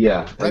 Just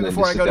right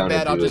before I go to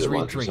bed, I'll just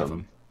read 3 of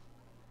them.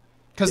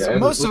 Because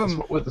most of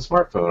them... With the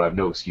smartphone, I have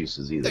no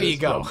excuses either. There you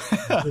go.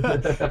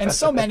 And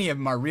so many of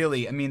them are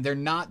really... I mean, they're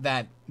not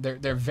that...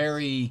 They're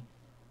very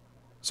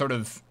sort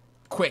of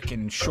quick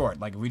and short.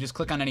 Like, if we just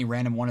click on any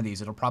random one of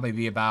these, it'll probably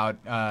be about,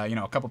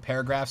 a couple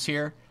paragraphs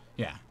here.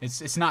 Yeah,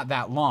 it's not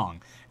that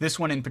long. This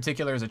one in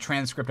particular is a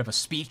transcript of a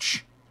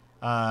speech.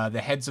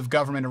 The heads of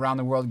government around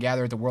the world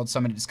gather at the World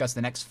Summit to discuss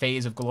the next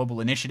phase of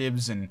global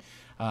initiatives, and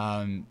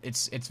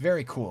it's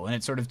very cool. And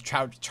it sort of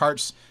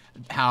charts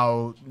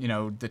how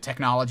the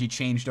technology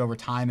changed over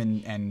time,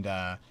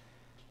 and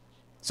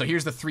so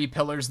here's the 3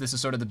 pillars. This is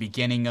sort of the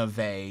beginning of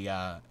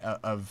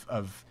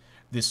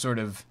this sort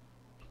of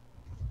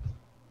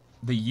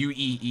the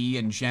UEE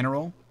in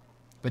general,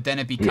 but then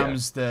it Yeah.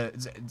 becomes the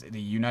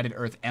United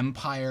Earth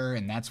Empire,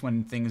 and that's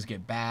when things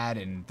get bad,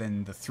 and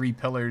then the three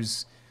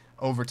pillars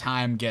over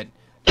time get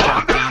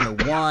dropped down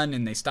to one,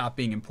 and they stop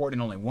being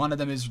important. Only one of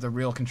them is the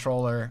real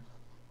controller.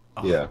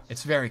 Oh, Yeah.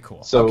 it's very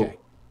cool. So, Okay.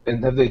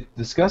 and have they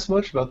discussed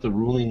much about the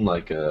ruling,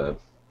 like,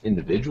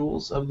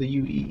 individuals of the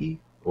UEE,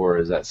 or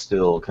is that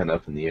still kind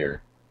of up in the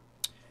air?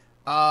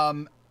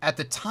 At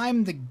the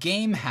time the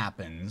game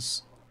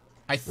happens,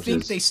 I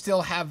think they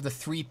still have the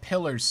three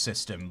pillars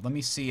system. Let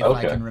me see if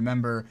I can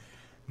remember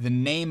the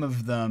name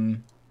of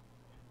them.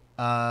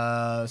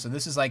 So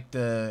this is like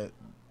let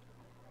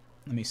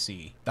me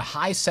see. The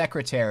High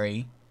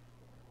Secretary,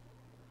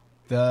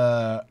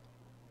 the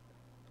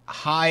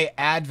High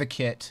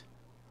Advocate,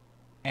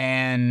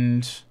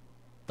 and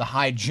the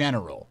High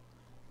General.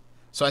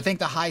 So I think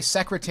the High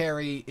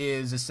Secretary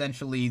is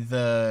essentially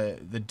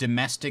the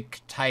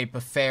domestic type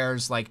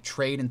affairs like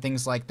trade and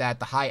things like that.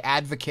 The High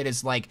Advocate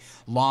is like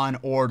law and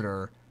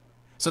order.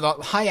 So the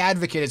High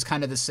Advocate is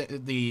kind of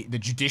the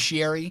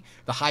judiciary.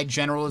 The High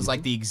General is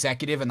like the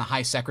executive, and the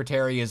High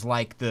Secretary is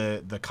like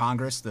the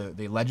Congress,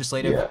 the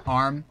legislative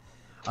arm.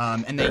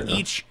 And they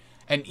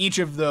each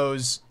of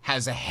those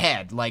has a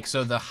head. Like,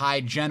 so the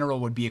High General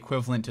would be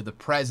equivalent to the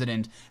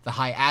president. The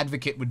High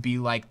Advocate would be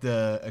like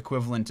the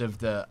equivalent of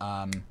the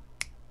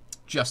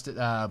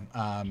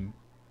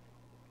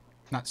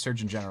not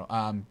Surgeon General,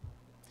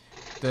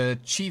 the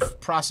Chief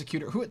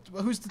Prosecutor.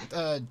 Who's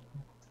the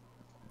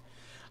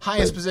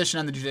highest position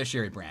on the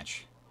judiciary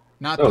branch?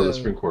 Not the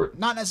Supreme Court.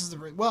 Not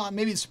necessarily. Well,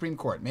 maybe the Supreme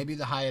Court. Maybe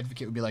the High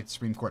Advocate would be like the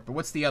Supreme Court. But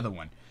what's the other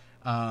one?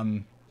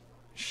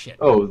 Shit.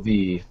 Oh,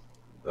 the.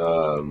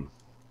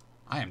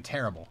 I am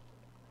terrible.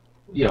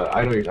 Yeah,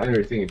 I know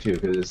you're thinking too,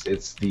 because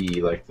it's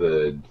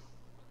the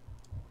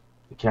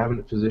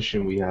cabinet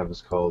position we have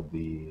is called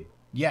the.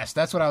 Yes,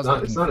 that's what I was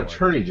looking for. It's not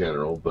Attorney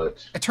General,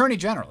 but... Attorney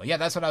General. Yeah,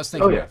 that's what I was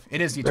thinking of.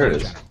 It is the Attorney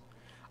General.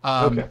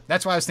 Okay.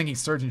 That's why I was thinking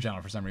Surgeon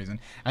General for some reason.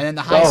 And then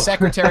the High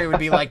Secretary would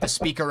be like the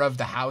Speaker of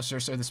the House or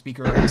the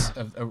Speaker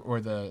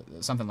or the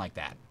something like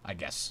that, I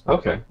guess.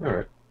 Okay, all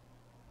right.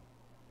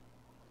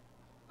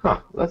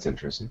 Huh, that's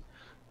interesting.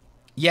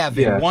 Yeah,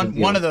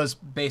 one of those,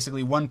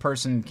 basically, one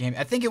person came...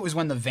 I think it was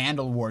when the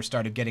Vandal War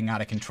started getting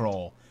out of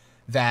control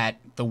that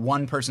the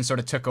one person sort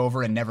of took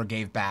over and never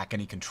gave back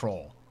any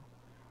control.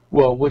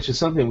 Well, which is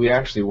something we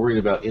actually worried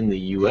about in the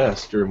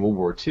U.S. during World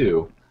War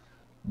II,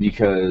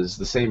 because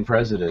the same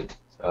president,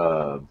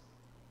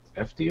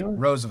 FDR?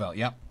 Roosevelt,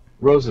 yep.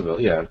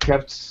 Roosevelt, yeah,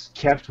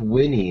 kept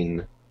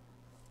winning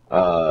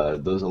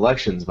those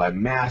elections by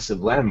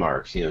massive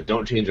landmarks. You know,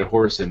 don't change a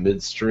horse in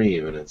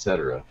midstream, and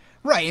etc.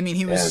 Right, I mean,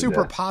 he was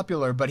super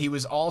popular, but he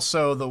was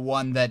also the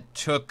one that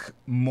took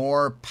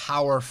more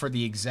power for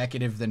the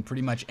executive than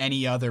pretty much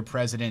any other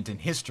president in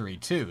history,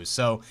 too.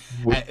 So,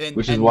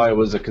 which is why it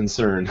was a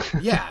concern.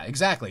 Yeah,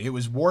 exactly. It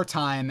was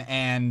wartime,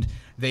 and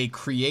they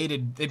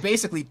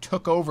basically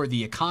took over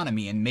the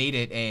economy and made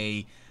it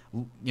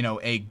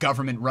a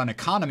government-run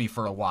economy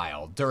for a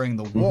while during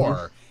the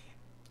war.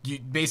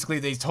 Basically,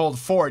 they told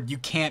Ford, you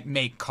can't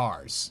make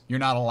cars. You're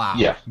not allowed.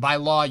 Yeah. By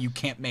law, you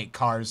can't make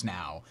cars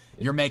now.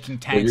 You're making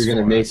tanks. But you're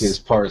going to make his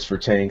parts for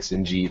tanks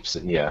and jeeps,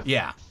 and yeah.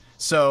 Yeah.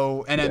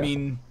 So, I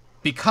mean,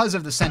 because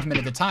of the sentiment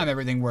at the time,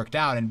 everything worked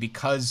out, and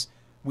because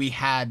we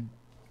had,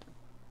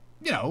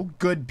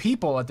 good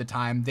people at the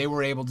time, they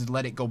were able to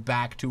let it go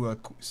back to a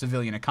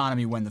civilian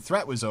economy when the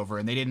threat was over,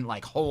 and they didn't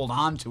hold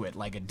on to it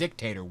like a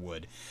dictator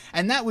would.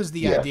 And that was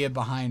the idea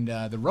behind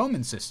the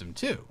Roman system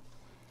too.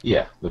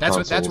 Yeah,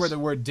 that's where the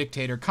word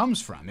dictator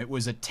comes from. It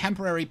was a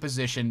temporary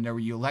position where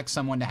you elect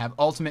someone to have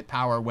ultimate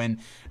power when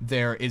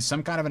there is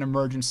some kind of an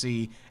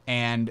emergency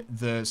and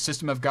the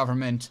system of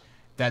government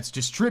that's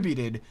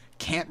distributed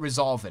can't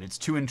resolve it. It's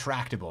too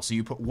intractable. So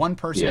you put one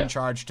person in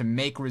charge to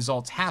make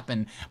results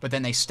happen, but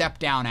then they step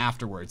down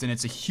afterwards. And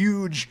it's a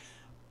huge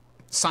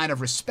sign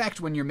of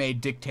respect when you're made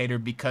dictator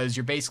because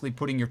you're basically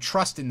putting your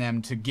trust in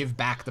them to give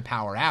back the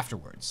power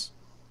afterwards.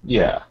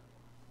 Yeah.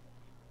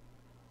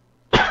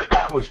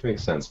 Which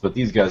makes sense, but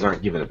these guys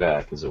aren't giving it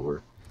back, as it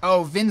were.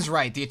 Oh, Vin's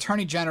right. The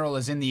Attorney General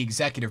is in the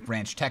executive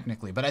branch,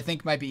 technically, but I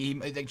think might be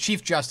the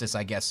Chief Justice,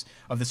 I guess,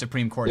 of the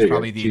Supreme Court is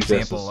probably the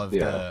example of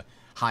the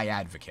High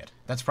Advocate.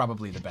 That's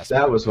probably the best.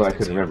 That was what I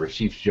could remember.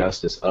 Chief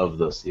Justice of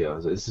those.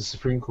 Is the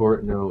Supreme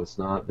Court? No, it's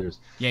not. There's.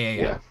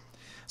 Yeah.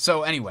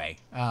 So anyway,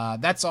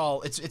 that's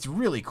all. It's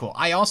really cool.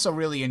 I also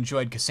really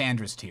enjoyed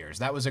Cassandra's Tears.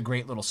 That was a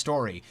great little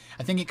story.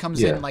 I think it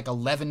comes in like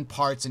 11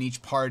 parts, and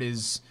each part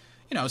is,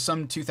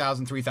 some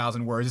 2,000,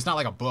 3,000 words. It's not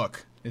like a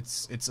book.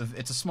 It's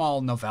a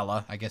small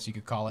novella, I guess you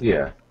could call it.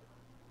 Yeah.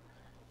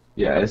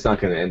 Yeah, it's not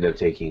going to end up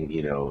taking,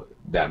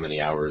 that many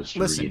hours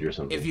to read or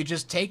something. If you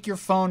just take your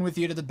phone with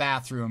you to the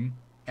bathroom,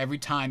 every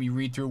time you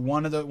read through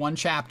one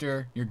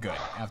chapter, you're good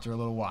after a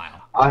little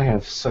while. I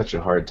have such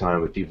a hard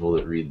time with people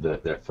that read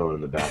that phone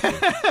in the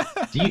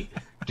bathroom.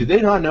 Do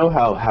they not know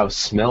how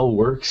smell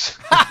works?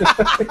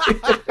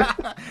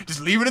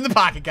 Just leave it in the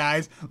pocket,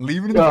 guys.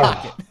 Leave it in the Oh,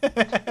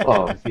 pocket.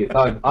 oh,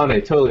 yeah, on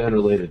a totally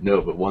unrelated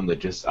note, but one that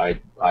just I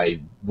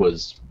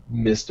was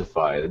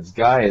mystified. This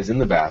guy is in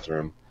the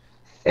bathroom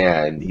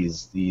and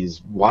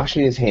he's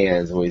washing his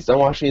hands, and when he's done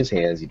washing his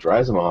hands, he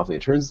dries them off,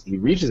 and he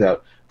reaches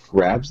out,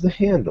 grabs the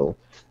handle,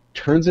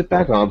 turns it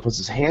back on, puts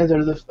his hands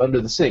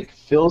under the sink,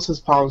 fills his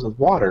palms with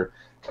water,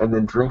 and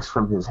then drinks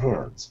from his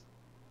hands.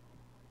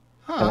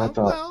 And I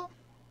thought,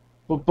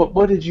 but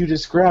what did you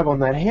just grab on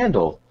that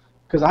handle?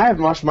 Because I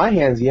haven't washed my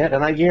hands yet,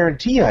 and I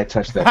guarantee I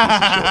touched that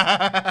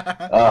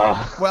piece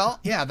of shit. Well,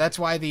 yeah, that's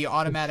why the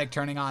automatic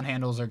turning on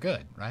handles are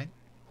good, right?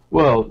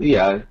 Well,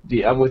 yeah,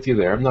 I'm with you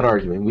there. I'm not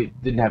arguing. We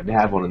didn't have to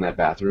have one in that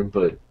bathroom,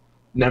 but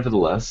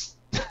nevertheless.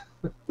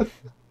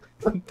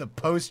 The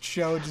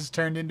post-show just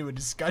turned into a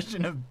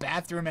discussion of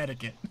bathroom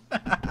etiquette.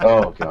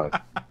 Oh,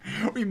 God.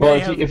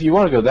 If you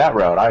want to go that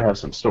route, I have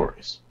some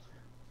stories.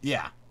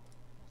 Yeah.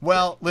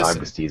 Well, listen. No, I'm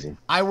just teasing.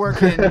 I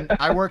work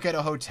at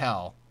a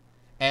hotel,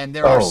 and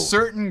there are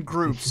certain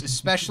groups,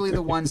 especially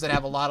the ones that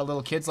have a lot of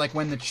little kids, like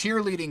when the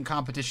cheerleading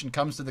competition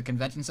comes to the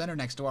convention center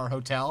next to our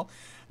hotel,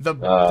 the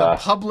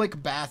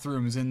public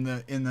bathrooms in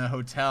the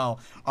hotel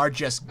are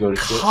just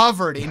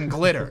covered in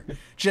glitter.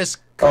 Just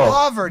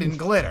covered in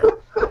glitter.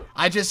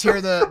 I just hear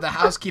the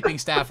housekeeping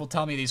staff will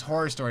tell me these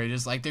horror stories.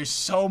 Just like, there's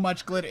so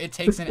much glitter. It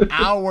takes an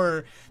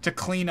hour to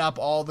clean up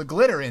all the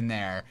glitter in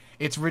there.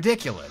 It's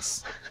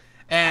ridiculous.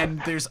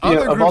 And there's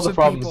other groups of people. Of all the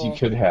problems you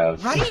could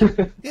have.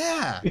 Right?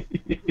 Yeah.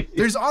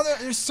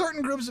 There's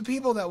certain groups of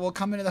people that will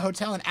come into the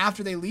hotel, and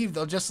after they leave,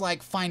 they'll just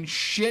like find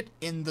shit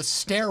in the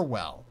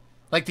stairwell.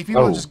 Like the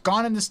people have just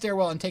gone in the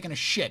stairwell and taken a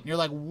shit. And you're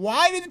like,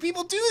 why did the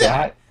people do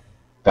that?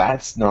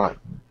 That's not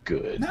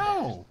good.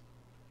 No,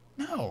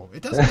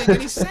 it doesn't make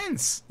any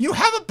sense. You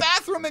have a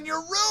bathroom in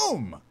your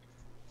room.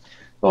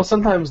 Well,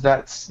 sometimes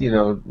that's,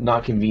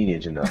 not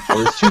convenient enough.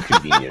 Or it's too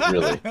convenient,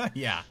 really.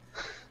 Yeah.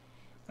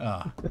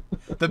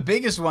 The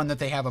biggest one that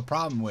they have a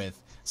problem with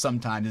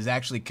sometimes is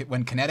actually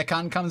when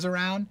Kineticon comes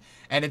around,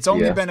 and it's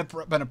only been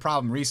a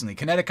problem recently.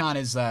 Kineticon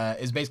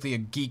is basically a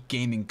geek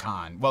gaming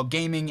con. Well,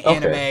 gaming,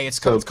 anime. It's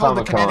called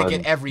the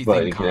Connecticut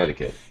Everything Con.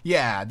 Connecticut.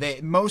 Yeah, they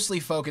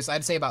mostly focus.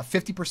 I'd say about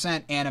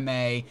 50%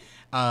 anime.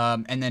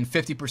 And then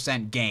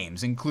 50%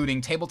 games,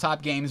 including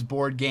tabletop games,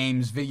 board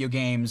games, video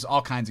games,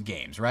 all kinds of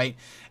games, right?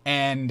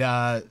 And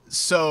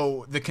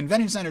so the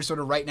convention center is sort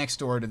of right next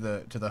door to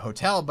the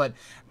hotel, but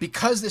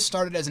because this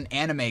started as an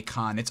anime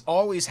con, it's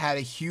always had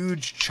a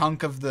huge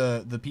chunk of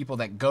the people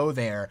that go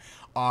there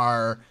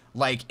are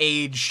like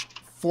age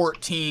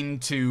 14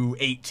 to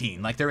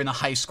 18, like they're in the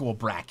high school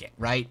bracket,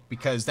 right?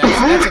 Because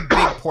that's a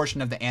big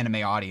portion of the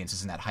anime audience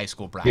is in that high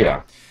school bracket.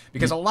 Yeah.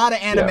 Because a lot of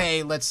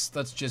anime, let's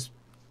just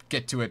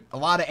get to it. A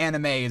lot of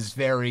anime is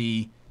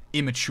very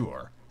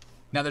immature.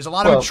 Now, there's a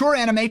lot of mature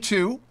anime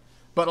too,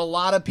 but a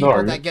lot of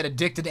people that get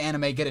addicted to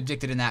anime get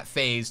addicted in that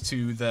phase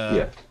to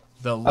the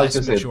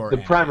less mature. The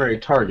primary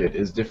target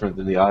is different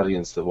than the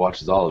audience that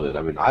watches all of it.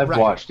 I mean, I've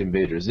watched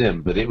Invader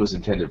Zim, but it was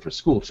intended for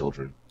school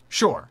children.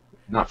 Sure.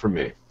 Not for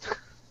me.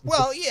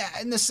 Well, yeah,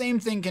 and the same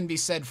thing can be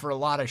said for a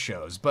lot of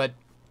shows, but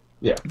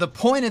the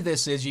point of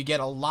this is you get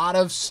a lot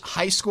of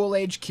high school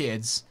age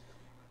kids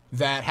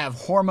that have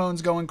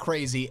hormones going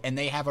crazy, and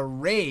they have a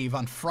rave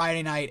on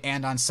Friday night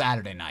and on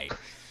Saturday night.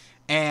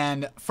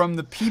 And from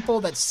the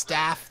people that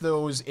staff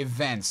those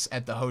events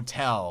at the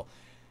hotel,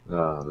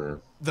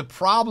 the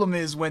problem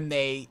is when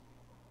you're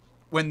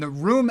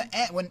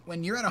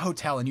at a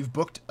hotel and you've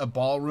booked a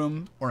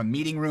ballroom or a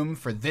meeting room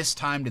for this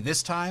time to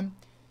this time,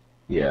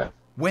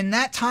 when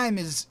that time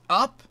is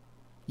up,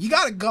 you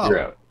gotta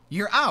go.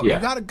 You're out. You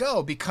gotta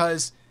go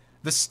because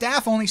the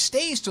staff only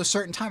stays to a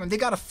certain time, and they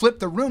got to flip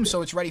the room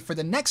so it's ready for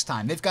the next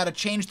time. They've got to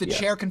change the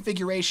chair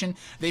configuration.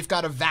 They've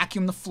got to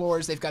vacuum the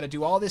floors. They've got to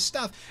do all this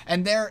stuff,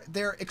 and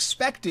they're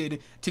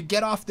expected to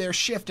get off their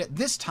shift at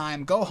this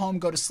time, go home,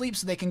 go to sleep,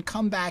 so they can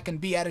come back and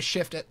be at a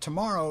shift at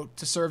tomorrow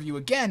to serve you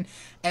again.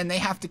 And they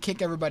have to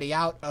kick everybody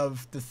out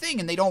of the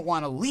thing, and they don't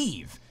want to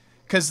leave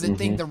because they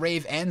think the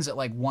rave ends at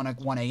like 1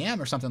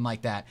 a.m. or something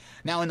like that.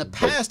 Now, in the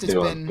past, it's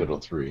been... Good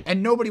old 3.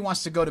 And nobody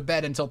wants to go to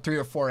bed until 3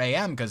 or 4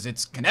 a.m. because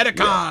it's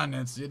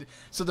Kineticon.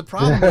 So the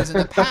problem is, in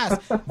the past,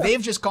 they've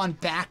just gone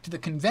back to the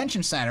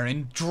convention center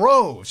in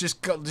droves.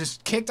 Just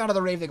kicked out of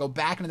the rave. They go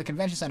back into the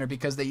convention center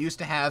because they used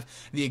to have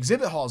the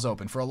exhibit halls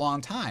open for a long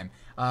time,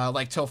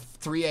 like till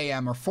 3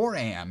 a.m. or 4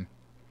 a.m.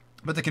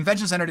 But the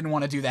convention center didn't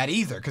want to do that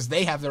either because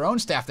they have their own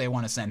staff they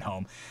want to send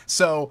home.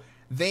 So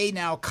they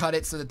now cut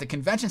it so that the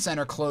convention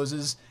center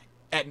closes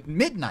at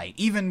midnight,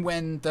 even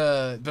when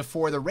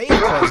before the rave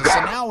closes. So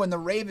now when the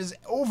rave is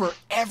over,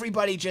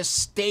 everybody just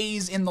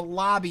stays in the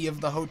lobby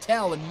of the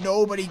hotel and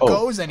nobody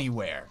goes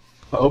anywhere.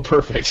 Oh,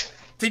 perfect.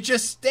 They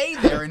just stay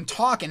there and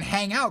talk and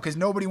hang out because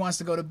nobody wants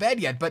to go to bed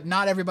yet, but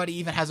not everybody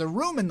even has a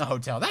room in the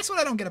hotel. That's what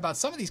I don't get about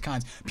some of these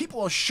cons.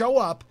 People will show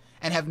up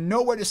and have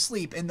nowhere to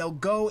sleep, and they'll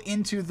go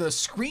into the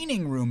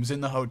screening rooms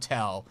in the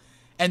hotel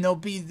and they'll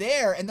be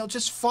there and they'll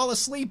just fall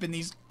asleep in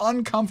these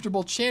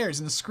uncomfortable chairs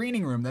in the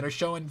screening room that are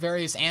showing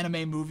various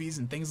anime movies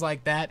and things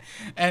like that.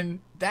 And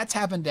that's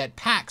happened at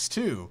PAX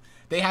too.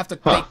 They have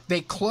to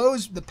they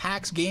close the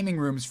PAX gaming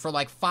rooms for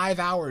like 5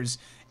 hours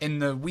in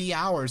the wee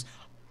hours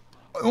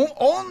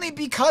only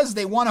because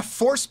they want to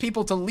force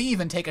people to leave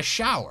and take a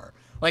shower.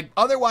 Like,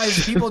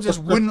 otherwise people just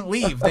wouldn't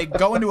leave. They'd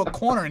go into a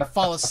corner and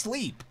fall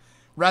asleep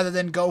rather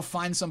than go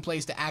find some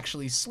place to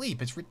actually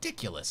sleep. It's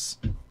ridiculous.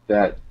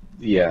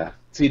 Yeah.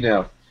 See,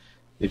 now,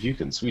 if you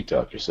can sweet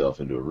talk yourself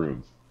into a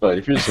room, but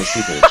if you're just going to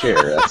sleep in a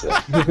chair, that's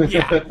it.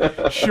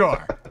 Yeah,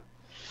 sure.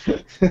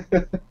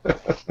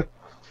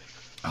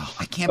 Oh,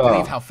 I can't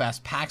believe how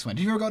fast PAX went.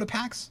 Did you ever go to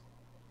PAX?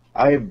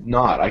 I have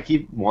not. I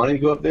keep wanting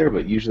to go up there,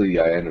 but usually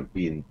I end up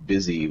being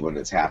busy when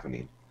it's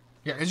happening.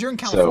 Yeah, because you're in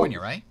California,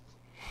 right?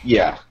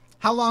 Yeah.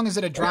 How long is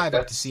it a drive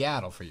up to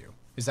Seattle for you?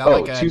 Is that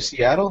like to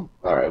Seattle?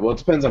 All right. Well, it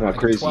depends on how like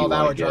crazy you want to a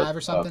 12-hour get. drive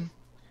or something?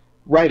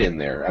 Right in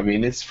there. I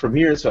mean, it's from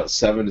here. It's about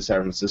 7 to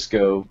San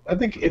Francisco. I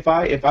think if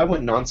I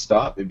went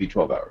nonstop, it'd be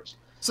 12 hours.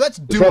 So that's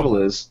doable. The trouble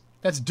is,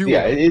 that's doable.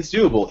 Yeah, it's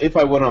doable if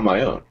I went on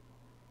my own.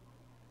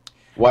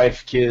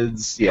 Wife,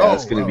 kids. Yeah,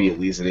 it's going to be at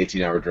least an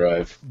 18-hour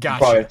drive. Gotcha.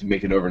 Probably have to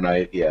make it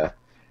overnight. Yeah.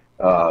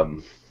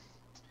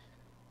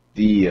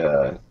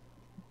 The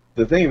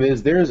thing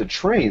is, there is a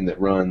train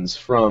that runs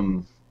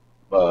from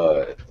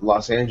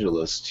Los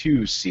Angeles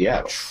to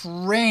Seattle.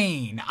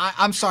 Train.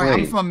 I'm sorry,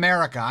 I'm from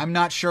America. I'm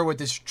not sure what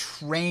this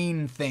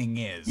train thing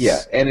is.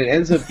 Yeah, and it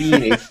ends up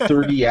being a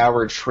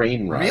 30-hour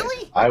train ride.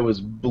 Really? I was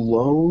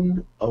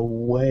blown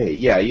away.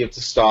 Yeah, you have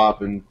to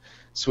stop and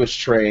switch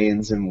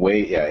trains and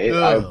wait. Yeah,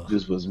 I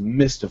just was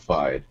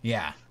mystified.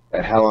 Yeah.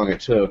 At how long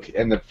it took,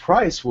 and the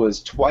price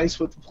was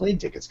twice what the plane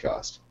tickets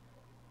cost.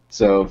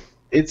 So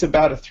it's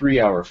about a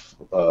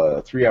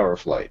 3-hour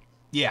flight.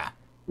 Yeah.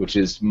 Which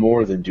is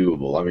more than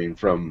doable. I mean,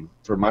 from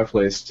my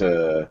place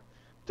to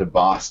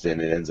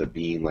Boston, it ends up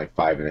being like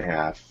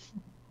 5.5,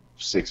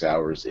 6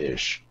 hours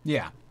ish.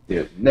 Yeah.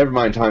 Yeah. Never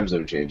mind time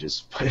zone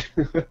changes.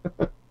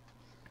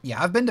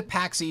 Yeah, I've been to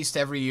PAX East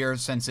every year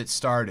since it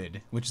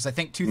started, which is I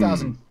think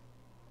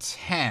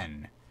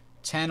 2010,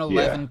 10,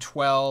 11,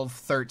 12,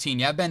 13.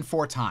 Yeah, I've been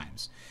 4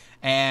 times,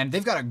 and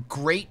they've got a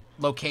great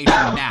location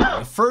now.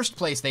 The first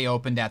place they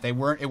opened at, it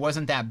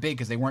wasn't that big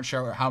because they weren't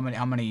sure how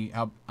many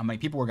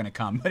people were going to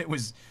come, but it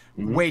was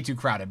way too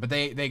crowded. But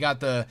they got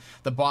the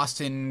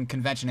Boston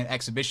Convention and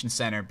Exhibition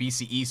Center,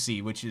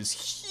 BCEC, which is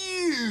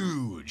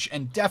huge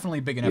and definitely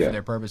big enough for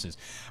their purposes.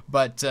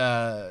 But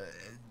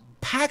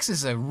PAX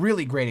is a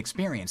really great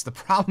experience. The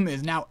problem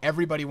is now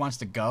everybody wants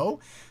to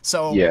go,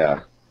 so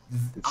yeah.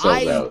 It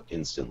sells out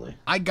instantly.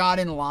 I got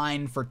in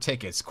line for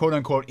tickets, quote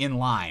unquote,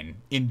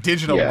 in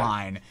digital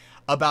line,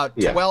 about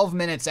 12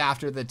 minutes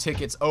after the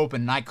tickets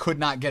opened, and I could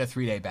not get a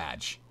 3-day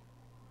badge.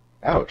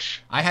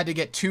 Ouch. I had to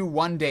get 2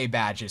 one-day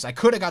badges. I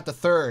could have got the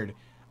third,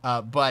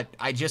 but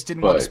I just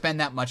didn't want to spend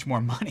that much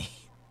more money.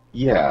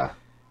 Yeah.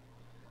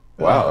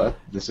 Wow,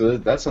 that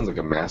sounds like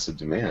a massive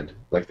demand.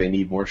 Like they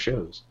need more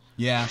shows.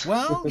 Yeah,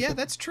 well, yeah,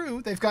 that's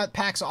true. They've got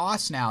PAX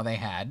Aus now they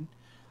had.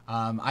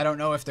 I don't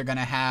know if they're going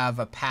to have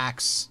a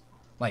PAX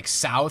like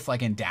South,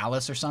 like in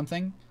Dallas or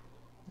something.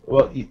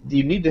 Well,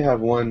 you need to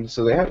have one.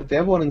 So they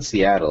have one in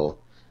Seattle.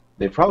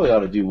 They probably ought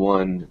to do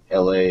one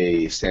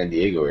L.A., San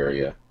Diego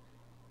area.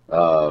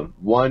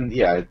 One,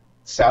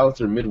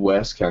 South or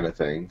Midwest kind of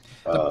thing.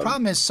 The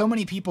problem is so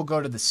many people go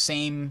to the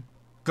same,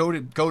 go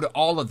to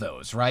all of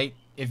those, right?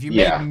 If you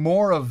make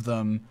more of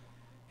them,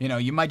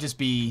 you might just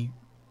be,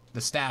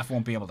 the staff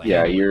won't be able to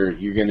handle it.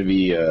 You're going to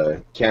be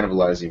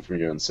cannibalizing from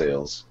your own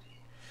sales.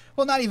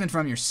 Well, not even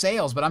from your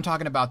sales, but I'm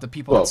talking about the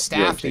people that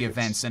staff the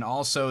events and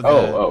also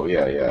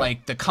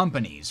like the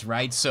companies,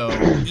 right? So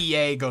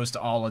EA goes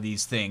to all of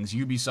these things,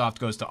 Ubisoft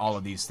goes to all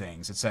of these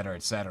things, et cetera,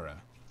 et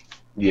cetera.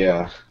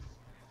 Yeah.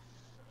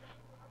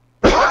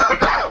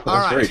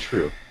 That's very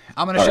true.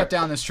 I'm going to shut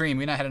down the stream.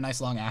 We had a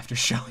nice long after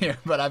show here,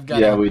 but I've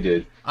got we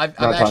did. Not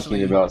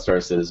talking about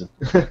Star Citizen.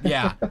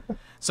 Yeah.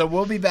 So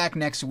we'll be back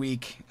next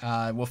week.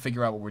 We'll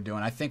figure out what we're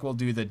doing. I think we'll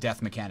do the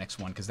Death Mechanics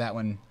one because that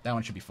one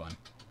should be fun.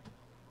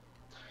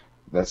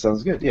 That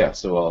sounds good. Yeah,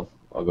 so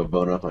I'll go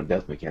bone up on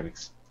Death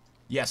Mechanics.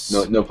 Yes.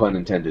 No pun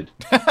intended.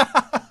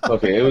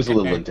 Okay, it was a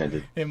little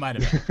intended. It might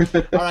have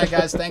been. All right,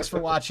 guys. Thanks for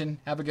watching.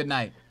 Have a good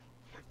night.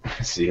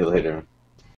 See you later.